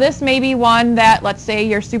 So this may be one that, let's say,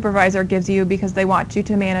 your supervisor gives you because they want you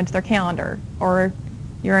to manage their calendar, or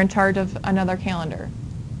you're in charge of another calendar.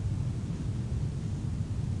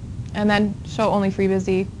 And then show only free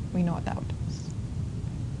busy, we know what that is.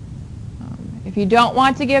 If you don't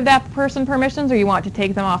want to give that person permissions or you want to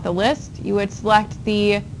take them off the list, you would select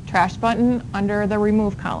the trash button under the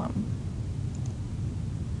remove column.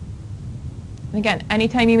 And again,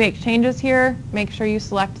 anytime you make changes here, make sure you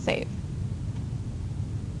select save.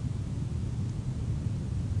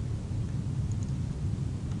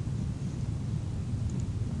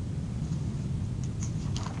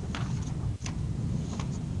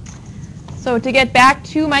 So to get back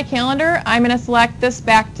to my calendar, I'm going to select this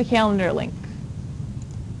back to calendar link.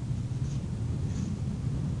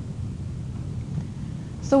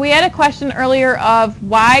 So we had a question earlier of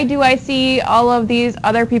why do I see all of these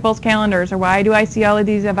other people's calendars, or why do I see all of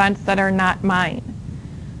these events that are not mine?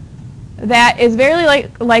 That is very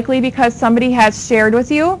likely because somebody has shared with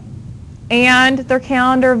you and their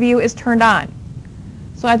calendar view is turned on.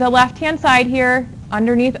 So at the left-hand side here,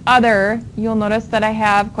 underneath other, you'll notice that I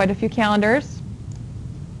have quite a few calendars.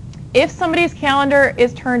 If somebody's calendar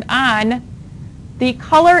is turned on, the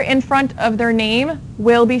color in front of their name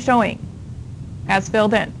will be showing as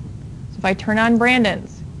filled in. So if I turn on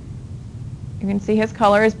Brandon's, you can see his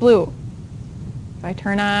color is blue. If I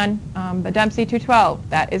turn on the Dempsey 212,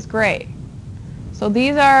 that is gray. So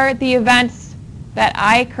these are the events that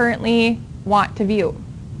I currently want to view,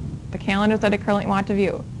 the calendars that I currently want to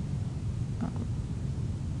view.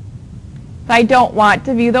 If I don't want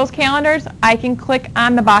to view those calendars, I can click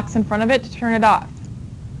on the box in front of it to turn it off.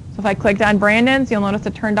 So if I clicked on Brandon's, you'll notice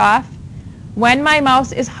it turned off. When my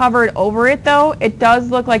mouse is hovered over it, though, it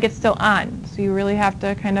does look like it's still on. So you really have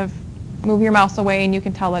to kind of move your mouse away and you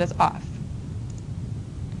can tell that it's off.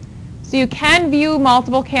 So you can view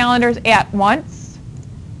multiple calendars at once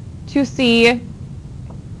to see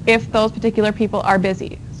if those particular people are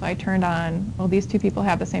busy. So I turned on, well, these two people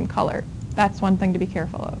have the same color. That's one thing to be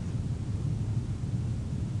careful of.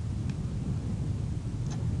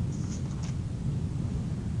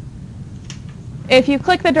 If you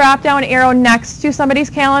click the drop-down arrow next to somebody's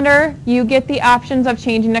calendar, you get the options of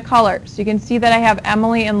changing the color. So you can see that I have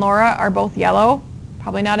Emily and Laura are both yellow.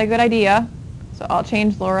 Probably not a good idea. So I'll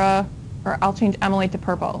change Emily to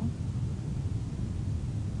purple.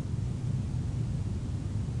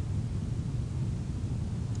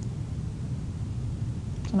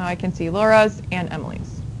 So now I can see Laura's and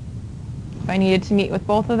Emily's. If I needed to meet with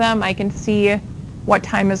both of them, I can see what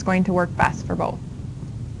time is going to work best for both.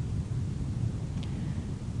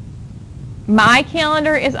 My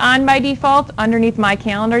calendar is on by default. Underneath my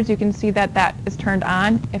calendars, you can see that that is turned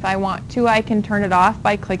on. If I want to, I can turn it off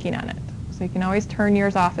by clicking on it. So you can always turn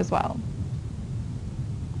yours off as well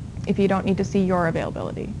if you don't need to see your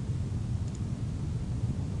availability.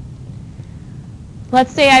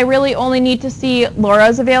 Let's say I really only need to see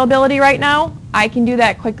Laura's availability right now. I can do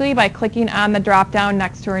that quickly by clicking on the drop-down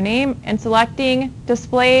next to her name and selecting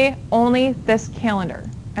Display Only This Calendar.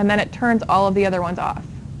 And then it turns all of the other ones off.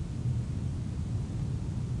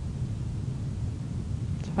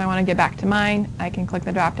 If I want to get back to mine, I can click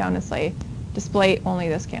the drop-down and say Display Only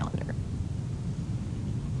This Calendar.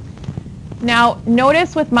 Now,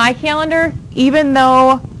 notice with my calendar, even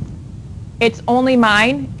though it's only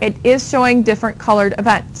mine, it is showing different colored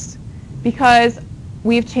events because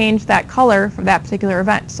we've changed that color for that particular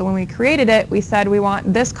event. So when we created it, we said we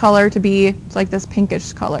want this color to be like this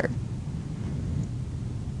pinkish color.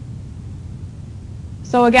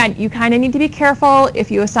 So again, you kind of need to be careful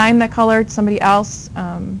if you assign that color to somebody else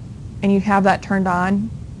and you have that turned on,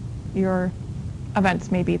 your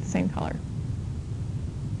events may be the same color.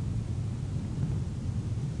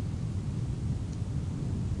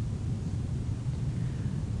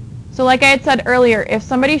 So like I had said earlier, if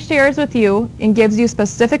somebody shares with you and gives you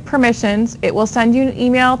specific permissions, it will send you an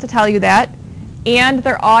email to tell you that, and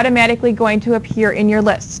they're automatically going to appear in your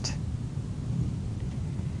list.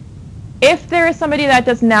 If there is somebody that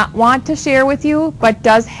does not want to share with you, but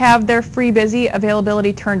does have their free busy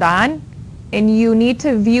availability turned on, and you need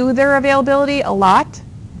to view their availability a lot,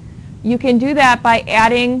 you can do that by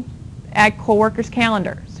adding add coworkers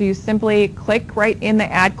calendar. So you simply click right in the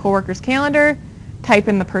add coworkers calendar, type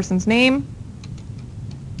in the person's name,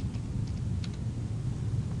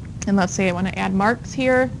 and let's say I want to add Mark's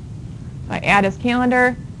here. So I add his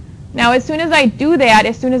calendar. Now as soon as I do that,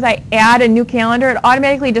 as soon as I add a new calendar, it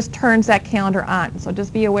automatically just turns that calendar on. So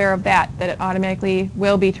just be aware of that it automatically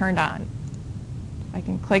will be turned on. I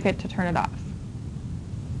can click it to turn it off.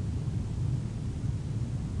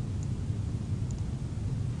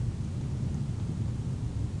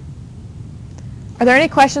 Are there any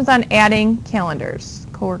questions on adding calendars,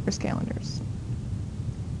 coworkers calendars?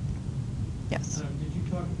 Yes. Did you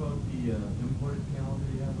talk about the imported calendar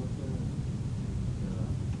you have up there?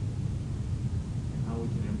 And how we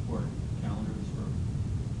can import calendars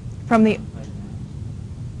From the, Titan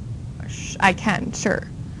apps? I can, sure.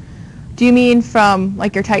 Do you mean from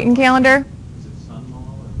like your Titan calendar? Is it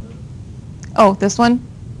Sunmall or the? Oh, this one?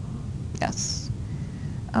 Yes.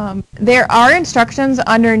 There are instructions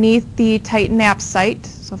underneath the Titan Apps site.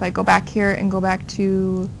 So if I go back here and go back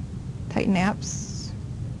to Titan Apps,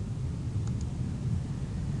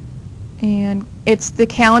 and it's the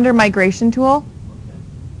calendar migration tool. Okay.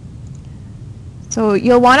 So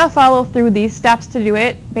you'll want to follow through these steps to do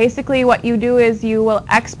it. Basically what you do is you will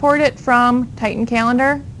export it from Titan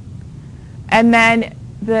Calendar, and then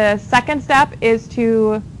the second step is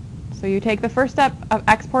to, so you take the first step of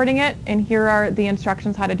exporting it, and here are the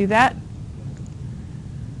instructions how to do that.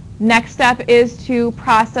 Next step is to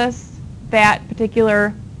process that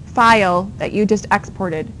particular file that you just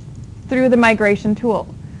exported through the migration tool.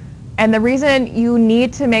 And the reason you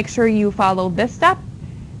need to make sure you follow this step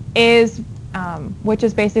is, which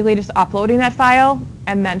is basically just uploading that file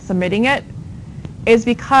and then submitting it, is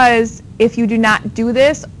because if you do not do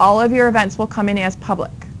this, all of your events will come in as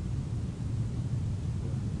public.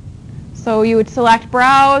 So you would select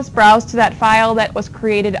browse to that file that was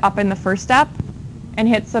created up in the first step, and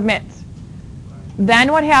hit submit.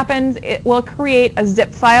 Then what happens, it will create a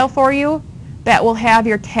zip file for you that will have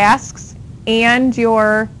your tasks and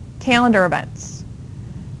your calendar events.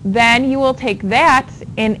 Then you will take that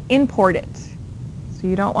and import it. So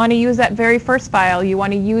you don't want to use that very first file, you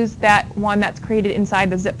want to use that one that's created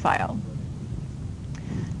inside the zip file.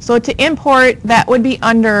 So to import, that would be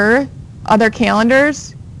under other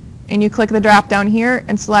calendars, and you click the drop down here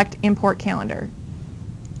and select import calendar.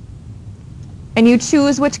 And you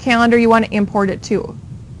choose which calendar you want to import it to.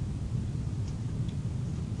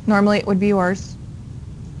 Normally it would be yours.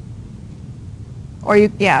 Or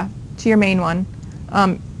to your main one,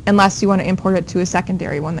 unless you want to import it to a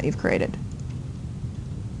secondary one that you've created.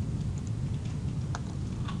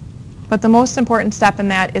 But the most important step in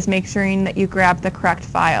that is make sure that you grab the correct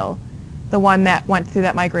file, the one that went through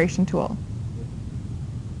that migration tool.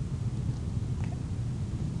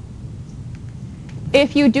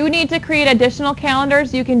 If you do need to create additional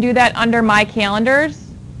calendars, you can do that under My Calendars,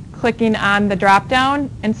 clicking on the drop-down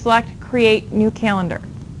and select Create New Calendar.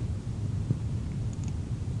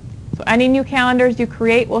 So any new calendars you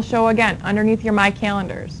create will show again underneath your My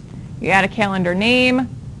Calendars. You add a calendar name,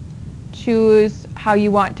 choose how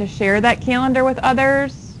you want to share that calendar with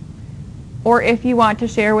others, or if you want to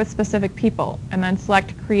share with specific people, and then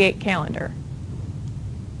select Create Calendar.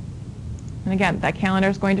 And again, that calendar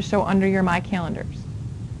is going to show under your My Calendars.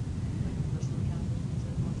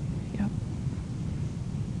 Yep.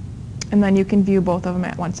 And then you can view both of them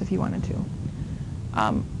at once if you wanted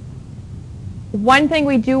to. One thing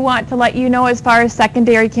we do want to let you know as far as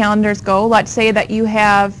secondary calendars go, let's say that you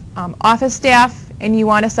have office staff and you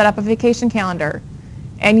want to set up a vacation calendar,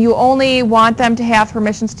 and you only want them to have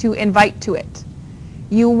permissions to invite to it.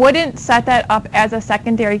 You wouldn't set that up as a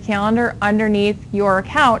secondary calendar underneath your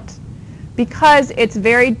account, because it's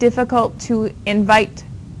very difficult to invite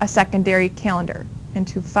a secondary calendar and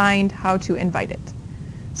to find how to invite it.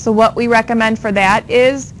 So what we recommend for that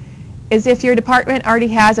is if your department already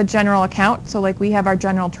has a general account, so like we have our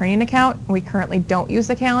general training account, and we currently don't use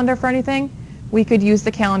the calendar for anything, we could use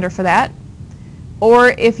the calendar for that. Or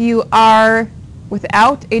if you are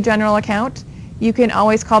without a general account, you can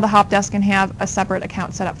always call the help desk and have a separate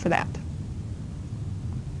account set up for that,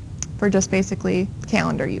 for just basically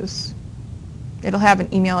calendar use. It'll have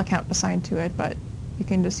an email account assigned to it, but you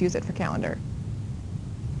can just use it for calendar.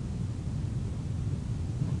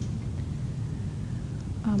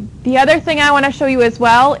 The other thing I want to show you as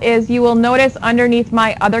well is you will notice underneath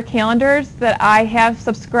my other calendars that I have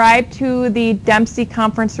subscribed to the Dempsey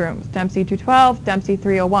conference rooms, Dempsey 212, Dempsey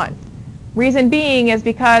 301. Reason being is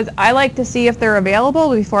because I like to see if they're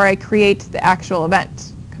available before I create the actual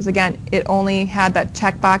event. Because again, it only had that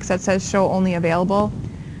checkbox that says show only available.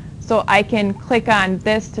 So I can click on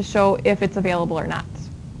this to show if it's available or not.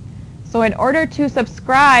 So in order to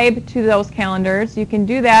subscribe to those calendars, you can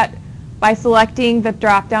do that by selecting the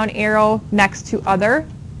drop-down arrow next to Other.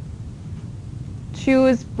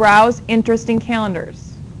 Choose Browse Interesting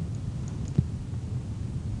Calendars.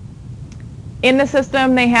 In the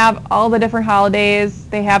system, they have all the different holidays.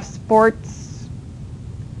 They have sports.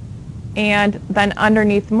 And then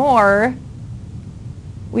underneath More,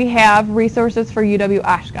 we have resources for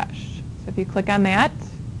UW-Oshkosh. So if you click on that,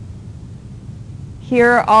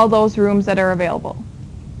 here are all those rooms that are available.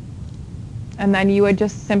 And then you would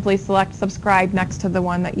just simply select Subscribe next to the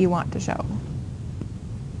one that you want to show.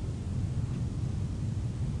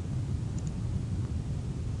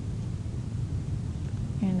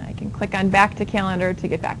 And I can click on Back to Calendar to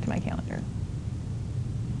get back to my calendar.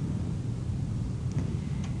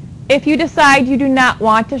 If you decide you do not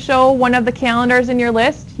want to show one of the calendars in your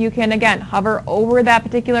list, you can again hover over that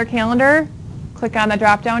particular calendar, click on the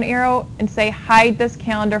drop-down arrow, and say hide this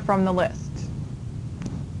calendar from the list.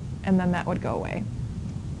 And then that would go away.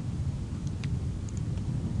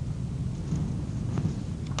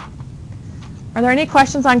 Are there any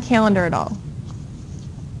questions on calendar at all?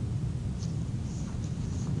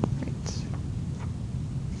 Great.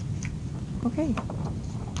 Okay.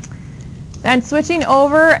 Then switching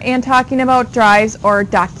over and talking about drives or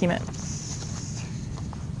documents.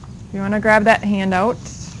 If you want to grab that handout,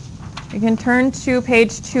 you can turn to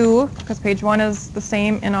page 2 because page 1 is the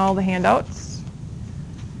same in all the handouts.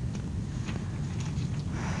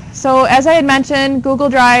 So as I had mentioned, Google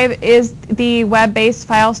Drive is the web-based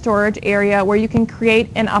file storage area where you can create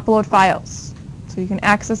and upload files. So you can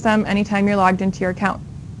access them anytime you're logged into your account.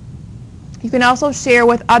 You can also share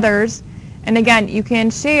with others. And again, you can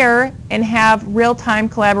share and have real-time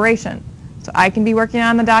collaboration. So I can be working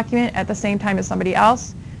on the document at the same time as somebody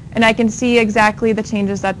else, and I can see exactly the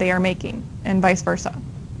changes that they are making, and vice versa.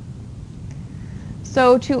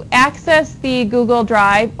 So to access the Google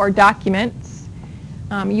Drive or documents,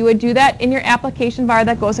 you would do that in your application bar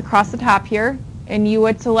that goes across the top here, and you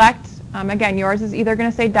would select, again, yours is either going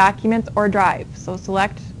to say Documents or Drive. So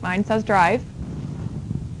select, mine says Drive.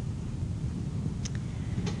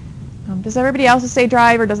 Does everybody else say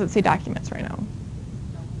Drive or does it say Documents right now?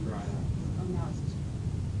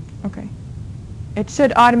 Okay. It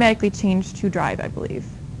should automatically change to Drive, I believe.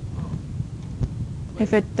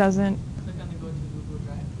 If it doesn't. Click on the Go to Google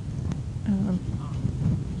Drive.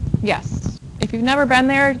 Yes. If you've never been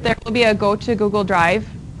there, there will be a Go to Google Drive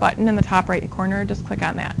button in the top right corner. Just click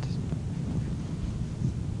on that.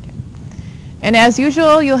 And as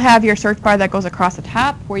usual, you'll have your search bar that goes across the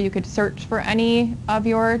top where you could search for any of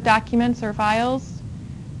your documents or files.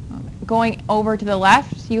 Going over to the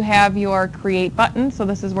left, you have your Create button. So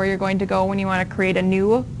this is where you're going to go when you want to create a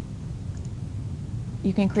new.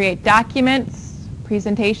 You can create documents,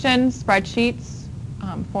 presentations, spreadsheets,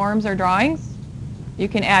 forms, or drawings. You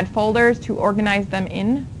can add folders to organize them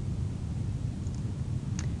in.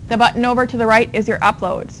 The button over to the right is your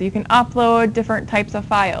upload. So you can upload different types of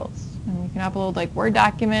files. And you can upload like Word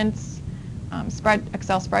documents,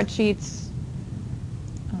 Excel spreadsheets,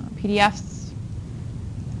 PDFs.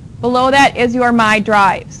 Below that is your My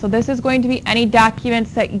Drive. So this is going to be any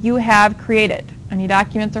documents that you have created, any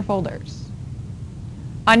documents or folders.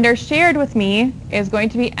 Under Shared with Me is going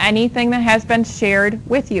to be anything that has been shared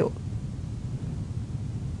with you.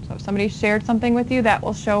 So if somebody shared something with you, that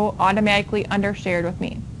will show automatically under Shared with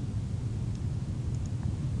Me.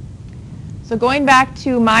 So going back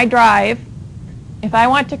to My Drive, if I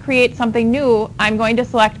want to create something new, I'm going to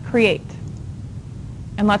select Create.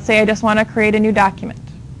 And let's say I just want to create a new document.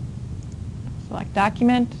 Select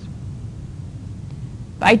Document.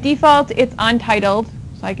 By default, it's untitled,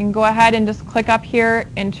 so I can go ahead and just click up here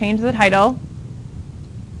and change the title.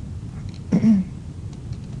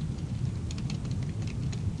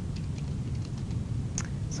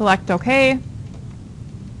 Select OK.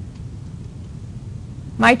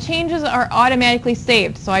 My changes are automatically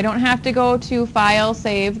saved, so I don't have to go to File,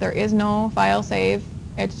 Save. There is no File, Save.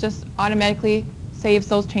 It's just automatically saves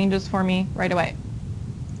those changes for me right away.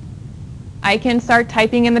 I can start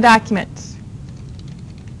typing in the document.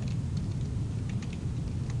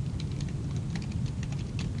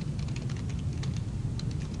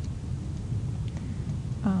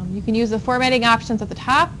 You can use the formatting options at the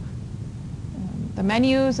top, the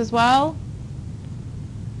menus as well.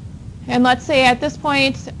 And let's say at this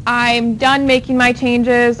point I'm done making my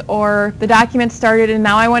changes, or the document started and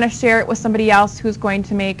now I want to share it with somebody else who's going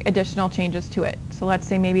to make additional changes to it. So let's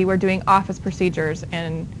say maybe we're doing office procedures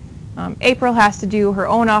and April has to do her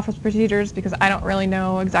own office procedures because I don't really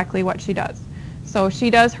know exactly what she does. So she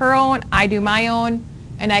does her own, I do my own,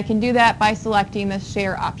 and I can do that by selecting the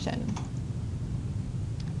Share option.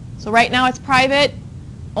 So right now it's private.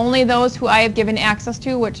 Only those who I have given access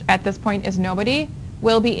to, which at this point is nobody,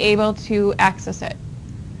 will be able to access it.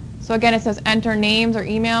 So again, it says enter names or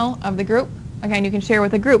email of the group. Again, you can share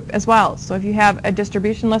with a group as well. So if you have a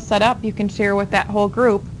distribution list set up, you can share with that whole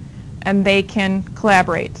group and they can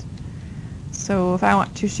collaborate. So if I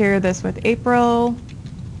want to share this with April,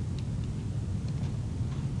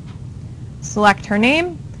 select her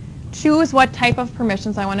name, choose what type of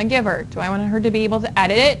permissions I want to give her. Do I want her to be able to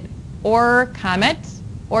edit it or comment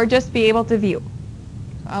or just be able to view?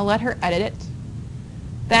 I'll let her edit it.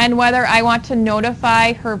 Then whether I want to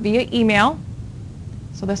notify her via email,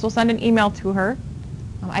 so this will send an email to her.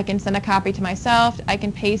 I can send a copy to myself. I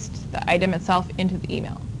can paste the item itself into the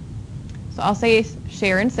email. So I'll say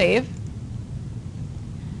share and save.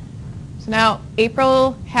 So now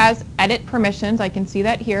April has edit permissions. I can see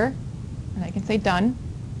that here. And I can say done.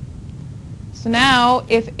 So now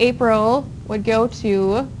if April would go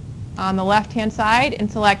to on the left-hand side and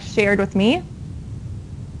select shared with me,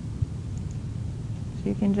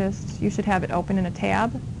 so you should have it open in a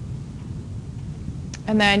tab.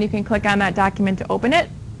 And then you can click on that document to open it.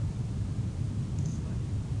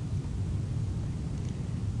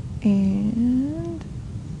 And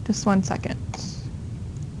just 1 second.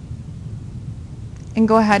 And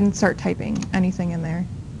go ahead and start typing anything in there.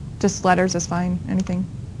 Just letters is fine, anything.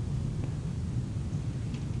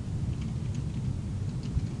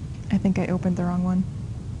 I think I opened the wrong one.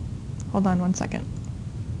 Hold on 1 second.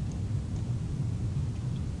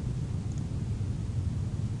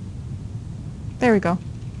 There we go.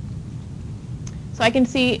 So I can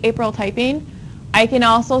see April typing. I can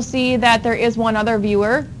also see that there is one other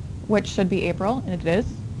viewer, which should be April, and it is.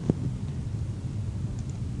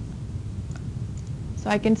 So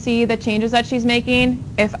I can see the changes that she's making.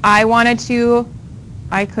 If I wanted to,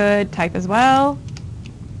 I could type as well.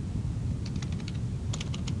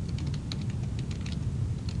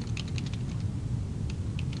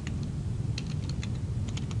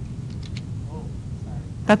 Oh, sorry.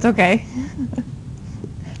 That's okay.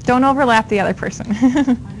 Don't overlap the other person. How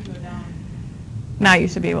do you go down? Now you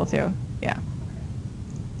should be able to, yeah.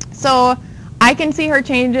 So I can see her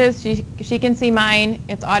changes, she can see mine.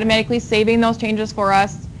 It's automatically saving those changes for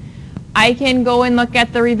us. I can go and look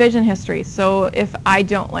at the revision history. So if I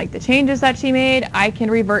don't like the changes that she made, I can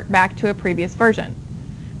revert back to a previous version.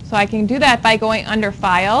 So I can do that by going under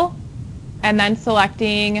File and then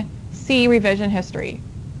selecting See Revision History.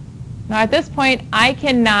 Now at this point, I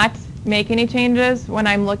cannot make any changes when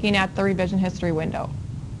I'm looking at the revision history window.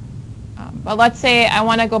 But let's say I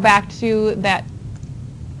want to go back to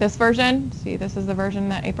this version. See, this is the version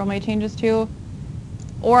that April made changes to.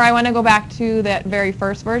 Or I want to go back to that very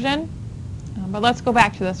first version. But let's go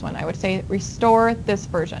back to this one. I would say restore this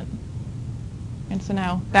version. And so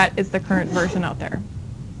now that is the current version out there.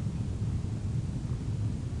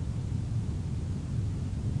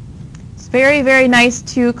 It's very, very nice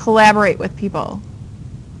to collaborate with people.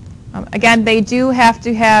 Again, they do have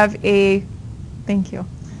to have a, thank you.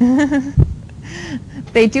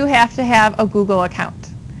 They do have to have a Google account.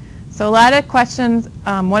 So a lot of questions,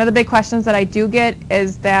 one of the big questions that I do get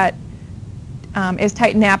is that is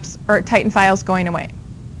Titan Apps or Titan Files going away?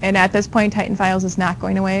 And at this point, Titan Files is not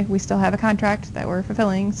going away. We still have a contract that we're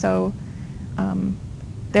fulfilling. So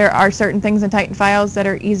there are certain things in Titan Files that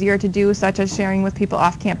are easier to do, such as sharing with people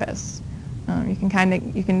off campus.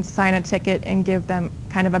 You can sign a ticket and give them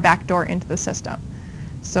kind of a backdoor into the system.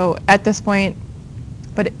 So at this point,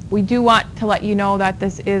 but we do want to let you know that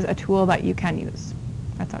this is a tool that you can use.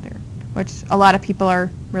 That's out here, which a lot of people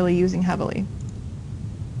are really using heavily.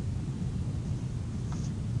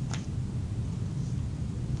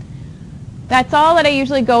 That's all that I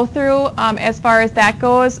usually go through as far as that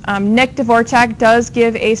goes. Nick Dvorak does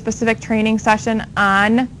give a specific training session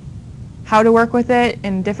on how to work with it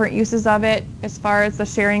and different uses of it as far as the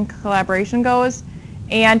sharing collaboration goes.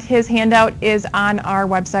 And his handout is on our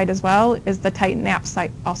website as well, is the Titan Apps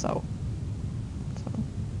site also. So.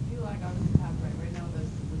 If you log out of the top right now, does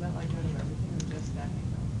that like out of everything or just that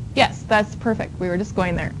hangout? Yes, that's perfect. We were just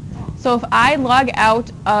going there. So if I log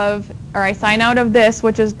out of, or I sign out of this,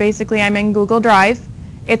 which is basically I'm in Google Drive,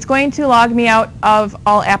 it's going to log me out of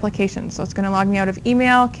all applications. So it's going to log me out of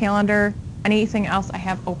email, calendar, anything else I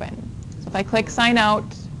have open. So if I click sign out,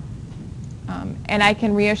 and I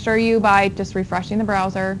can reassure you by just refreshing the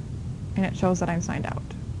browser, and it shows that I'm signed out.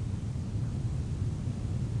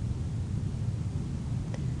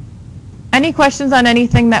 Any questions on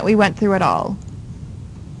anything that we went through at all?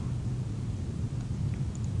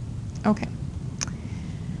 Okay.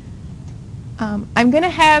 I'm going to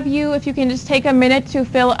have you, if you can just take a minute to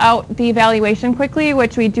fill out the evaluation quickly,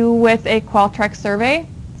 which we do with a Qualtrics survey.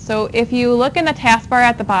 So So if you look in the taskbar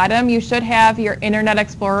at the bottom, you should have your Internet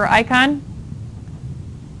Explorer icon.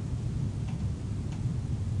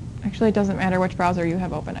 Actually, it doesn't matter which browser you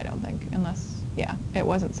have open, I don't think, unless, yeah, it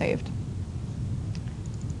wasn't saved.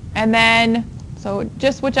 And then, so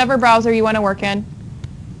just whichever browser you want to work in.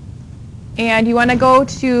 And you want to go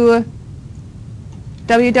to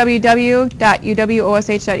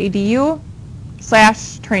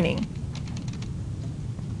www.uwosh.edu/training.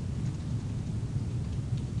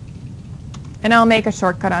 And I'll make a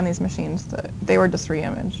shortcut on these machines. They were just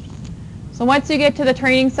re-imaged. So once you get to the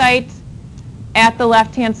training site, at the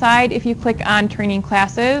left-hand side, if you click on Training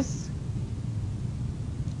Classes,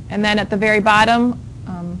 and then at the very bottom,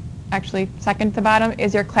 actually second to bottom,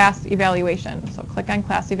 is your class evaluation. So click on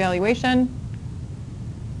Class Evaluation.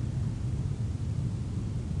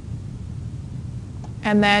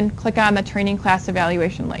 And then click on the Training Class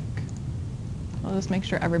Evaluation link. I'll just make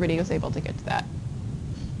sure everybody was able to get to that.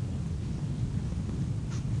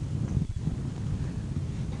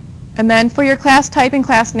 And then for your class type and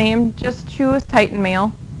class name, just choose Titan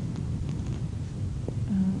Mail.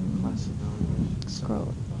 Class evaluation.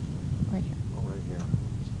 Scroll right here. Oh, right here.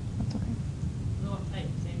 That's okay. No, type,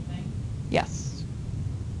 same thing? Yes.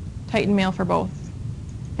 Titan Mail for both.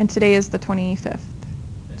 And today is the 25th.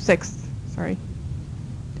 6th, sorry.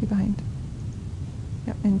 Two behind.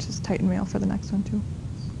 Yep, and just Titan Mail for the next one too.